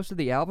listen to most of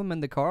the album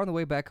in the car on the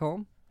way back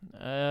home?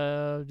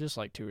 Just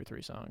like 2 or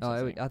 3 songs.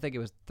 I think it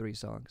was 3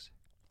 songs.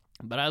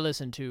 But I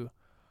listened to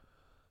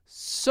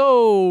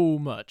so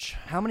much.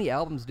 How many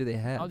albums do they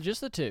have?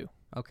 Just the 2.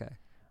 Okay.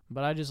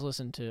 But I just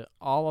listened to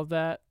all of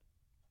that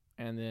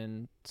and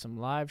then some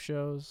live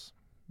shows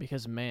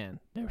because, man,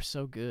 they were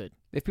so good.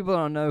 If people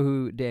don't know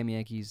who Damn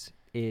Yankees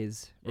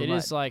is,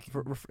 it's like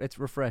it's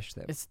refresh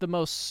them. It's the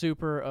most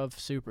super of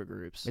super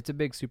groups. It's a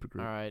big super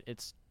group. All right,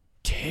 it's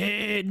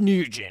Ted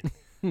Nugent,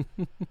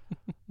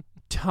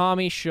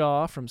 Tommy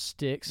Shaw from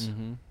Styx,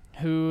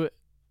 who,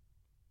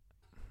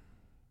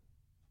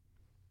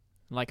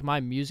 like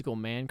my musical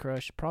man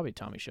crush, probably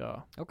Tommy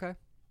Shaw. Okay,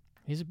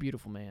 he's a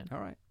beautiful man. All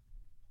right,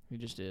 he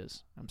just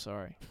is. I'm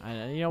sorry.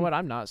 You know what?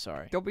 I'm not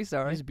sorry. Don't be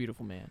sorry. He's a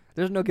beautiful man.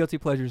 There's no guilty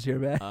pleasures here,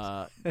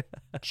 man.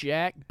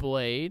 Jack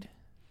Blade.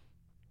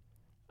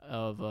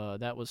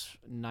 That was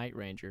Night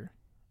Ranger,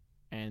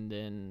 and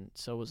then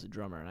so was the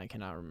drummer, and I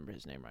cannot remember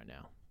his name right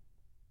now.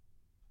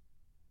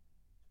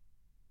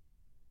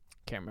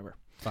 Can't remember.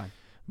 Fine.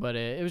 But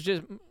it was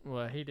just,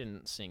 well, he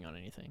didn't sing on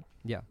anything.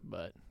 Yeah.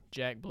 But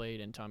Jack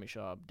Blade and Tommy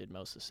Shaw did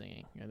most of the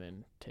singing, and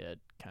then Ted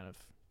kind of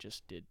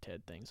just did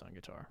Ted things on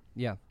guitar.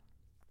 Yeah.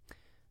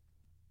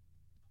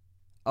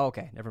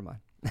 Okay, never mind.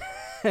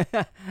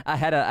 I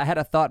had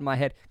a thought in my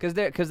head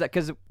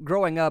because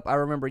growing up, I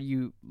remember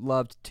you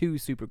loved 2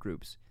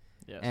 supergroups.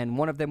 Yes. And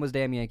one of them was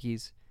Damn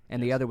Yankees,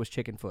 and the other was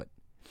Chickenfoot.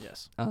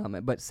 Yes.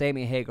 But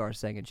Sammy Hagar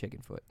sang in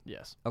Chickenfoot.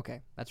 Yes.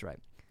 Okay, that's right.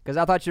 Because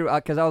I thought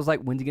because I was like,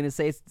 when's he gonna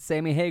say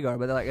Sammy Hagar?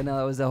 But they're like,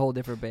 no, it was a whole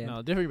different band.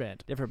 No, different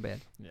band. Different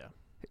band. Yeah.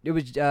 It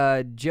was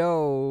Joe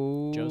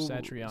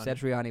Satriani.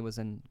 Satriani was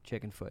in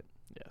Chickenfoot.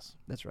 Yes.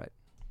 That's right.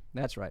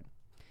 That's right.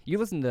 You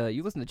listened to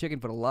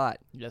Chickenfoot a lot.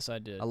 Yes, I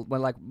did.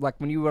 When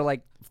when you were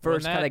like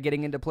first kind of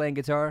getting into playing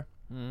guitar.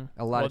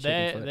 A lot of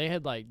Chickenfoot. They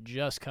had like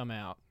just come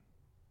out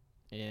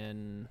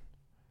in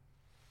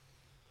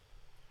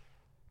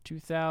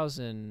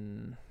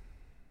 2000.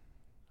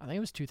 I think it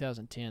was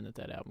 2010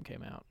 that album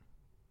came out.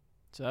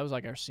 So that was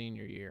like our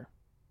senior year.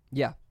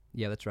 Yeah,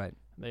 that's right.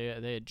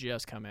 They had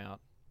just come out,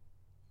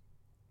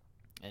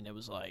 and it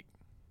was like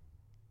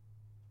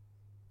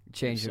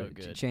changed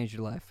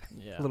your life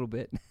a little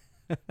bit.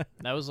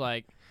 That was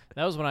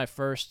when I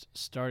first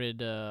started.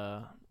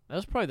 That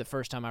was probably the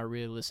first time I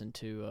really listened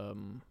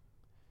to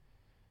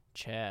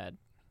Chad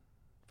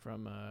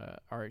from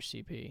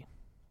RHCP.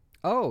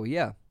 Oh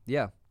yeah,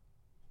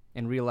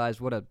 and realized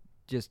what a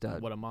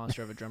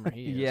monster of a drummer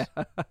he is. Yeah,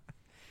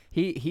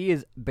 he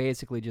is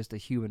basically just a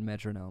human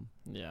metronome.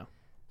 Yeah,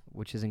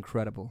 which is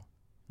incredible.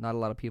 Not a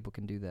lot of people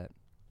can do that.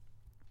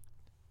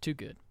 Too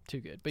good. But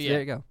so yeah, there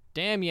you go.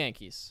 Damn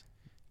Yankees.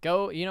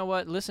 Go. You know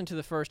what? Listen to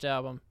the first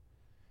album.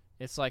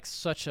 It's like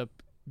such a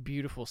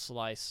beautiful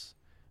slice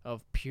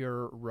of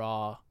pure,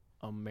 raw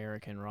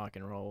American rock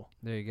and roll.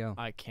 There you go.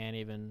 I can't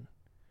even...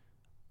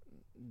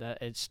 That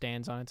it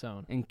stands on its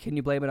own. And can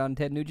you blame it on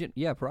Ted Nugent?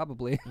 Yeah,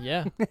 probably.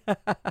 Yeah.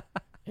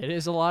 It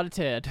is a lot of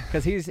Ted.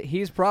 Because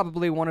he's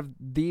probably one of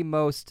the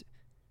most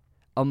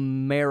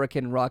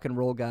American rock and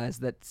roll guys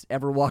that's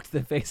ever walked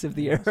the face of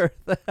the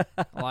earth.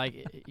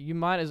 Like, he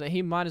might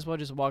as well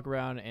just walk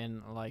around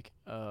in, like,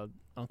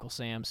 Uncle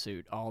Sam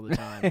suit all the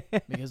time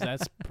because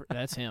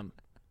that's him.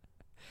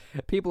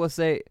 People will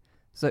say,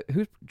 "So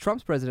who's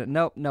Trump's president?"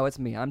 No, it's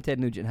me. I'm Ted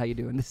Nugent. How you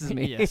doing? This is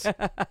me. Yes.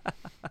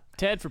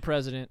 Ted for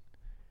president.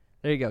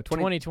 There you go.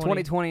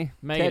 2020.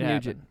 Ted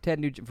Nugent. Ted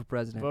Nugent for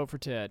president. Vote for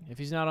Ted. If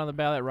he's not on the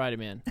ballot, write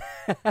him in.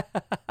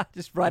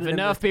 Just write if it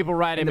enough people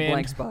write him in the in.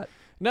 Blank spot.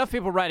 Enough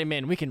people write him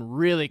in. We can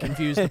really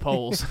confuse the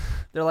polls.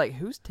 They're like,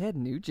 "Who's Ted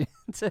Nugent?"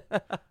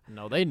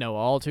 No, they know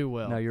all too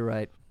well. No, you're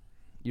right.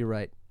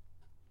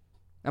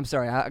 I'm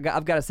sorry.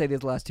 I've got to say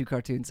these last 2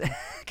 cartoons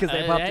because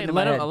they popped into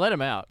my head. Let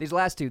them out. These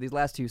last 2.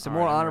 Some all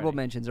more right, honorable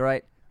mentions. All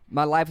right.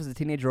 My Life as a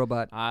Teenage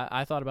Robot.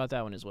 I thought about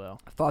that one as well.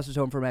 Foster's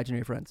Home for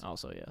Imaginary Friends.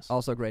 Also, yes.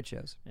 Also great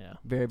shows. Yeah.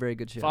 Very, very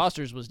good shows.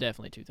 Foster's was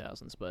definitely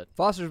 2000s, but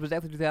Foster's was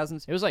definitely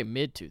 2000s. It was like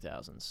mid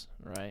 2000s,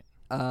 right?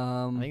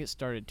 I think it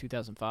started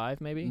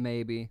 2005, maybe.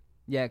 Maybe.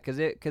 Yeah, because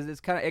it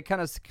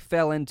kind of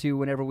fell into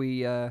whenever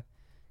we kind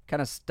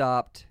of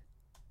stopped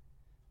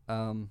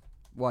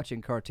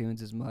watching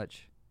cartoons as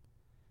much.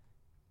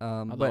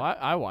 Although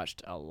I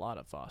watched a lot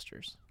of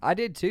Foster's. I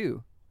did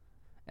too.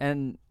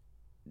 And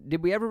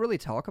did we ever really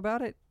talk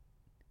about it?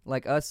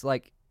 Like us,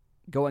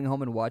 going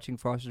home and watching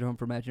Foster's Home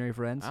for Imaginary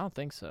Friends? I don't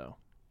think so.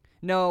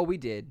 No, we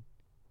did.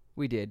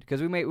 We did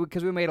because we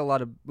made a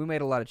lot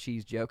of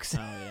cheese jokes.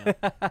 Oh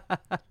yeah.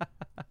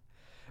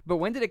 But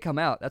when did it come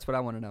out? That's what I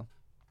want to know.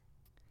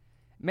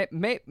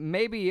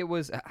 Maybe it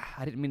was.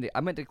 I didn't mean to.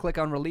 I meant to click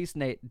on release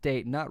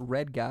date, not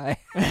red guy.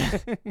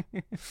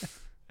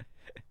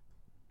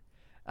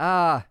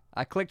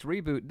 I clicked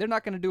reboot. They're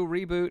not going to do a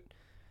reboot.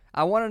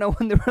 I want to know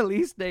when the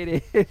release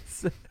date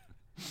is.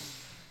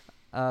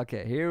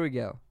 Okay, here we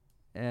go.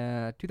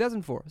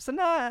 2004. So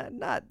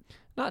not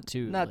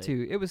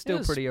too. It was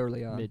still pretty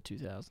early on. Mid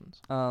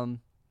 2000s.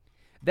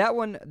 That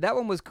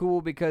one was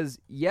cool because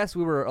yes,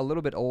 we were a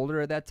little bit older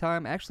at that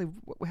time. Actually,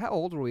 how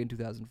old were we in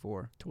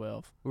 2004?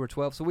 12. We were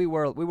 12, so we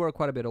were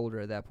quite a bit older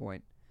at that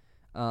point.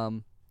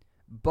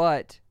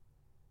 But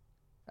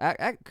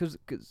because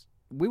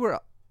we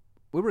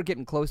were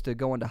getting close to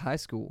going to high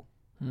school.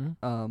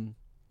 Mm-hmm.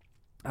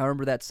 I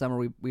remember that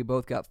summer we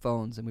both got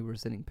phones and we were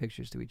sending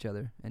pictures to each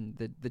other, and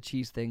the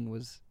cheese thing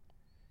was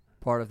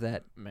part of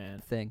that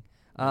thing.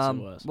 Yes, it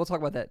was. We'll talk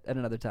about that at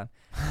another time.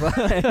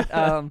 But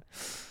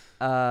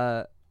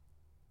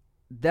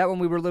that one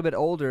we were a little bit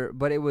older,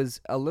 but it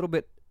was a little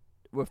bit,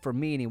 well, for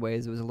me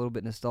anyways, it was a little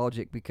bit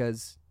nostalgic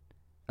because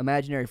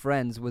imaginary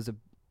friends was a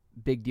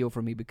big deal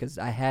for me because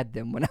I had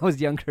them when I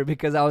was younger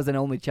because I was an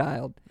only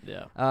child.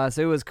 Yeah.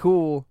 So it was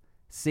cool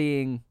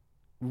seeing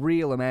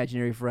real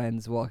imaginary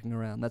friends walking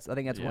around. I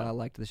think that's why I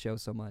liked the show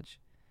so much.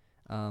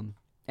 And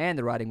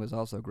the writing was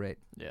also great.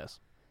 Yes.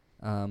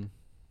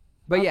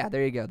 But yeah,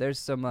 there you go. There's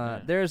some.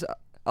 There's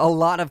a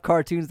lot of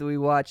cartoons that we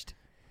watched.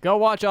 Go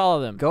watch all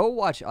of them. Go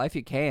watch if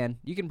you can.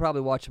 You can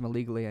probably watch them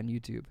illegally on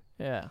YouTube.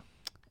 Yeah.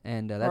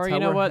 And that's or how you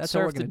know what? that's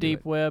Surf the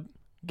deep web.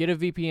 Get a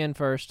VPN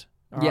first.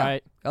 All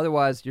right.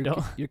 Otherwise,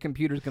 your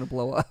computer's gonna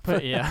blow up.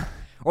 But yeah.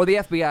 Or the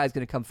FBI is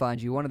gonna come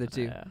find you. One of the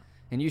two. Yeah.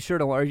 And you sure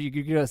don't. Or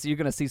you're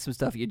gonna see some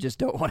stuff you just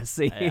don't want to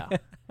see. Yeah.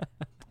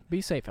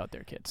 Be safe out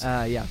there, kids.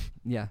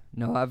 Yeah.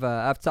 No,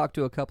 I've talked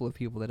to a couple of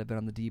people that have been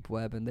on the deep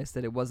web, and they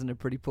said it wasn't a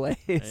pretty place.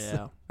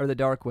 Yeah. Or the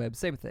dark web,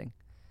 same thing.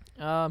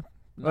 Not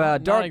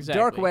exactly.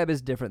 Dark web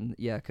is different.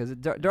 Yeah, because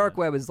dark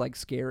web is like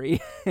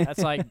scary. That's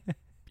like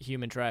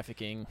human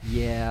trafficking.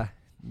 Yeah.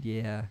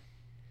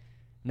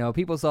 No,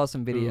 people saw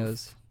some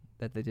videos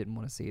that they didn't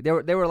want to see. They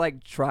were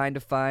like trying to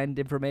find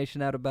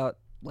information out about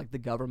like the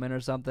government or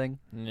something.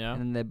 Yeah.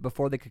 And then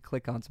before they could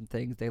click on some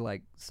things, they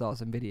like saw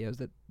some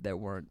videos that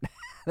weren't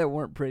that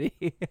weren't pretty.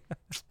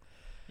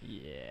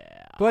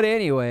 Yeah. But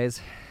anyways,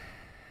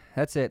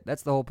 that's it.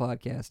 That's the whole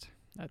podcast.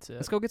 That's it.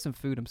 Let's go get some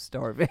food. I'm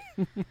starving.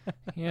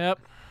 Yep.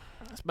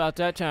 It's about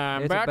that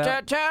time. It's about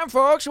that time,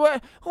 folks.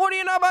 What do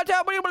you know about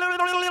that?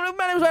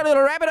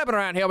 Wrap it up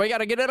around here. We got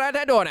to get it out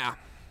that door now.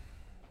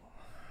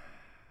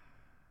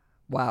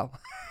 Wow.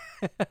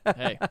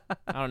 Hey,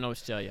 I don't know what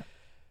to tell you.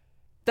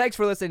 Thanks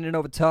for listening to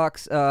Nova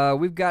Talks.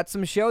 We've got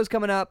some shows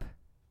coming up.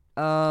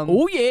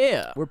 Oh,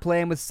 yeah. We're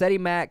playing with Seti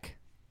Mac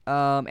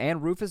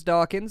and Rufus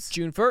Dawkins.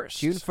 June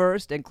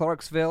 1st in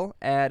Clarksville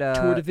at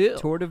Tour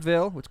de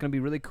Ville, which is going to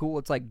be really cool.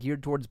 It's like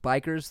geared towards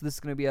bikers. This is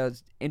going to be an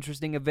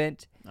interesting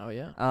event. Oh,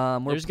 yeah.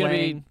 There's going to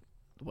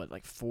be,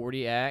 like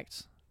 40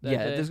 acts?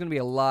 There's going to be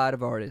a lot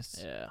of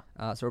artists.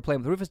 Yeah. So we're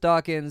playing with Rufus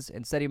Dawkins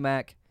and Seti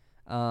Mac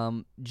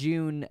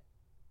June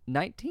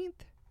 19th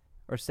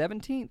or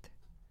 17th?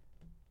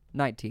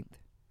 19th.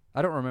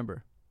 I don't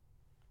remember.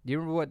 Do you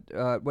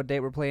remember what date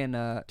we're playing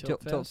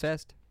Tilt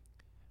Fest?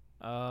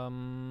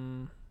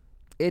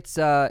 It's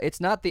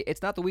not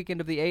the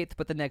weekend of the 8th,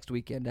 but the next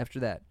weekend after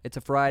that. It's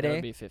a Friday. It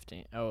would be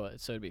 15th. Oh,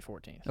 so it'd be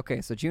 14th.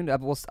 Okay, so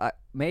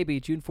maybe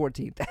June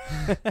 14th.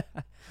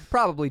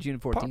 Probably June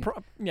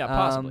 14th. Yeah,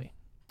 possibly.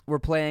 We're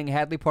playing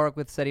Hadley Park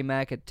with Seti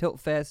Mac at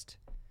Tilt Fest.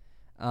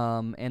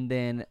 And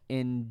then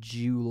in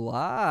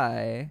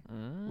July,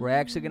 we're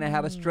actually going to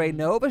have a Stray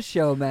Nova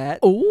show, Matt.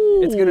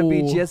 Ooh. It's going to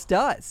be just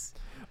us.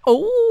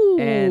 Oh,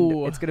 and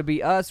it's going to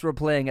be us. We're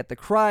playing at the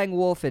Crying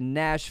Wolf in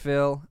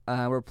Nashville.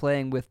 We're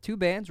playing with two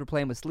bands. We're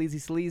playing with Sleazy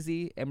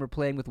Sleazy, and we're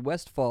playing with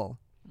Westfall.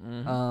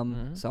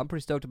 So I'm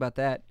pretty stoked about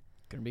that.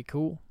 Gonna be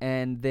cool.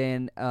 And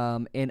then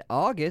in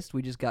August,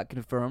 we just got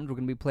confirmed we're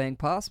going to be playing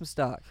Possum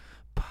Stock.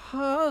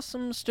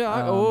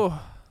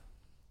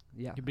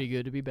 Yeah, it'd be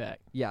good to be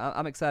back. Yeah,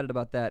 I'm excited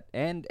about that,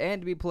 and to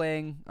be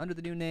playing under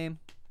the new name,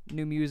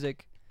 new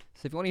music.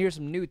 So if you want to hear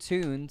some new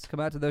tunes, come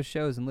out to those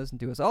shows and listen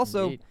to us.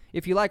 Also, Indeed.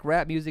 If you like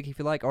rap music, if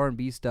you like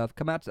R&B stuff,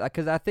 come out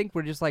because I think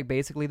we're just like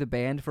basically the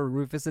band for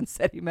Rufus and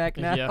Seti Mac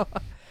now. Yeah.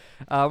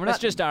 That's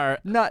just our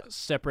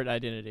separate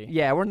identity.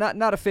 Yeah, we're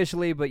not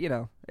officially, but you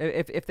know,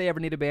 if they ever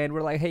need a band,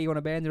 we're like, hey, you want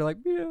a band? They're like,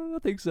 yeah, I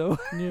think so.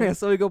 Yeah.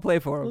 So we go play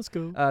for them. Let's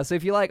go. So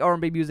if you like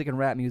R&B music and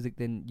rap music,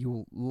 then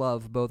you'll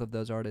love both of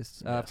those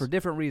artists for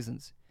different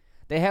reasons.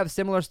 They have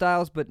similar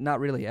styles, but not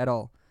really at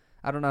all.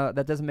 I don't know.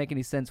 That doesn't make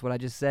any sense what I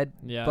just said.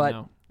 Yeah, but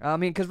no. I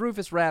mean, because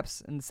Rufus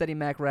raps and Seti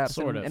Mac raps,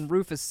 and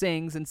Rufus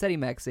sings and Seti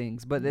Mac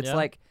sings, but it's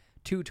like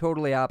two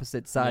totally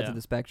opposite sides of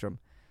the spectrum.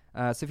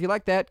 So if you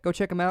like that, go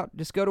check them out.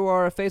 Just go to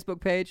our Facebook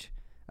page,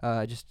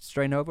 just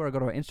Stray Nova, or go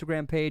to our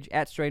Instagram page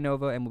at Stray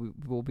Nova, and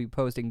we'll be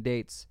posting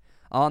dates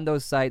on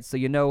those sites so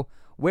you know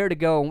where to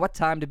go and what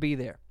time to be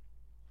there.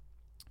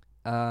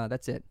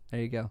 That's it.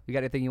 There you go. You got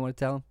anything you want to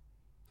tell them?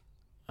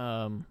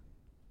 No.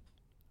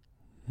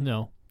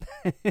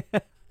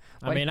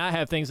 I mean, I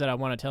have things that I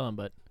want to tell them,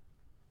 but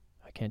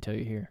I can't tell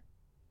you here.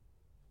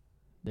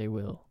 They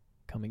will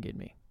come and get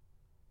me.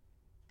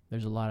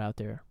 There's a lot out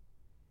there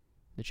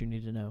that you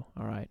need to know,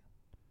 all right?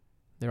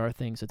 There are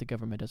things that the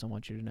government doesn't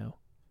want you to know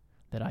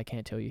that I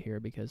can't tell you here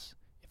because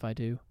if I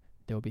do,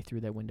 they will be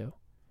through that window.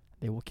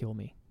 They will kill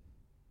me.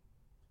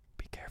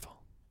 Be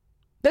careful.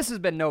 This has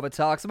been Nova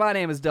Talks. My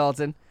name is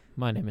Dalton.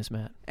 My name is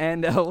Matt.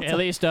 And at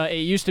least it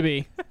used to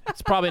be.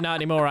 It's probably not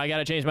anymore. I got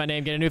to change my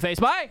name, get a new face.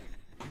 Bye!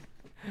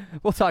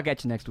 We'll talk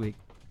at you next week.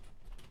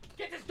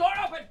 Get this door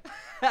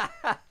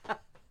open!